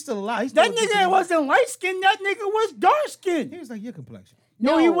 He's still alive. He's That still- nigga wasn't light skinned. That nigga was dark skinned. He was like your complexion.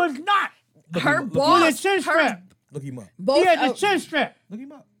 No, No. he was not. Her With boss. the chin strap. Look him up. Both He had the of- chin strap. Look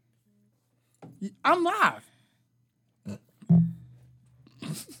him up. I'm live.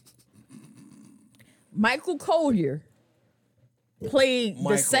 Michael Collier played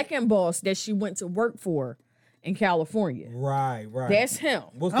Michael. the second boss that she went to work for in California. Right. That's him.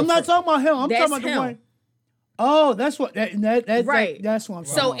 What's I'm the not talking about him. I'm That's talking about him. the one. Oh, that's what that Right. that's what I'm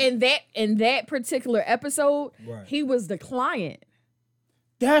So talking about. in that particular episode, Right. he was the client.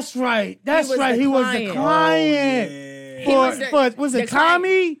 That's right. That's was right. the He was the client. client. He was the- Was the it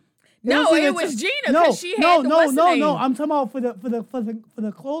Tommy? No, it was Gina because she had the what's the name? I'm talking about for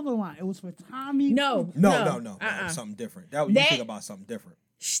the clothing line. It was for Tommy. No. Something different. You think about something different.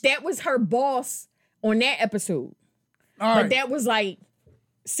 That was her boss on that episode. All But right. that was like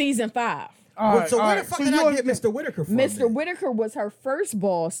season 5. All right, So all where right. the fuck So did you I get Mr. Whitaker from? Mr. then? Whitaker was her first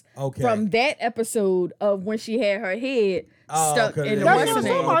boss Okay. from that episode of when she had her head stuck okay. in the That's what's what I'm the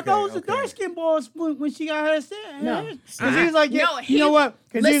talking name. about. I thought it was the Okay. dark skin boss when she got her set. No. Because he was like, yeah, No, you know what?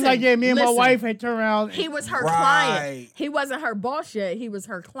 Because he was listen, like, yeah, me and my listen. wife had turned around. He was her Right. client. He wasn't her boss yet. He was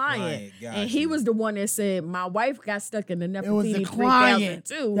her client. Right, got And he you. was the one that said, my wife got stuck in the It was the Nefertiti 3000 client.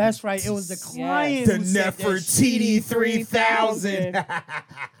 too. That's right. It was the client. The who said that shit. Nefertiti 3000.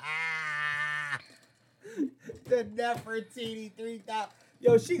 The Nefertiti 3000.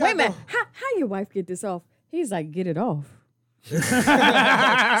 Yo, she got Wait a minute. How your wife get this off? He's like, get it off. Scared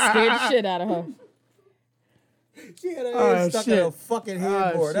the shit out of her. She had her Oh, head stuck in shit. a fucking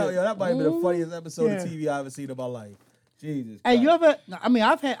headboard. shit. That might have been the funniest episode Yeah. of TV I ever seen in my life. Jesus Hey, Christ. you ever? No, I mean,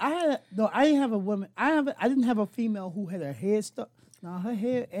 I didn't have a woman. I didn't have a female who had her head stuck. No, her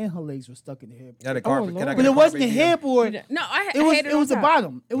head and her legs were stuck in the headboard. Got a carpet. Can I get But a it wasn't carpet the diem? headboard. No, I It was. had It was the on top.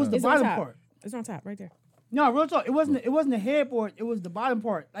 bottom. It was the It's on bottom top. part. It's on top right there. No, real talk. It wasn't. It wasn't the headboard. It was the bottom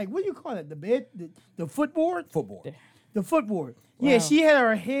part. Like, what do you call it? The bed. The footboard. Football. The footboard. Yeah, she had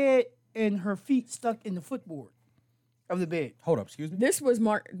her head and her feet stuck in the footboard of the bed. Hold up, excuse me. This was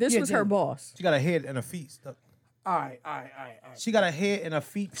This Yeah, was her damn. boss. She got a head and her feet stuck. All right. She got a head and her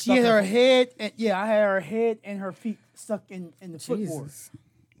feet She stuck. had in her head, and I had her head and her feet stuck in the footboard. Jesus.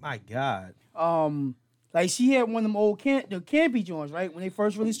 My God. Like she had one of them old the canopy joints, right? When they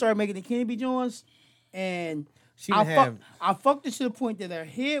first really started making the canopy joints, and She didn't have. I fucked it to the point that her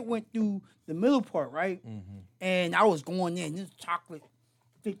head went through the middle part, right? And I was going in this chocolate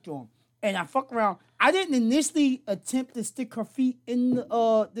thick joint, and I fucked around. I didn't initially attempt to stick her feet in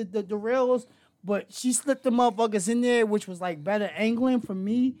the rails, but she slipped the motherfuckers in there, which was like better angling for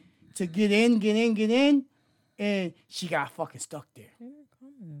me to get in, and she got fucking stuck there.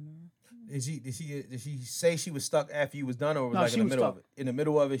 Did she say she was stuck after you was done, or was No, like she in the was middle stuck. of it? In the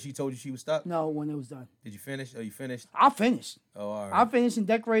middle of it, she told you she was stuck. No, when it was done, Did you finish? Oh, you finished. I finished. Oh, all right. I finished and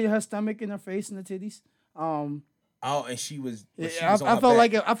decorated her stomach and her face and her titties. Oh, and she was. Yeah, she was on I her felt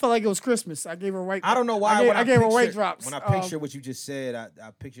back. like it was Christmas. I gave her white. I don't know why. I gave her white drops. When I picture what you just said,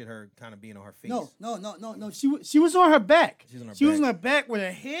 I pictured her kind of being on her face. No. She was on her back. She was on her On her back with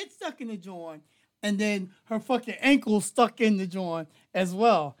her head stuck in the joint, and then her fucking ankles stuck in the joint as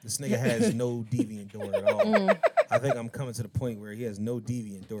well. This nigga has no deviant door at all. I think I'm coming to the point where he has no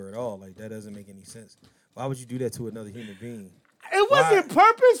deviant door at all. Like, that doesn't make any sense. Why would you do that to another human being? It wasn't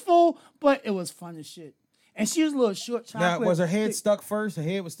purposeful, but it was fun as shit. And she was a little short chocolate. Now, was her head stuck first? Her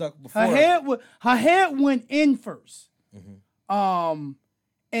head was stuck before. Her head went in 1st. Mm-hmm.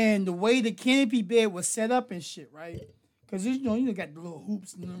 And the way the canopy bed was set up and shit, right? Because you got the little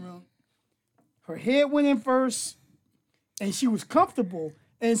hoops and around. Her head went in first, and she was comfortable.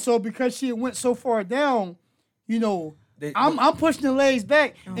 And so because she went so far down, I'm pushing the legs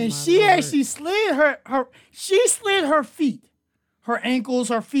back, and she actually slid her feet, her ankles,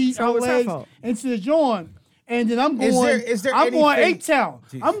 her feet, So her it was her legs fault. into the joint. And then I'm going. Is there I'm going anything- 8-town.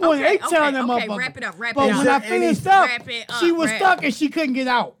 I'm going 8-town. That okay, motherfucker. wrap it up. But Is when there I finished any- up, Wrap it up, she was wrap. stuck and she couldn't get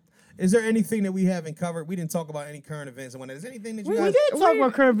out. Is there anything that we haven't covered? We didn't talk about any current events. And when there's anything that you We guys, did talk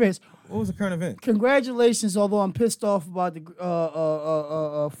about current events. what was the current event? Congratulations, although I'm pissed off about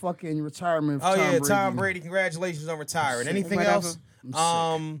the fucking retirement. Of Oh yeah, Tom Tom Brady. Congratulations on retiring. Anything Whatever. else?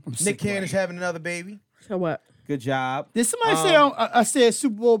 Nick sick, Cannon right? is having another baby. So what? Good job. Did somebody say I said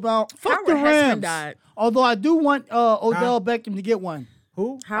Super Bowl bound? Fuck Howard the Hessman Rams. died. Although I do want Odell Beckham to get one.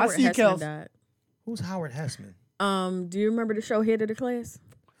 Who? Howard see Hessman Kels. died. Who's Howard Hessman? Do you remember the show Head of the Class?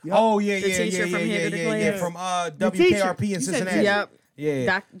 Yep. Oh yeah, The yeah, teacher from Head of the Class. From The teacher. WKRP in You said Cincinnati. teacher. Yep. Yeah.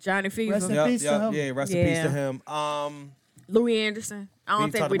 Doc Johnny Fever. Rest in Yep, peace to him. yeah, rest in peace Yeah. to him. Louis Anderson. I don't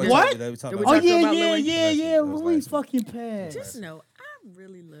We think talked we about did. What? that. We talked Did we about Oh talk that. about yeah, Louis? That was Louis last week. fucking passed. Just know, I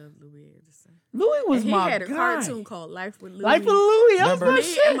really love Louis Anderson. Louis was And he my had a guy. cartoon called Life with Louis. Life with Louis. That was Remember- my Me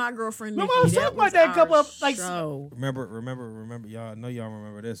shit. and my girlfriend Nikki. Remember I was talking about that a couple of, like, show. Remember, y'all. I know y'all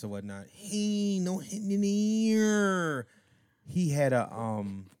remember this or whatnot. He ain't no hitting in the ear. He had a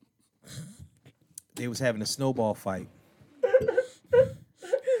They was having a snowball fight,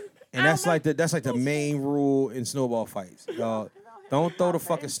 and that's like the main rule in snowball fights. Y'all don't throw the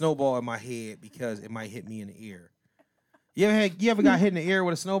fucking snowball in my head because it might hit me in the ear. You ever got hit in the ear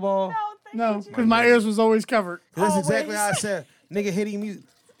with a snowball? Don't No, because my ears was always covered. That's exactly how I said. Nigga hitting me.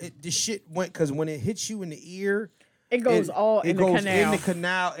 The shit went because when it hits you in the ear, it goes in the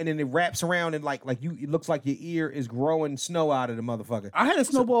canal, and then it wraps around and like you. It looks like your ear is growing snow out of the motherfucker. I had a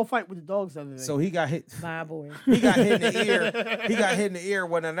snowball fight with the dogs the other day. So he got hit. My boy. He got hit in the ear. He got hit in the ear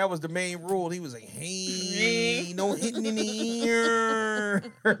one, and that was the main rule. He was like, "Hey, no hitting in the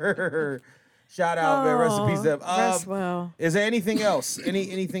ear." Shout out, man. Rest in peace. Rest well. Is there anything else?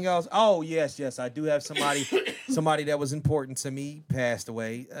 Anything else? Oh, yes. I do have somebody that was important to me passed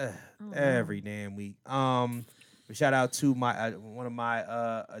away every damn week. Shout out to my one of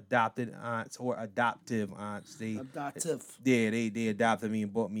my adopted aunts or adoptive aunts. They adopted me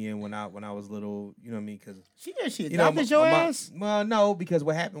and brought me in when I was little. You know what I mean? Because she adopted your ass. Well, no, because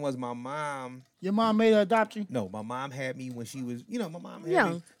what happened was my mom. Your mom made her adopt you? No, my mom had me when she was. My mom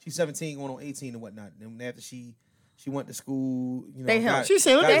had me. She's 17, going on 18 and whatnot. And after she went to school. They helped. She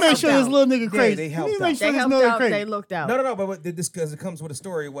said, "Let me make sure this little nigga crazy." They helped out. They helped out. They looked out. No. But this because it comes with a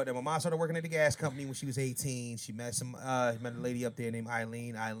story. What my mom started working at the gas company when she was 18. She met a lady up there named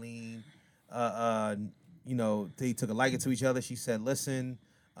Eileen. They took a liking to each other. She said, "Listen,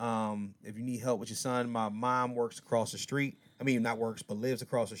 if you need help with your son, my mom works across the street. I mean, not works, but lives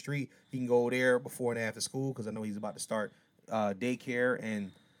across the street. He can go there before and after school because I know he's about to start daycare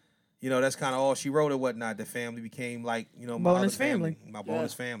and." That's kind of all she wrote or whatnot. The family became like, my bonus family. My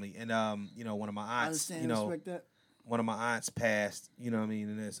bonus family. And, one of my aunts, one of my aunts passed, you know what I mean?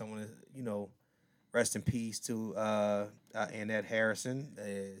 And then someone, rest in peace to Annette Harrison.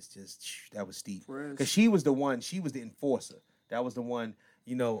 It's just, that was steep. Because she was the enforcer. That was the one,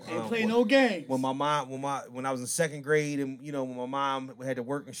 Ain't play no games. When my mom, when I was in second grade and, when my mom had to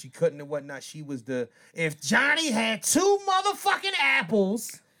work and she couldn't and whatnot, she was if Johnny had 2 motherfucking apples.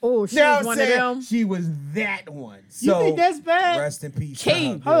 Oh, she was one of them. She was that one. So, you think that's bad? Rest in peace.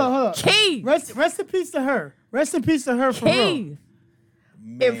 Key. Hold on. Key. Rest in peace to her. Rest in peace to her for real.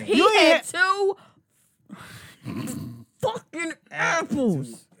 If he had 2 fucking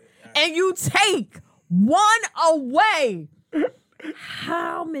apples and you take 1 away,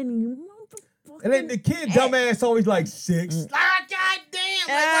 how many motherfucking And then the kid, dumbass, always like 6. Goddamn.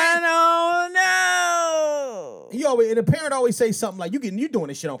 I don't know. And the parent always say something like, you doing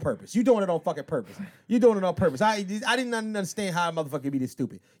this shit on purpose. You doing it on fucking purpose. You doing it on purpose. I didn't understand how a motherfucker be this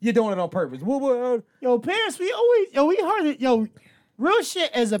stupid. You're doing it on purpose. Yo, parents, we heard it. Real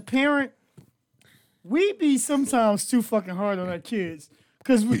shit as a parent, we be sometimes too fucking hard on our kids.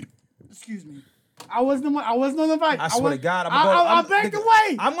 Cause excuse me. I wasn't on the bike. I swear to God, I backed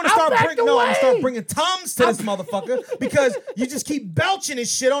away. I'm gonna start bringing Tums to this motherfucker because you just keep belching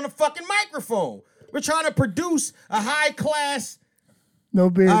his shit on the fucking microphone. We're trying to produce a high class. No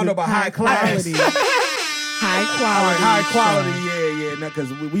beer. I don't know about high class. High quality. Yeah.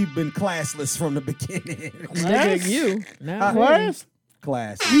 Because we've been classless from the beginning. Look you. Class?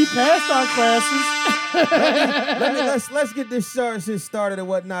 Class. We passed our classes. Let's get this started and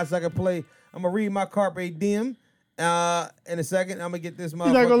whatnot so I can play. I'm gonna read my Carpe Diem. In a second, I'm gonna get this motherfucker.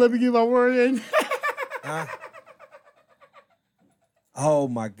 You're not gonna let me get my word in? Oh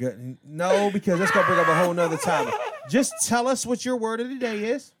my goodness. No, because that's gonna bring up a whole nother topic. Just tell us what your word of the day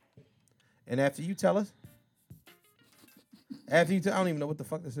is. And after you tell us, I don't even know what the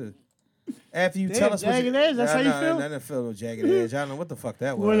fuck this is. After you tell us jagged edge, that's how you feel? I didn't feel no jagged edge. I don't know what the fuck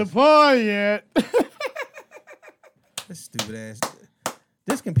that was. Where the party at? This stupid ass.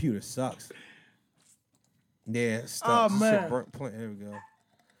 This computer sucks. Yeah, stuck. Oh, man. Here we go.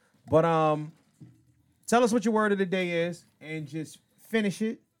 But tell us what your word of the day is and just finish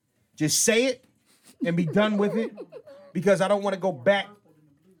it. Just say it and be done with it because I don't want to go back.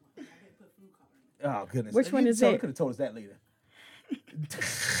 Oh, goodness. Which one is it? You could have told us that later.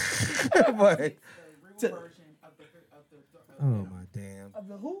 But, oh, my damn. Of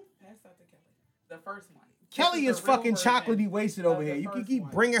the who? Pass out to Kelly. The first one. Kelly is fucking chocolatey wasted over here. You can keep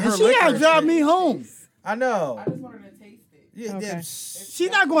bringing her she gotta drive me home. I know. I just wanted to taste it. Yeah, Okay. She's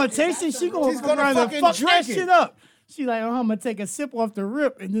not gonna taste it. She's gonna fucking fuck drink that it. shit up. She like, I'm gonna take a sip off the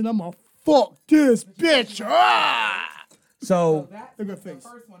rip and then I'm gonna fuck this bitch. Ah! So That's Look at her the face.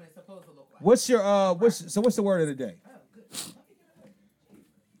 first one is supposed to look like. what's your what's the word of the day?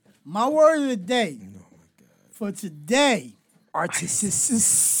 My word of the day for today,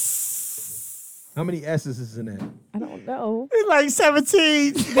 Artisiss. How many S's is in that? I don't know. It's like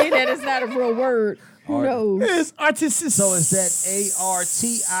 17. That is not a real word. Who knows? It's Artisiss. So is that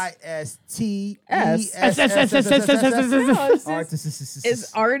ARTISTESS? Artisiss.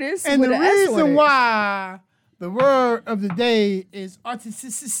 It's artist And with the an S on reason it. why the word of the day is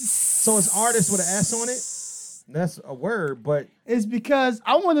Artisiss. So it's artist with an S on it? That's a word, but it's because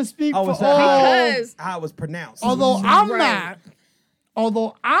I want to speak for all. Because how it was pronounced. Although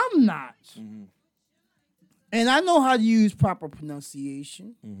I'm not, and I know how to use proper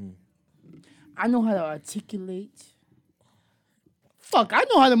pronunciation. I know how to articulate. Fuck, I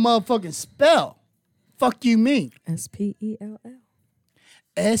know how to motherfucking spell. Fuck you mean? SPELL.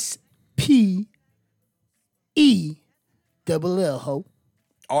 SPELL, ho.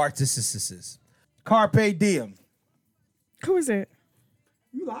 Artisiss. Carpe diem. Who is it?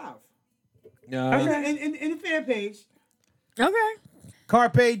 You live. Okay. In the fan page. Okay.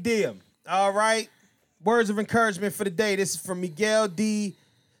 Carpe diem. All right. Words of encouragement for the day. This is from Miguel D.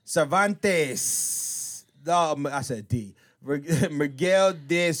 Cervantes. I said D. Miguel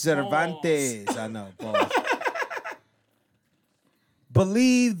de Cervantes. I know. Pause.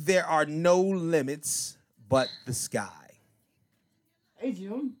 Believe there are no limits but the sky. Hey,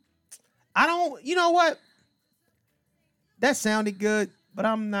 Jim. You know what? That sounded good, but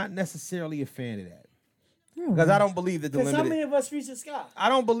I'm not necessarily a fan of that. Because I don't believe that the limit how many of us reach the sky? I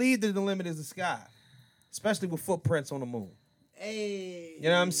don't believe that the limit is the sky. Especially with footprints on the moon. Hey. You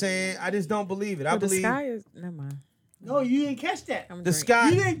know what I'm saying? I just don't believe it. I Well, believe the sky is. Never mind. No, you didn't catch that. the sky.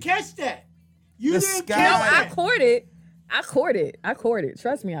 You didn't catch that. You The didn't sky- catch No, that. I caught it.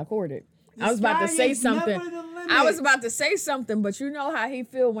 Trust me, I caught it. I was about to sky say is something. never the limit. I was about to say something, but you know how he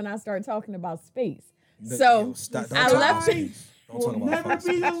feel when I start talking about space. Yo, So stop- I don't talk left about it. space. Don't will talk about never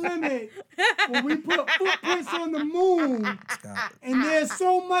fucking be the space. limit when we put footprints on the moon, Stop it. and there's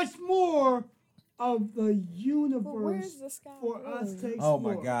so much more of the Where's universe the sky? for us to Oh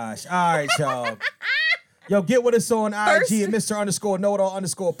explore. my gosh. All right, y'all. Yo, get with us on IG at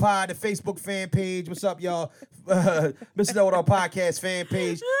Mr_Know-It-All_pod, the Facebook fan page. What's up, y'all? Mr. Know-It-All podcast fan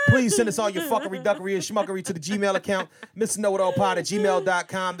page. Please send us all your fuckery, duckery, and schmuckery to the Gmail account,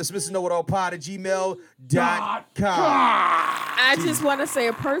 MrKnowItAllPod@gmail.com. That's MrKnowItAllPod@gmail.com. I just want to say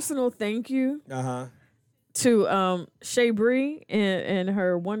a personal thank you to Shay Bree and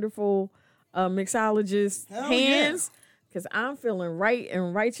her wonderful mixologist hands, because I'm feeling right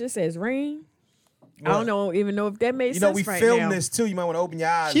and righteous as rain. What? I don't even know if that made sense. We right filmed now. this too. You might want to open your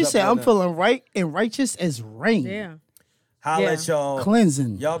eyes. She up said, right I'm now. feeling right and righteous as rain. Yeah. Holla at y'all.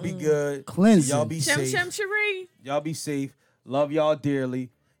 Cleansing. Y'all be good. Cleansing. Y'all be Chim safe. Chim Cherie. Y'all be safe. Love y'all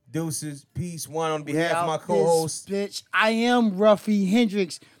dearly. Deuces. Peace. One on behalf of my Out co-host. this bitch. I am Ruffy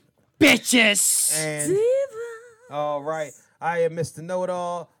Hendrix. Bitches. And all right. I am Mr.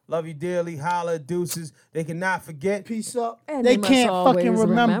 Know-It-All. Love you dearly. Holla, deuces. They cannot forget. Peace up. And they must can't always fucking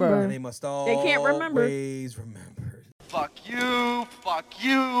remember. And they must They can't remember. always remember. Fuck you, fuck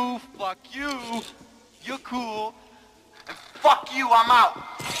you, fuck you. You're cool. And fuck you, I'm out.